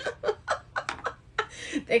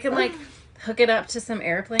 They can, like, hook it up to some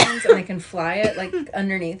airplanes and they can fly it, like,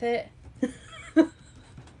 underneath it.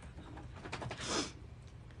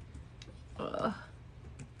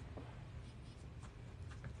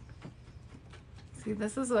 See,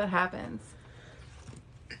 this is what happens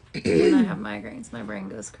when I have migraines. My brain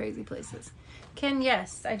goes crazy places. Ken,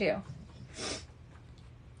 yes, I do.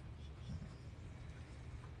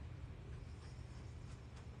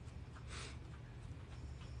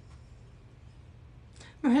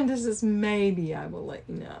 Miranda says, maybe I will let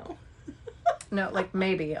you know. No, like,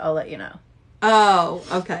 maybe I'll let you know. Oh,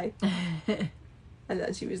 okay. I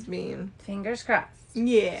thought she was being... Fingers crossed.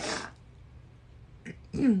 Yeah.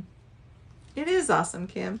 It is awesome,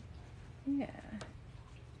 Kim. Yeah.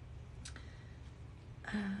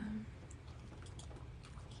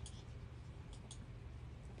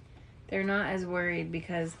 They're not as worried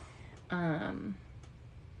because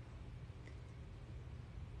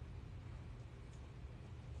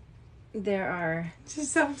there are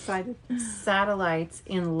She's so excited. satellites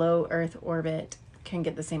in low Earth orbit can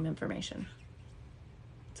get the same information.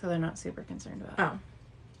 So they're not super concerned about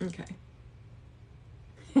Oh, okay.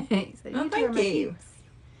 it. He said, Oh, two thank are my you. peeps."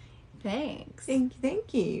 Thanks.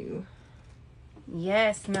 Thank you.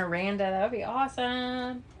 Yes, Miranda, that would be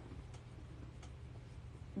awesome.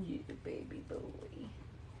 You baby boy.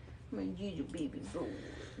 My little baby boy.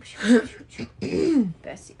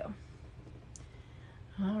 Bless you.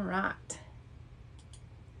 All right.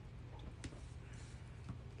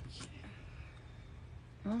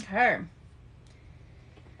 Okay.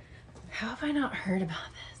 How have I not heard about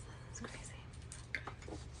this? This is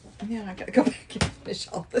crazy. Yeah, I gotta go back and finish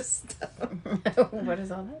all this stuff. What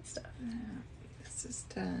is all that stuff? This is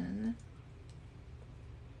done.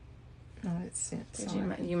 Oh, it's sent. Did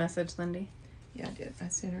So you message Lindy? Yeah, I did. I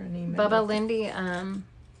sent her an email. Bubba, Lindy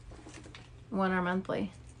won our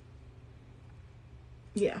monthly.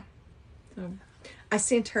 Yeah. So I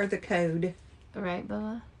sent her the code. Right,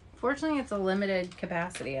 Bubba? Fortunately, it's a limited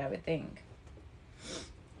capacity, I would think.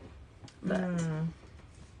 But Okay.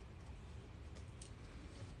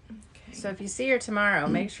 so if you see her tomorrow,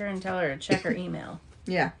 make sure and tell her to check her email.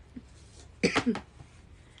 Yeah. She'll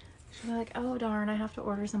be like, oh, darn, I have to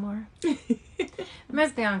order some more.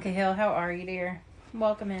 Miss Bianca Hill, how are you, dear?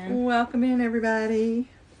 Welcome in. Welcome in, everybody.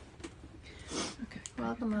 Okay.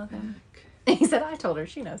 Welcome. He said, I told her.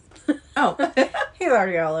 She knows. Oh. He's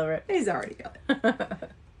already all over it. He's already got it.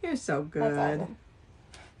 You're so good. That's awesome.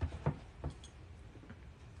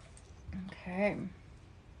 Okay.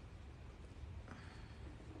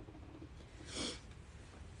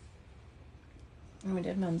 And we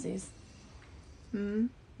did Mumsy's. Hmm?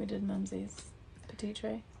 We did Mumsy's petite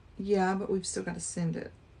tray. Yeah, but we've still got to send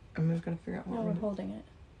it. And we've got to figure out No, what we're we holding it.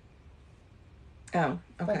 Oh,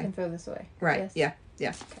 So I okay. can throw this away. Right. Yes.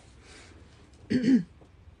 Yeah. And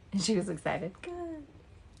she was excited. Good.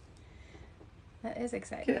 That is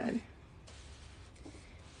exciting. Good.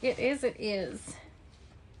 It is. It is.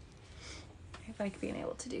 I like being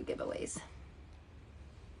able to do giveaways.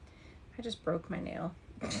 I just broke my nail.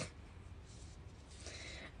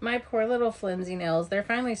 My poor little flimsy nails. They're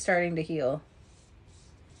finally starting to heal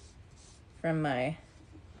from my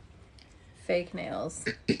fake nails.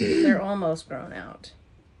 They're almost grown out.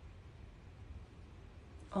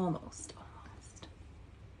 Almost.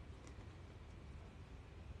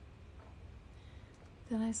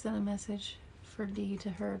 Then I sent a message for D to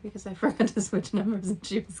her because I forgot to switch numbers and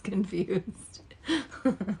she was confused.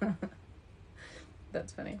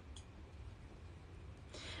 That's funny.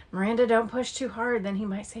 Miranda, don't push too hard, then he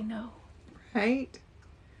might say no. Right?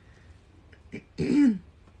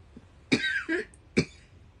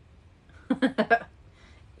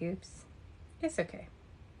 Oops. It's okay.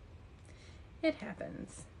 It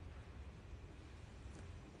happens.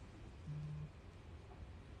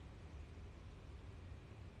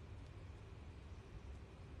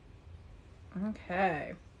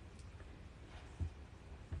 Okay.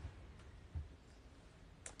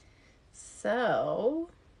 So,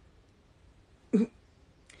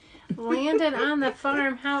 Landon on the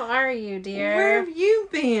farm, how are you, dear? Where have you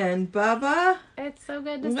been, Bubba? It's so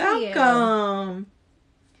good to see you. Welcome.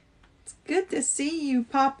 It's good to see you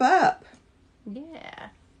pop up. Yeah.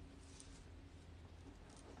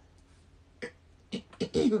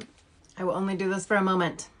 I will only do this for a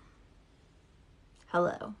moment.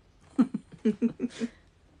 Hello.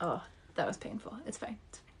 Oh, that was painful. It's fine.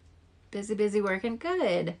 It's fine. Busy working.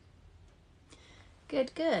 Good.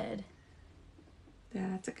 Good.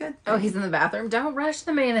 That's a good thing. Oh, he's in the bathroom. Don't rush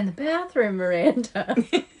the man in the bathroom, Miranda.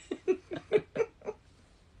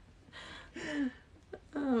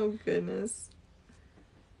 Oh, goodness.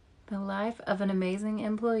 The life of an amazing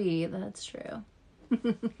employee. That's true.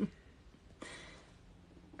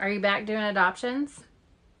 Are you back doing adoptions?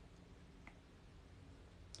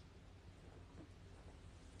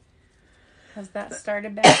 Has that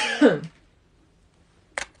started back yet?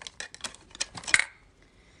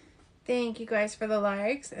 Thank you guys for the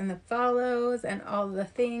likes and the follows and all the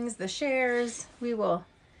things, the shares. We will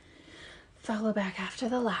follow back after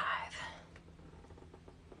the live.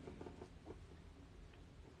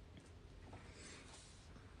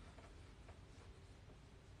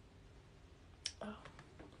 Oh,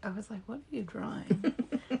 I was like, what are you drawing?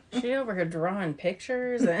 She over here drawing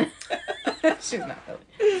pictures and she's not really.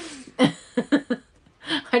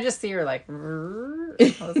 I just see her like, I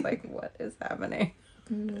was like, what is happening?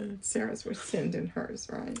 Sarah's was sending hers,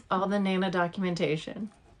 right? All the Nana documentation.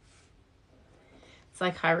 It's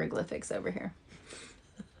like hieroglyphics over here.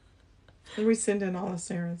 Are we sending all of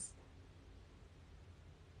Sarah's?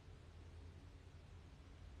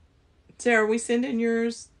 Sarah, are we sending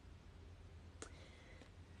yours?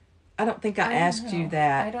 I don't think I asked you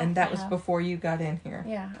that, and that was before you got in here.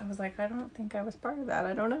 Yeah, I was like, I don't think I was part of that.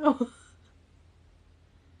 I don't know.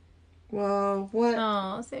 Well, what?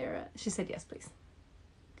 Oh, Sarah. She said yes, please.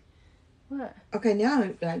 What? Okay, now.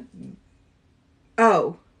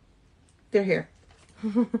 Oh, they're here.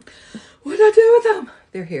 What did I do with them?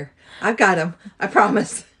 They're here. I've got them. I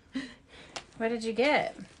promise. What did you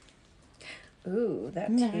get? Ooh,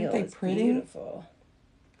 that Yeah, teal aren't they is pretty? beautiful.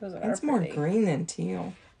 Those are It's more pretty. green than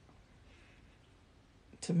teal.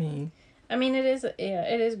 To me. I mean, it is, yeah,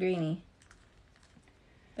 it is greeny.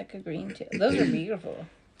 Like a green teal. Those are beautiful.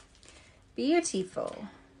 Beautiful.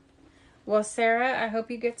 Well, Sarah, I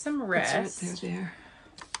hope you get some rest. It's right there.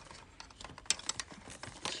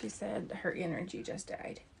 She said her energy just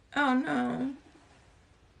died. Oh, no.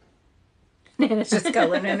 Nana's just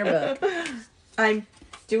coloring in her book. I'm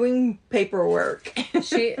doing paperwork.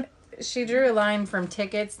 She drew a line from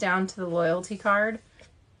tickets down to the loyalty card.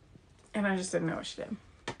 And I just didn't know what she did.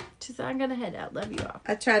 She said, I'm going to head out. Love you all.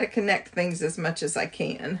 I try to connect things as much as I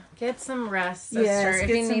can. Get some rest, sister. Yes, if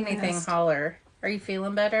get you some need anything, rest. holler. Are you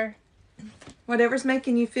feeling better? Whatever's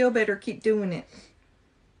making you feel better, keep doing it.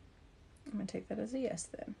 I'm going to take that as a yes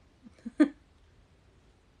then.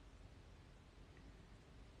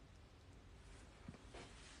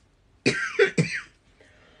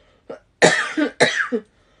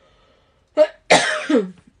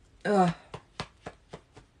 Ugh.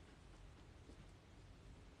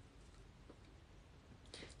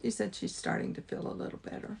 She said she's starting to feel a little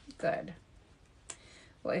better. Good.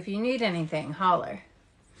 Well, if you need anything, holler.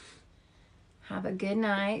 Have a good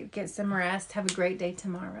night. Get some rest. Have a great day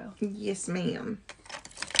tomorrow. Yes, ma'am.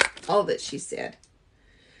 All that she said.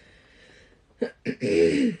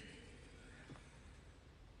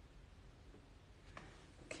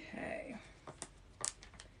 Okay.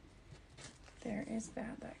 There is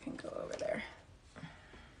that. That can go over there.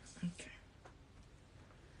 Okay.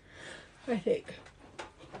 I think.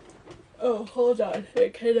 Oh, hold on.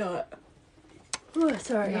 It cannot. Oh,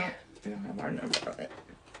 sorry. No, we don't have our number on it.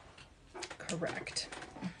 Correct.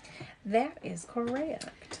 That is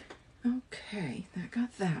correct. Okay, that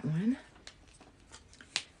got that one.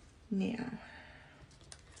 Now.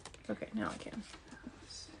 Okay, now I can.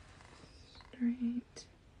 Straight.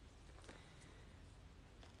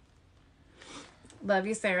 Love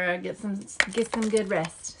you, Sarah. Get some good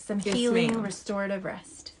rest. Some Yes, healing, ma'am. restorative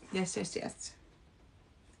rest. Yes, yes, yes.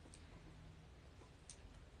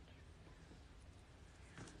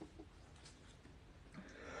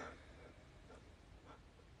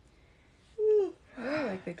 I really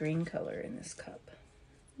like the green color in this cup.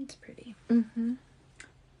 It's pretty. Mm-hmm.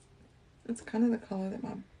 That's kind of the color that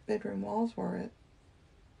my bedroom walls were at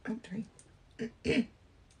Oak Tree.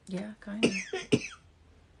 Yeah, kind of.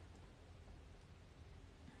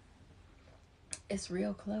 It's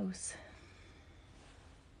real close.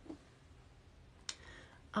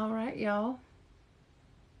 All right, y'all.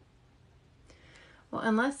 Well,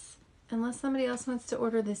 unless somebody else wants to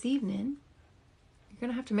order this evening, you're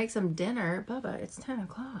gonna have to make some dinner. Bubba, it's 10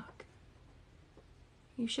 o'clock.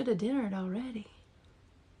 You should have dinnered already.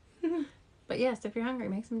 But yes, if you're hungry,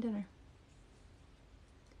 make some dinner.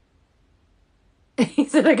 He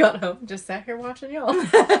said I got home, just sat here watching y'all.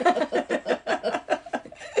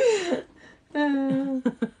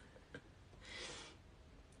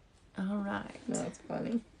 All right. That's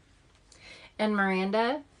funny. And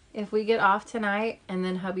Miranda, if we get off tonight and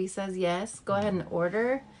then hubby says yes, go ahead and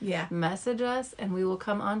order. Yeah. Message us and we will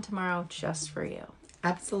come on tomorrow just for you.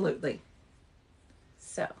 Absolutely.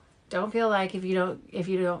 So don't feel like if you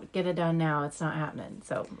don't get it done now, it's not happening.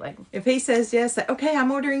 So like If he says yes, say, okay,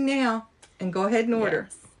 I'm ordering now. And go ahead and order.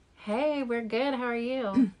 yes. Hey, we're good. How are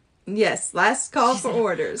you? Yes, last call for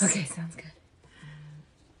orders. Okay, sounds good.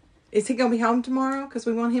 Is he going to be home tomorrow? Because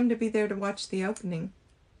we want him to be there to watch the opening.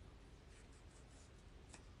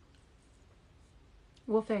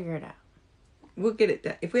 We'll figure it out. We'll get it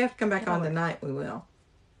done. If we have to come back It'll on work. tonight, we will.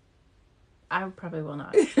 I probably will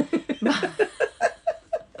not.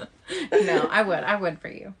 No, I would for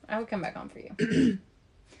you. I would come back on for you.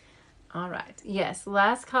 All right. Yes,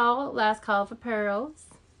 last call for pearls.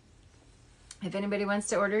 If anybody wants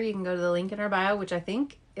to order, you can go to the link in our bio, which I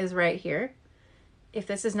think is right here. If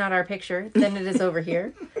this is not our picture, then it is over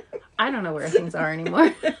here. I don't know where things are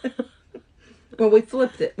anymore. Well, we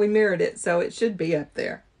flipped it. We mirrored it, so it should be up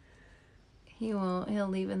there. He'll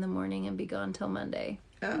leave in the morning and be gone till Monday.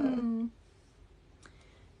 Oh.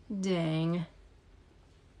 Dang.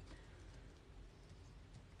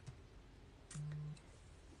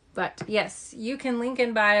 But yes, you can link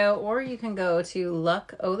in bio or you can go to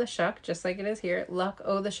Luck O' the Shuck, just like it is here,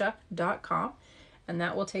 luckotheshuck.com, and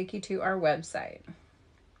that will take you to our website.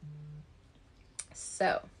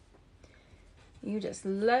 So, you just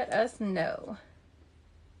let us know.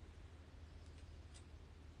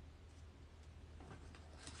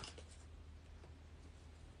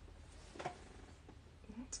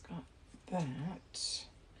 It's got that.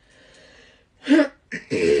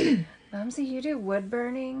 So you do wood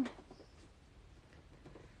burning?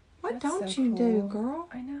 What? That's don't so you do, cool. girl?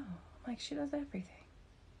 I know. Like, she does everything.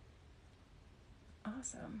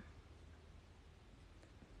 Awesome.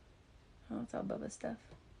 Oh, it's all Bubba stuff.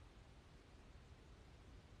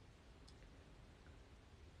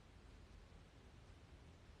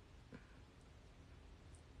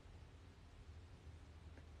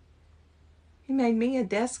 He made me a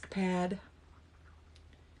desk pad.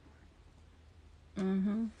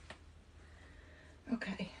 Mm-hmm.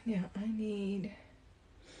 Okay, now I need...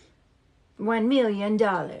 $1 million.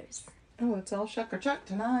 Oh, it's all shuck or chuck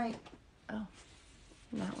tonight. Not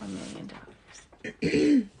 $1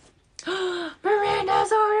 million.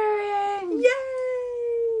 Miranda's ordering!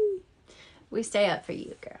 Yay! We stay up for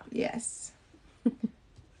you, girl. Yes. And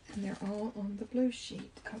they're all on the blue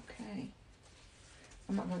sheet. Okay.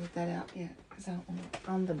 I'm not going to get that out yet because I don't want to...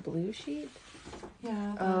 On the blue sheet?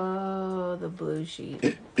 Yeah. Oh, the blue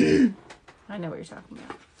sheet. I know what you're talking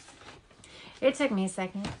about. It took me a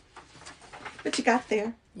second. But you got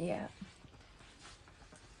there. Yeah.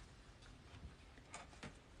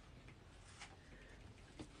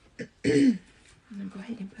 I'm going to go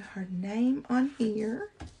ahead and put her name on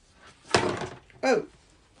here. Oh.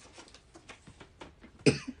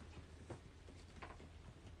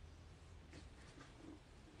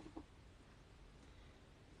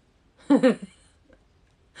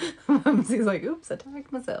 Mumsy's like, oops, I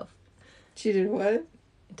tagged myself. She did what?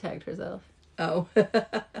 Tagged herself. Oh. So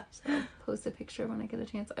I'll post a picture when I get a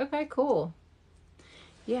chance. Okay, cool.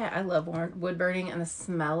 Yeah, I love wood burning, and the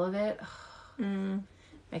smell of it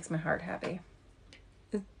makes my heart happy.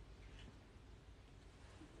 Did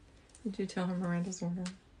you tell her Miranda's order?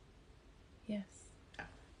 Yes.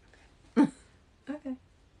 Okay.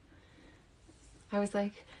 I was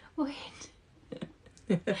like, wait.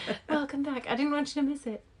 Welcome back. I didn't want you to miss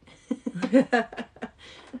it.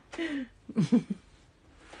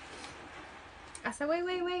 I said,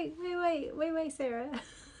 wait, Sarah.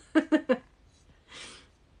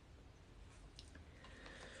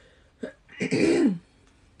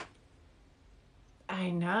 I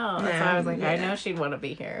know. That's why I was like, I know she'd want to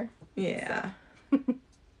be here. Yeah.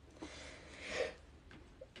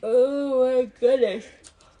 Oh my goodness.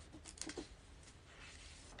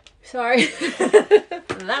 Sorry.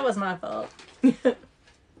 That was my fault.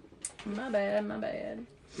 My bad.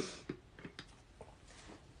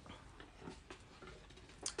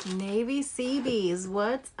 Navy Seabees,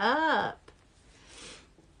 what's up?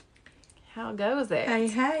 How goes it?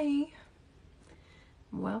 Hey.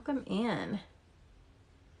 Welcome in.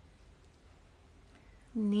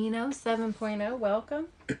 Nino 7.0, welcome.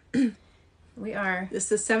 We are...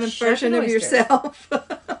 This is the 7th Chef version and of oyster. yourself.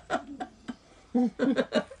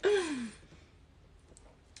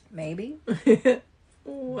 Maybe.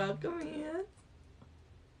 Welcome in.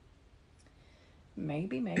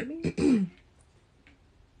 Maybe.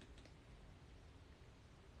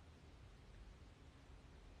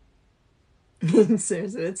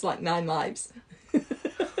 Seriously, it's like 9 lives.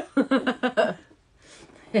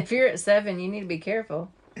 If you're at 7, you need to be careful.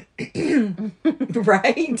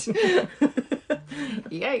 Right?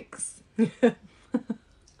 Yikes.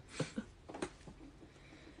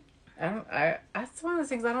 That's one of those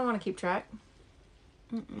things I don't want to keep track.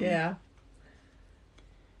 Yeah.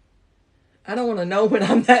 I don't want to know when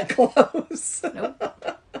I'm that close.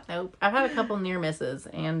 Nope. I've had a couple near misses,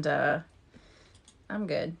 and I'm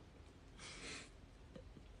good.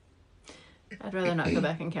 I'd rather not go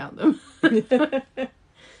back and count them.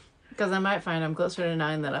 Because I might find I'm closer to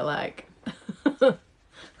 9 than I like.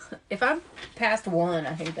 If I'm past 1,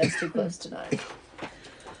 I think that's too close to 9.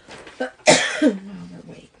 While we're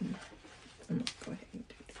waiting, I'm going to go ahead and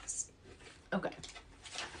do this. Okay.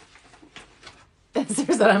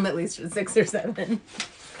 Esther said I'm at least at 6 or 7.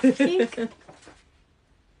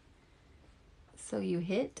 So you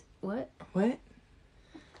hit what? What?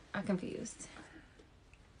 I'm confused.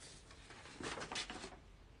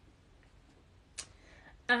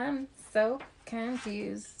 I'm so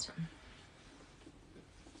confused.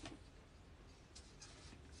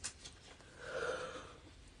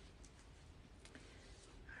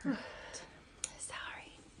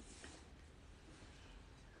 Sorry.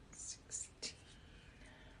 16.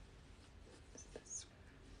 What's this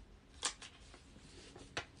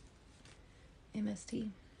MST.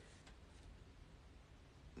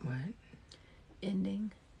 one? What?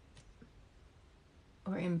 Ending.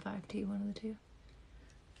 Or M5T, one of the two.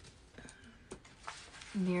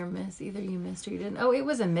 Near miss. Either you missed or you didn't. Oh, it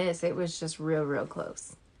was a miss. It was just real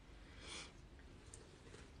close.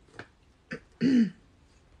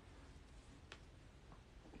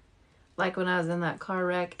 Like when I was in that car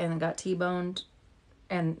wreck and got T-boned,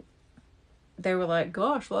 and they were like,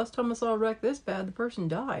 gosh, last time I saw a wreck this bad, the person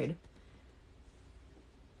died.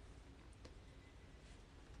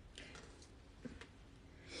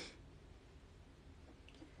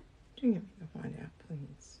 Do give me the white out,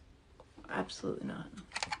 please. Absolutely not.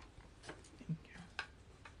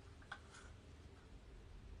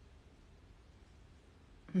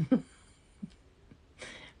 Thank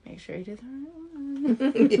Make sure you do the right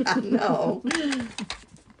one. you. Yeah, I know.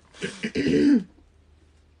 Okay,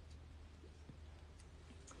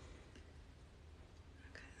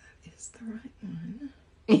 that is the right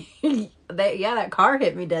one. That car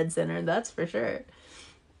hit me dead center, that's for sure.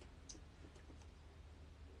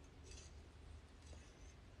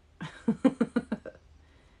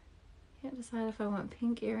 Can't decide if I want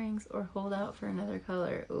pink earrings or hold out for another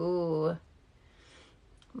color. Ooh.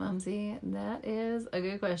 Mumsy, that is a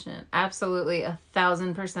good question. Absolutely,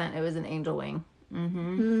 1,000% it was an angel wing.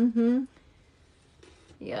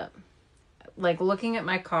 Yep. Like looking at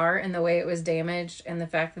my car and the way it was damaged and the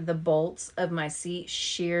fact that the bolts of my seat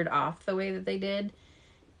sheared off the way that they did.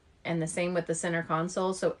 And the same with the center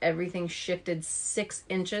console. So everything shifted 6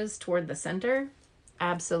 inches toward the center.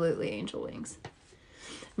 Absolutely angel wings.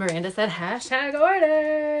 Miranda said, hashtag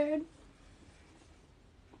ordered.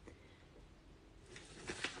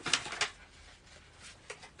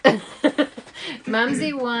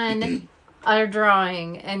 Mumsy won a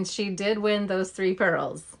drawing and she did win those 3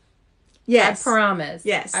 pearls. Yes. I promise.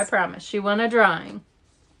 Yes. I promise. She won a drawing.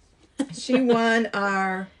 She won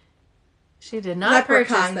our She did not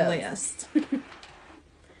purchase leprechaun those. list.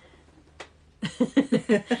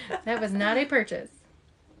 That was not a purchase.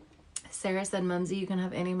 Sarah said, Mumsy, you can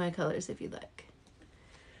have any of my colors if you'd like.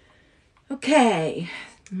 Okay.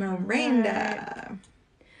 Miranda.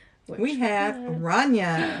 Which We have one?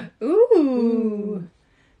 Rania. Ooh.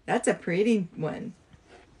 That's a pretty one.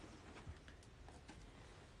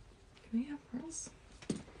 Do we have pearls?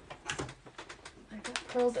 I got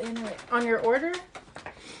pearls anyway. On your order?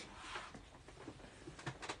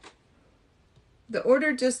 The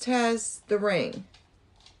order just has the ring.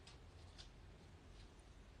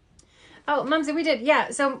 Oh, Mumsy, we did.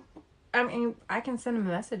 Yeah, so, I mean, I can send him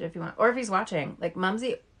a message if you want. Or if he's watching. Like,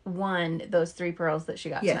 Mumsy won those 3 pearls that she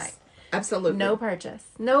got Yes, tonight. absolutely. No purchase.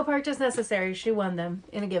 No purchase necessary. She won them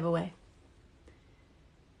in a giveaway.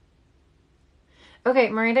 Okay,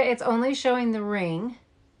 Miranda, it's only showing the ring.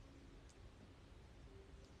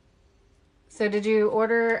 So did you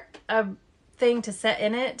order a thing to set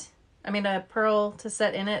in it? I mean, a pearl to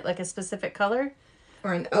set in it, like a specific color?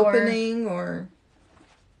 Or an opening or...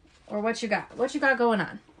 Or what you got? What you got going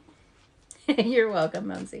on? You're welcome,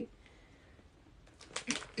 Mumsy.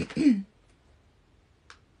 Chicken.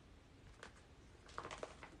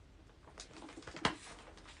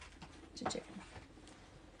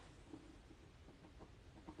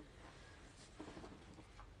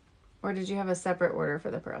 Or did you have a separate order for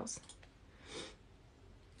the pearls?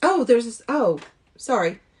 Oh, there's this... Oh,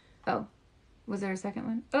 sorry. Oh, was there a second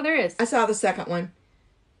one? Oh, there is. I saw the second one.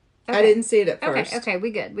 Okay. I didn't see it at first. Okay,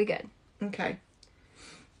 we good. Okay.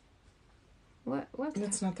 What?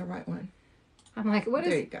 That's not the right one. I'm like, what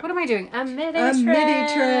There is? you go. What am I doing? A midi A tray.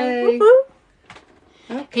 midi tray.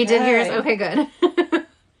 Woo-hoo. Okay. He did hear us. Okay, good.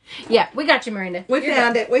 Yeah, we got you, Miranda. We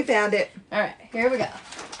found it. We found it. All right, here we go.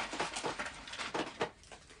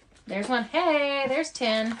 There's one. Hey, there's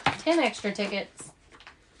 10. 10 extra tickets.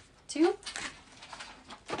 2,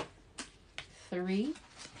 3,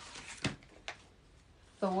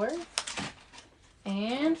 4,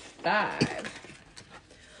 and 5.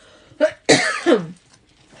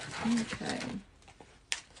 Okay.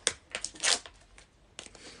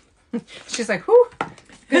 She's like, whoo.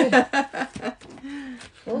 Good.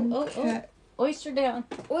 Oh. Okay. Oyster down.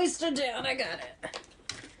 Oyster down. I got it.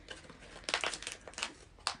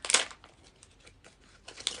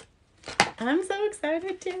 I'm so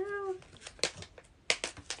excited too.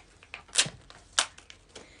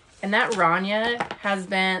 And that Rania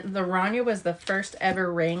the Rania was the first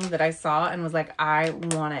ever ring that I saw and was like, I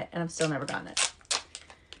want it. And I've still never gotten it.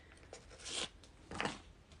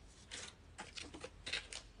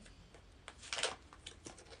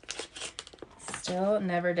 Still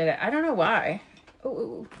never did it. I don't know why.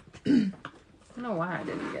 Oh, I don't know why I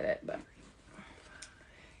didn't get it, but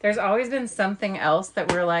there's always been something else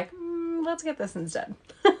that we're like, let's get this instead.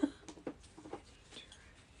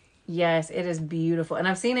 Yes, it is beautiful. And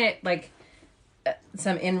I've seen it like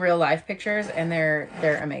some in real life pictures and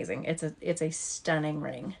they're amazing. It's a stunning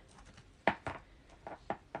ring.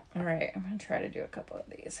 All right, I'm going to try to do a couple of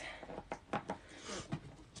these.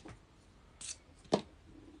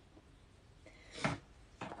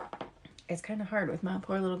 It's kind of hard with my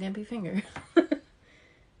poor little gimpy finger.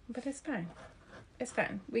 But it's fine. It's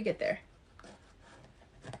fine. We get there.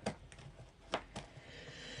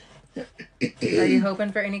 Are you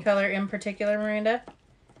hoping for any color in particular, Miranda?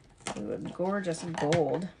 Ooh, a gorgeous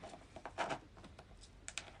gold.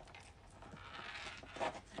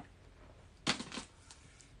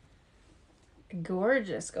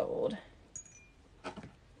 gorgeous gold.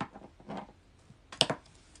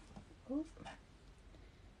 Oop.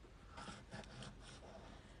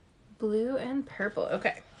 Blue and purple.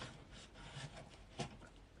 Okay.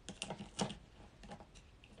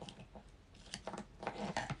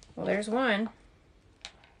 Well, there's one.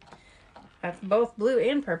 That's both blue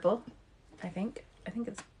and purple, I think. I think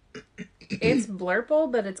it's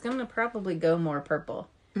blurple, but it's gonna probably go more purple.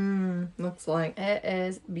 Looks like. It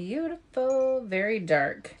is beautiful, very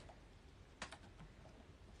dark.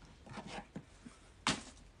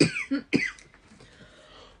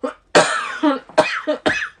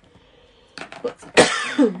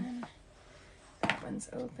 That one's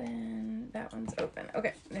open. That one's open.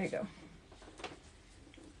 Okay, there you go.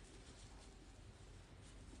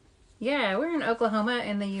 Yeah, we're in Oklahoma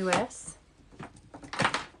in the U.S.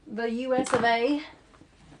 The U.S. of A.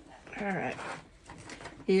 All right.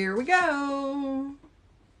 Here we go.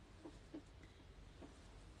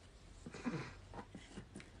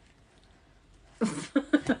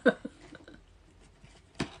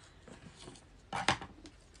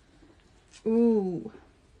 Ooh.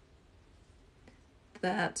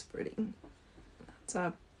 That's pretty. That's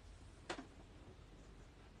a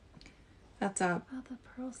Oh, the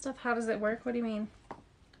pearl stuff. How does it work? What do you mean?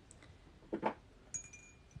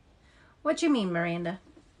 What you mean, Miranda?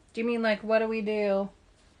 Do you mean like what do we do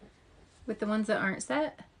with the ones that aren't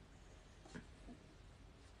set?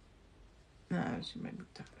 no, she might be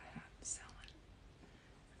talking about how to sell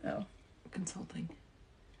it. Oh. Consulting.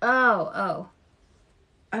 Oh.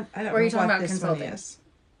 I don't Or know are you talking what about this consulting? one is.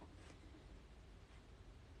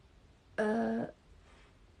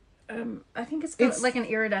 I think it's It's- like an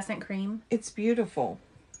iridescent cream. It's beautiful.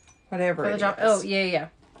 Whatever For the it job. is. Oh, yeah.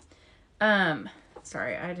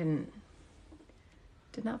 Sorry, I did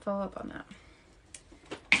not follow up on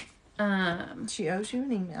that. She owes you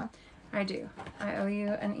an email. I do. I owe you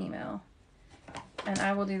an email. And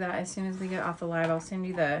I will do that as soon as we get off the live. I'll send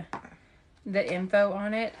you the info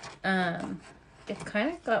on it. It's kind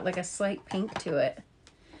of got like a slight pink to it.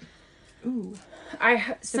 Ooh.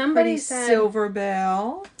 Somebody Pretty said Silver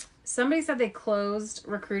Bell. somebody said they closed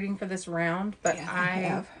recruiting for this round, but Yeah, they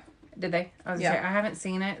have. Did they? I was Yeah. gonna say I haven't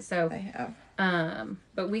seen it, so They have.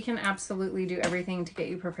 but we can absolutely do everything to get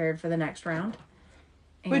you prepared for the next round.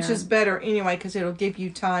 Which is And, better anyway, because it'll give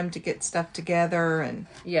you time to get stuff together and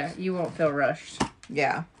yeah, you won't feel rushed.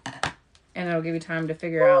 yeah. And it'll give you time to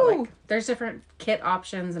figure out Woo! like there's different kit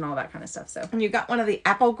options and all that kind of stuff. So And you got one of the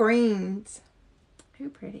apple greens. who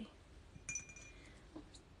pretty.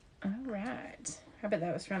 All right. I bet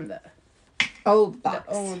that was from the Old box.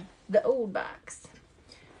 the old box.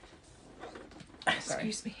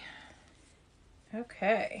 Excuse me.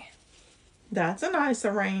 Okay. That's a nice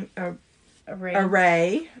Array.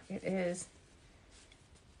 array. It is.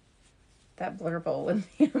 That blurple would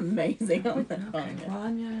be amazing on the tongue.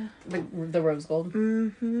 Vanya. The rose gold.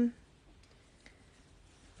 Mm-hmm.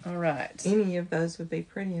 All right. Any of those would be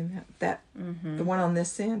pretty in that. The one on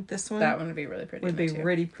this end, this one That one would be really pretty. would be too.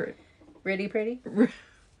 really pretty. Really pretty.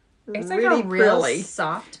 It's like really a real frilly.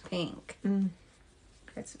 soft pink.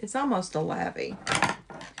 It's almost a lavy.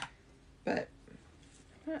 But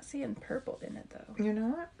I'm not seeing purple in it though. you're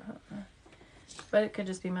not? But it could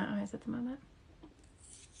just be my eyes at the moment.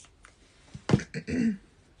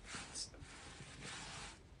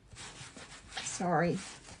 Sorry.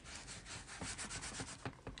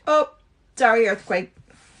 Oh, sorry, earthquake.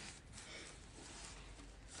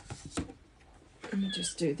 Let me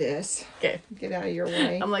just do this. Okay. Get out of your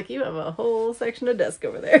way. I'm like, you have a whole section of desk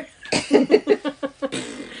over there.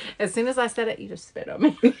 As soon as I said it, you just spit on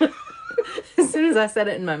me. As soon as I said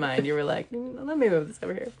it in my mind, you were like, let me move this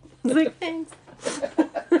over here. I was like, thanks.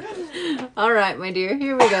 All right, my dear.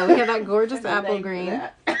 Here we go. We have that gorgeous apple green.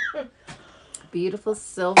 Beautiful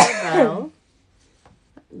silver bell.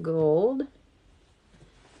 Gold.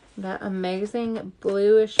 That amazing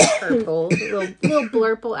bluish purple. little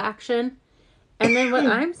blurple action. And then what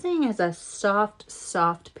I'm seeing is a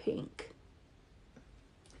soft pink.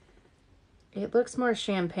 It looks more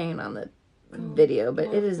champagne on the video, but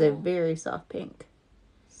it is a very soft pink.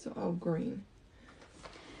 So green.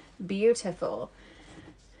 Beautiful.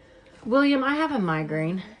 William, I have a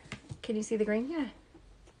migraine. Can you see the green? Yeah.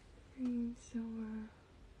 Green, silver.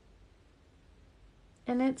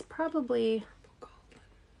 And it's probably...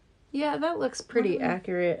 Yeah, that looks pretty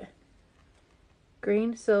accurate.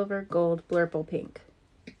 Green, silver, gold, blurple, pink.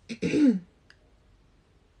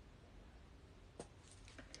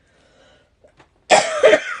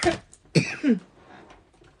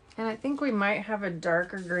 And I think we might have a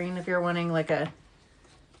darker green if you're wanting like a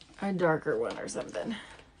darker one or something.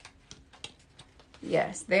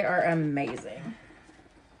 Yes, they are amazing.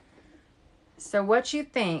 So what you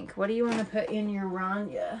think? What do you want to put in your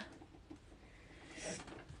Ranya?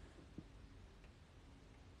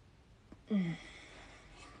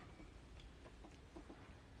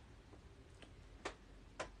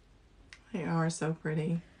 They are so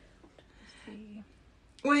pretty.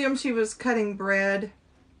 William, she was cutting bread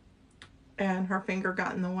and her finger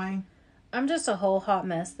got in the way. I'm just a whole hot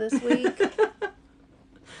mess this week.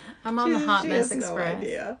 I'm on the Hot Mess Express. No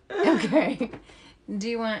idea. Okay. Do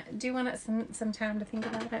you want it some time to think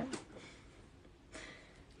about it?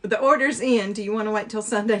 The order's in. Do you want to wait till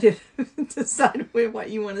Sunday to decide what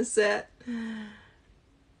you want to set? And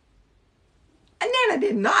Nana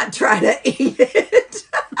did not try to eat it.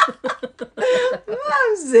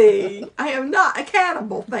 Mumsy, I am not a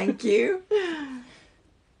cannibal, thank you.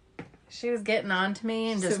 She was getting on to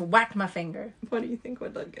me and just whacked my finger. What do you think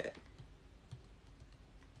would look good?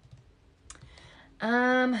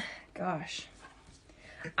 Gosh.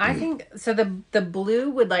 I think so the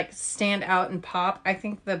blue would like stand out and pop. I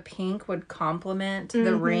think the pink would complement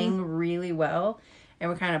the ring really well and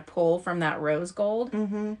would kind of pull from that rose gold.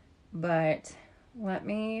 Mm-hmm. But let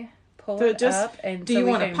me pull it up and do you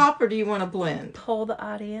want to pop or do you want to blend? Pull the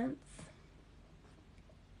audience.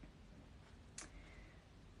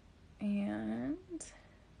 And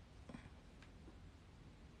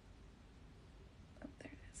there it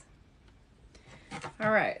is. All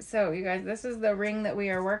right, so you guys, this is the ring that we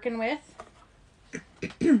are working with.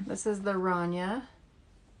 This is the Ranya.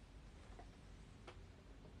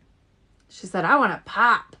 She said, I want to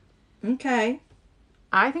pop. Okay.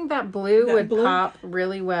 I think that blue would pop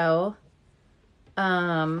really well.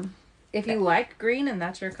 If you like green and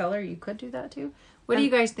that's your color, you could do that too. What do you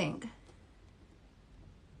guys think?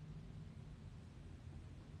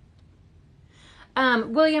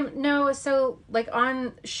 William, no, so like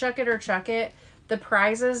on Shuck It or Chuck It, the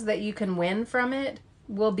prizes that you can win from it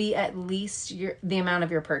will be at least the amount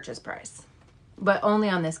of your purchase price. But only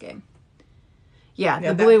on this game. Yeah,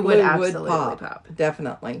 the blue would absolutely pop.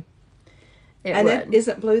 Definitely. It would.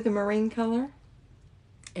 Isn't blue the marine color?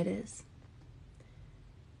 It is.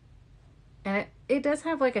 And it does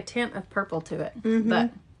have like a tint of purple to it. Mm-hmm.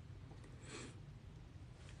 But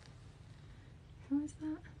who is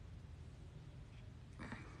that?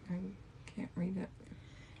 I can't read it.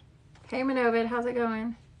 Hey, Manovid, how's it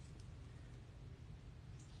going?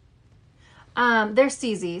 They're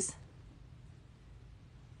CZs.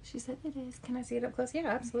 She said it is. Can I see it up close? Yeah,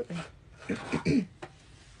 absolutely. I'm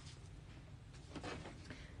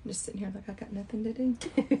just sitting here like I got nothing to do.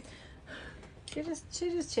 She's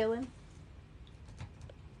just chilling.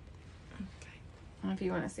 Okay. And if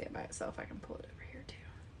you want to see it by itself, I can pull it over here too.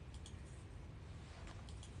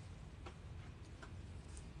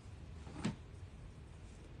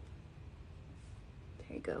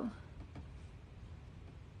 There you go.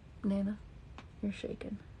 Nana, you're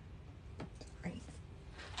shaking. Right.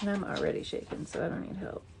 And I'm already shaking, so I don't need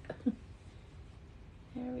help.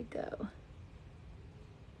 There we go.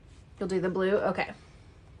 You'll do the blue? Okay.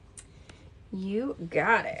 You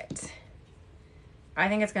got it. I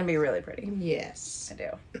think it's going to be really pretty. Yes. I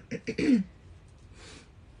do.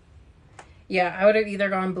 Yeah, I would have either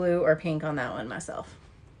gone blue or pink on that one myself.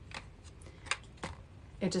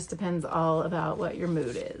 It just depends all about what your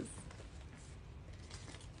mood is.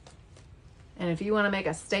 And if you want to make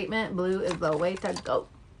a statement, blue is the way to go.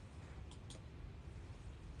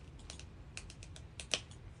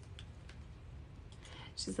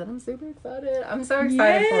 She said, I'm super excited. I'm so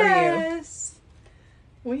excited for you. Yes.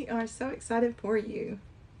 We are so excited for you.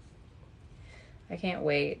 I can't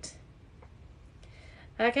wait.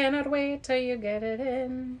 I cannot wait till you get it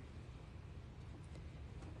in.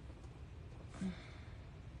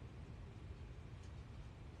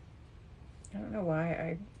 I don't know why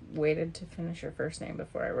I waited to finish your first name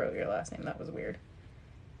before I wrote your last name. That was weird.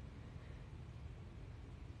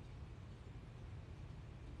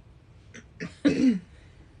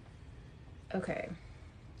 Okay.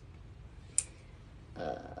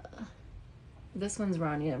 This one's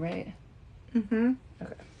Ranya, right? Mm-hmm.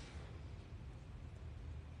 Okay.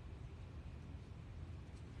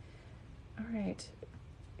 All right.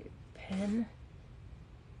 Pen.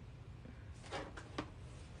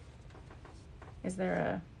 Is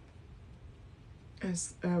there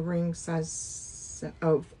It's a ring size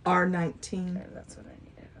of R19. That's what I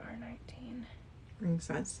needed. R19. Ring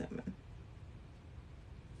size 7.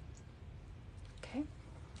 Okay.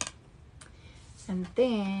 And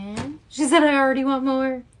then she said, I already want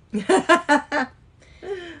more.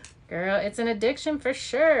 Girl, it's an addiction for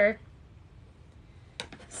sure.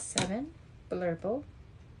 7. Blurple.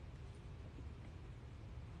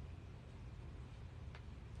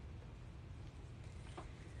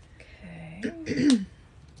 Okay. And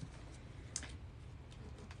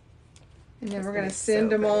then we're This gonna is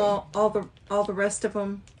send so them all the rest of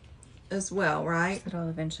them as well, right? But I'll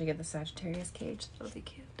eventually get the Sagittarius cage. That'll be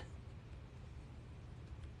cute.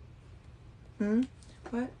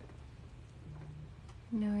 What?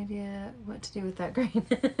 No idea what to do with that green.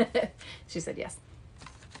 She said yes.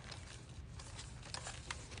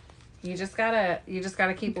 You just gotta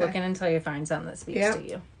keep Okay. looking until you find something that speaks Yep. to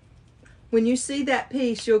you. When you see that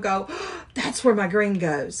piece, you'll go, oh, that's where my green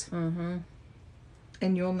goes. Mm-hmm.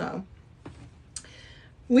 And you'll know.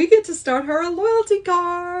 We get to start her a loyalty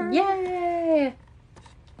card. Yay!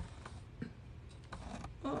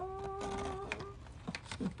 Oh,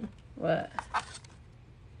 What?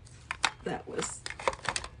 that was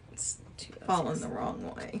falling the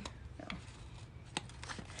wrong way.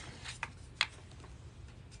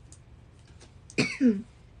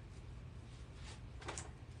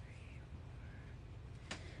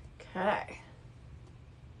 Okay.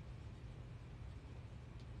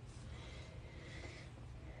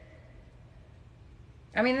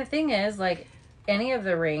 I mean, the thing is, like, any of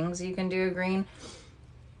the rings, you can do a green.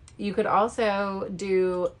 You could also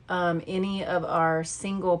do any of our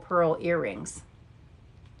single pearl earrings.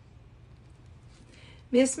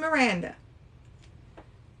 Miss Miranda,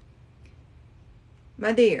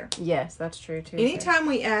 my dear, Yes, that's true, too. anytime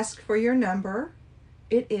we ask for your number,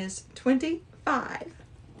 it is 25.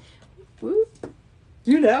 Woo.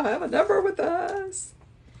 You now have a number with us.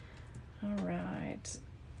 All right.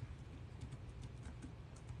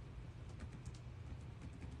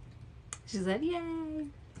 She said, yay.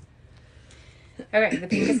 Okay, the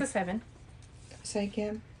pink is a 7. Say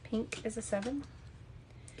again. Pink is a 7.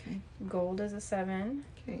 Okay. Gold is a 7.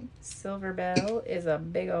 Okay. Silver bell is a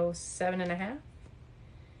big old 7.5.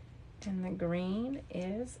 And the green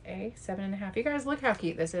is a 7.5. You guys, look how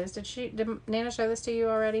cute this is. Did Nana show this to you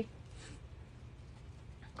already?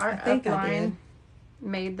 Our I think I did. upline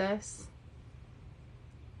made this.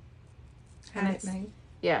 Had it made.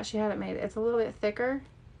 Yeah, she had it made. It's a little bit thicker.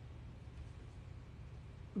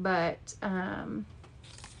 But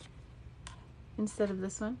instead of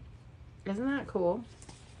this one. Isn't that cool?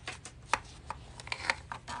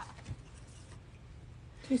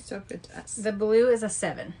 She's so good to us. The blue is a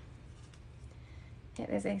 7. It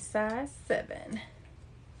is a size 7.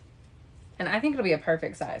 And I think it'll be a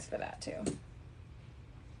perfect size for that too.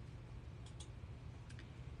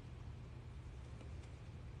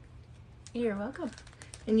 You're welcome.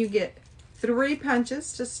 And you get 3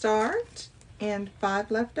 punches to start and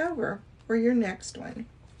 5 left over for your next one.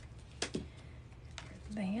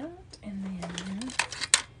 That,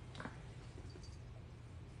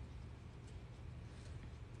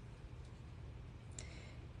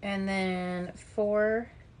 and then for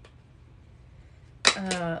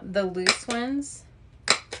the loose ones,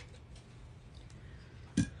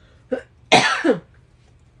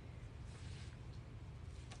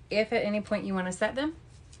 if at any point you want to set them,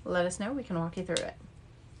 let us know. We can walk you through it.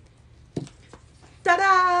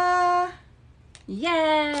 Ta-da!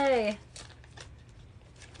 Yay!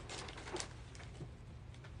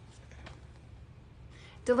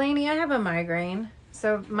 Delaney, I have a migraine,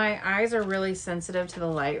 so my eyes are really sensitive to the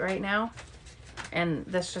light right now, and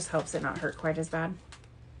this just helps it not hurt quite as bad.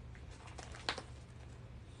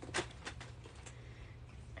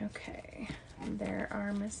 Okay, there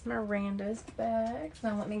are Miss Miranda's bags.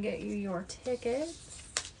 Now let me get you your tickets.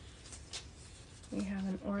 We have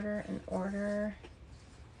an order,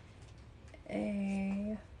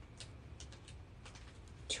 a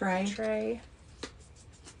tray.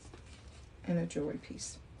 And a jewelry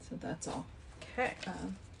piece. So that's all. Okay.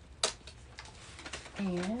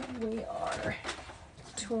 And we are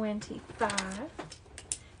 25.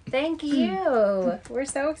 Thank you. We're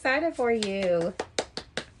so excited for you.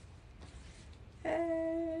 Hey.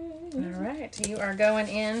 All right. You are going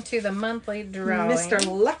into the monthly drawing. Mr.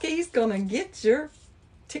 Lucky's gonna get your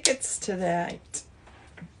tickets tonight.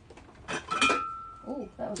 Oh,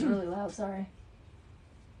 that was really loud. Sorry.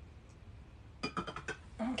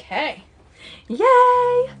 Okay.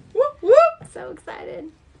 Yay! Whoop whoop! So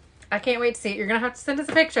excited. I can't wait to see it. You're going to have to send us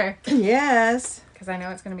a picture. Yes. Because I know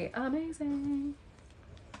it's going to be amazing.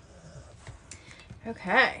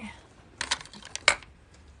 Okay.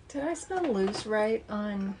 Did I spell loose right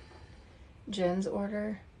on Jen's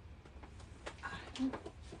order?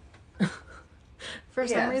 For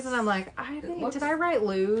some Yes. reason, I'm like, looks- did I write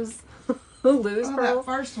lose? Lose Well, pearl? that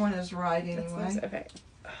first one is right That's anyway. loose. Okay.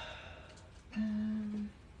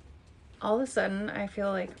 All of a sudden, I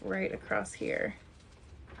feel like right across here,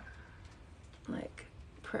 like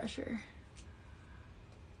pressure.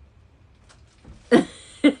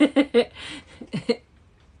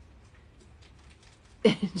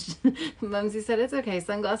 Mumsy said it's okay.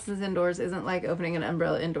 Sunglasses indoors isn't like opening an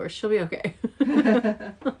umbrella indoors. She'll be okay.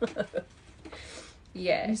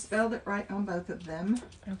 Yes. You spelled it right on both of them.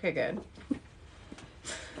 Okay, good.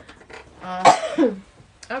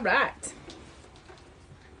 All right.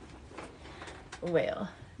 Well,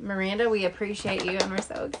 Miranda, we appreciate you and we're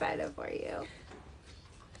so excited for you.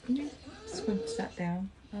 You switch that down.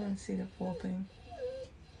 I want to see the full thing.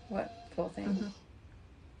 What full thing?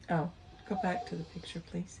 Mm-hmm. Oh, go back to the picture,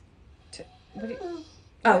 please. What do you,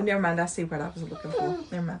 Oh, never mind. I see what I was looking for.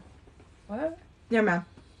 Never mind. what? Never mind.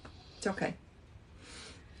 It's okay.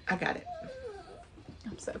 I got it.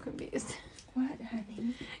 I'm so confused. What,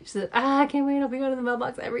 honey? She said, I can't wait. I'll be going to the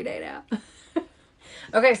mailbox every day now.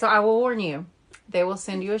 Okay, so I will warn you. They will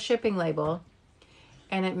send you a shipping label.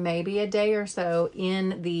 And it may be a day or so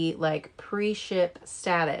in the, like, pre-ship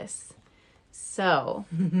status. So,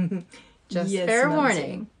 just Yes, fair Mumsy.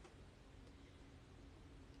 warning.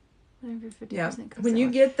 Yeah. When you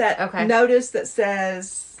get that Okay. notice that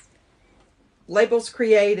says labels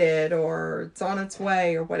created or it's on its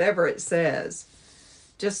way or whatever it says,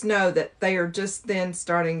 just know that they are just then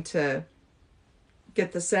starting to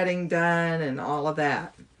get the setting done and all of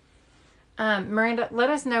that. Miranda, let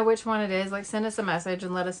us know which one it is. Like, send us a message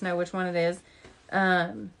and let us know which one it is.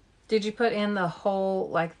 Did you put in the whole,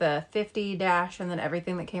 like, the 50 dash and then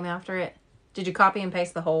everything that came after it? Did you copy and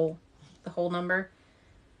paste the whole number?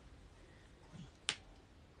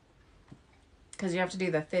 Because you have to do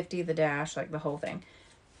the 50, the dash, like the whole thing.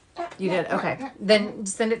 You did? Okay. Then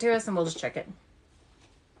send it to us and we'll just check it.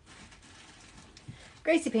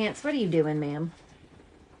 Gracie Pants, what are you doing, ma'am?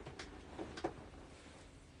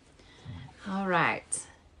 All right.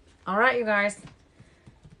 All right, you guys.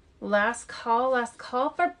 Last call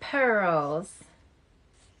for pearls.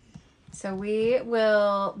 So we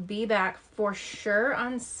will be back for sure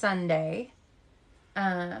on Sunday.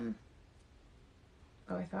 I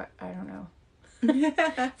don't know.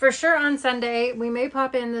 For sure on Sunday. We may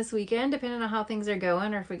pop in this weekend, depending on how things are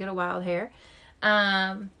going, or if we get a wild hair.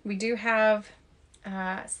 We do have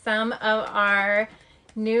some of our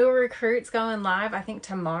new recruits going live, I think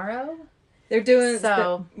tomorrow. They're doing,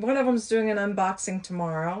 So- one of them's doing an unboxing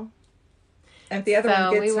tomorrow. And if the other So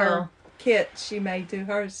one we gets her will- kit, she may do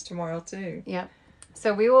hers tomorrow too. Yep.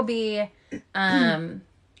 So we will be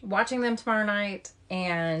watching them tomorrow night,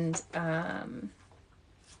 and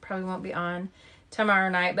probably won't be on tomorrow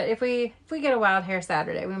night. But if we get a wild hair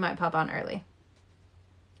Saturday, we might pop on early.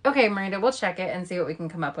 Okay, Miranda, we'll check it and see what we can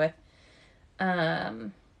come up with.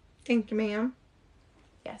 Thank you, ma'am.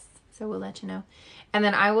 Yes. So we'll let you know. And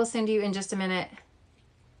then I will send you in just a minute.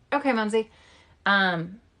 Okay, Mumsy.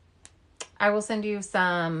 I will send you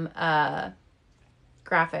some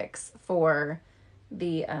graphics for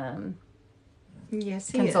the Yes,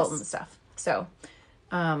 he consultant is. stuff. So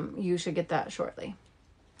you should get that shortly.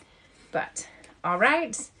 But all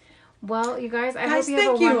right. Well, you guys, I hope you have a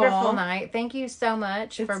thank you wonderful all. night. Thank you so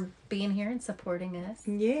much for being here and supporting us.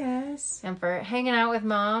 Yes. And for hanging out with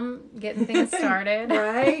Mom, getting things started.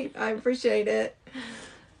 Right? I appreciate it.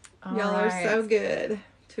 All Y'all right. are so good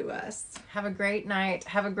to us. Have a great night.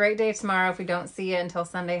 Have a great day tomorrow. If we don't see you until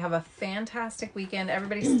Sunday, have a fantastic weekend.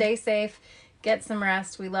 Everybody stay safe. Get some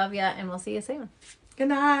rest. We love you, and we'll see you soon. Good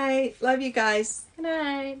night. Love you guys. Good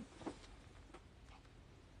night.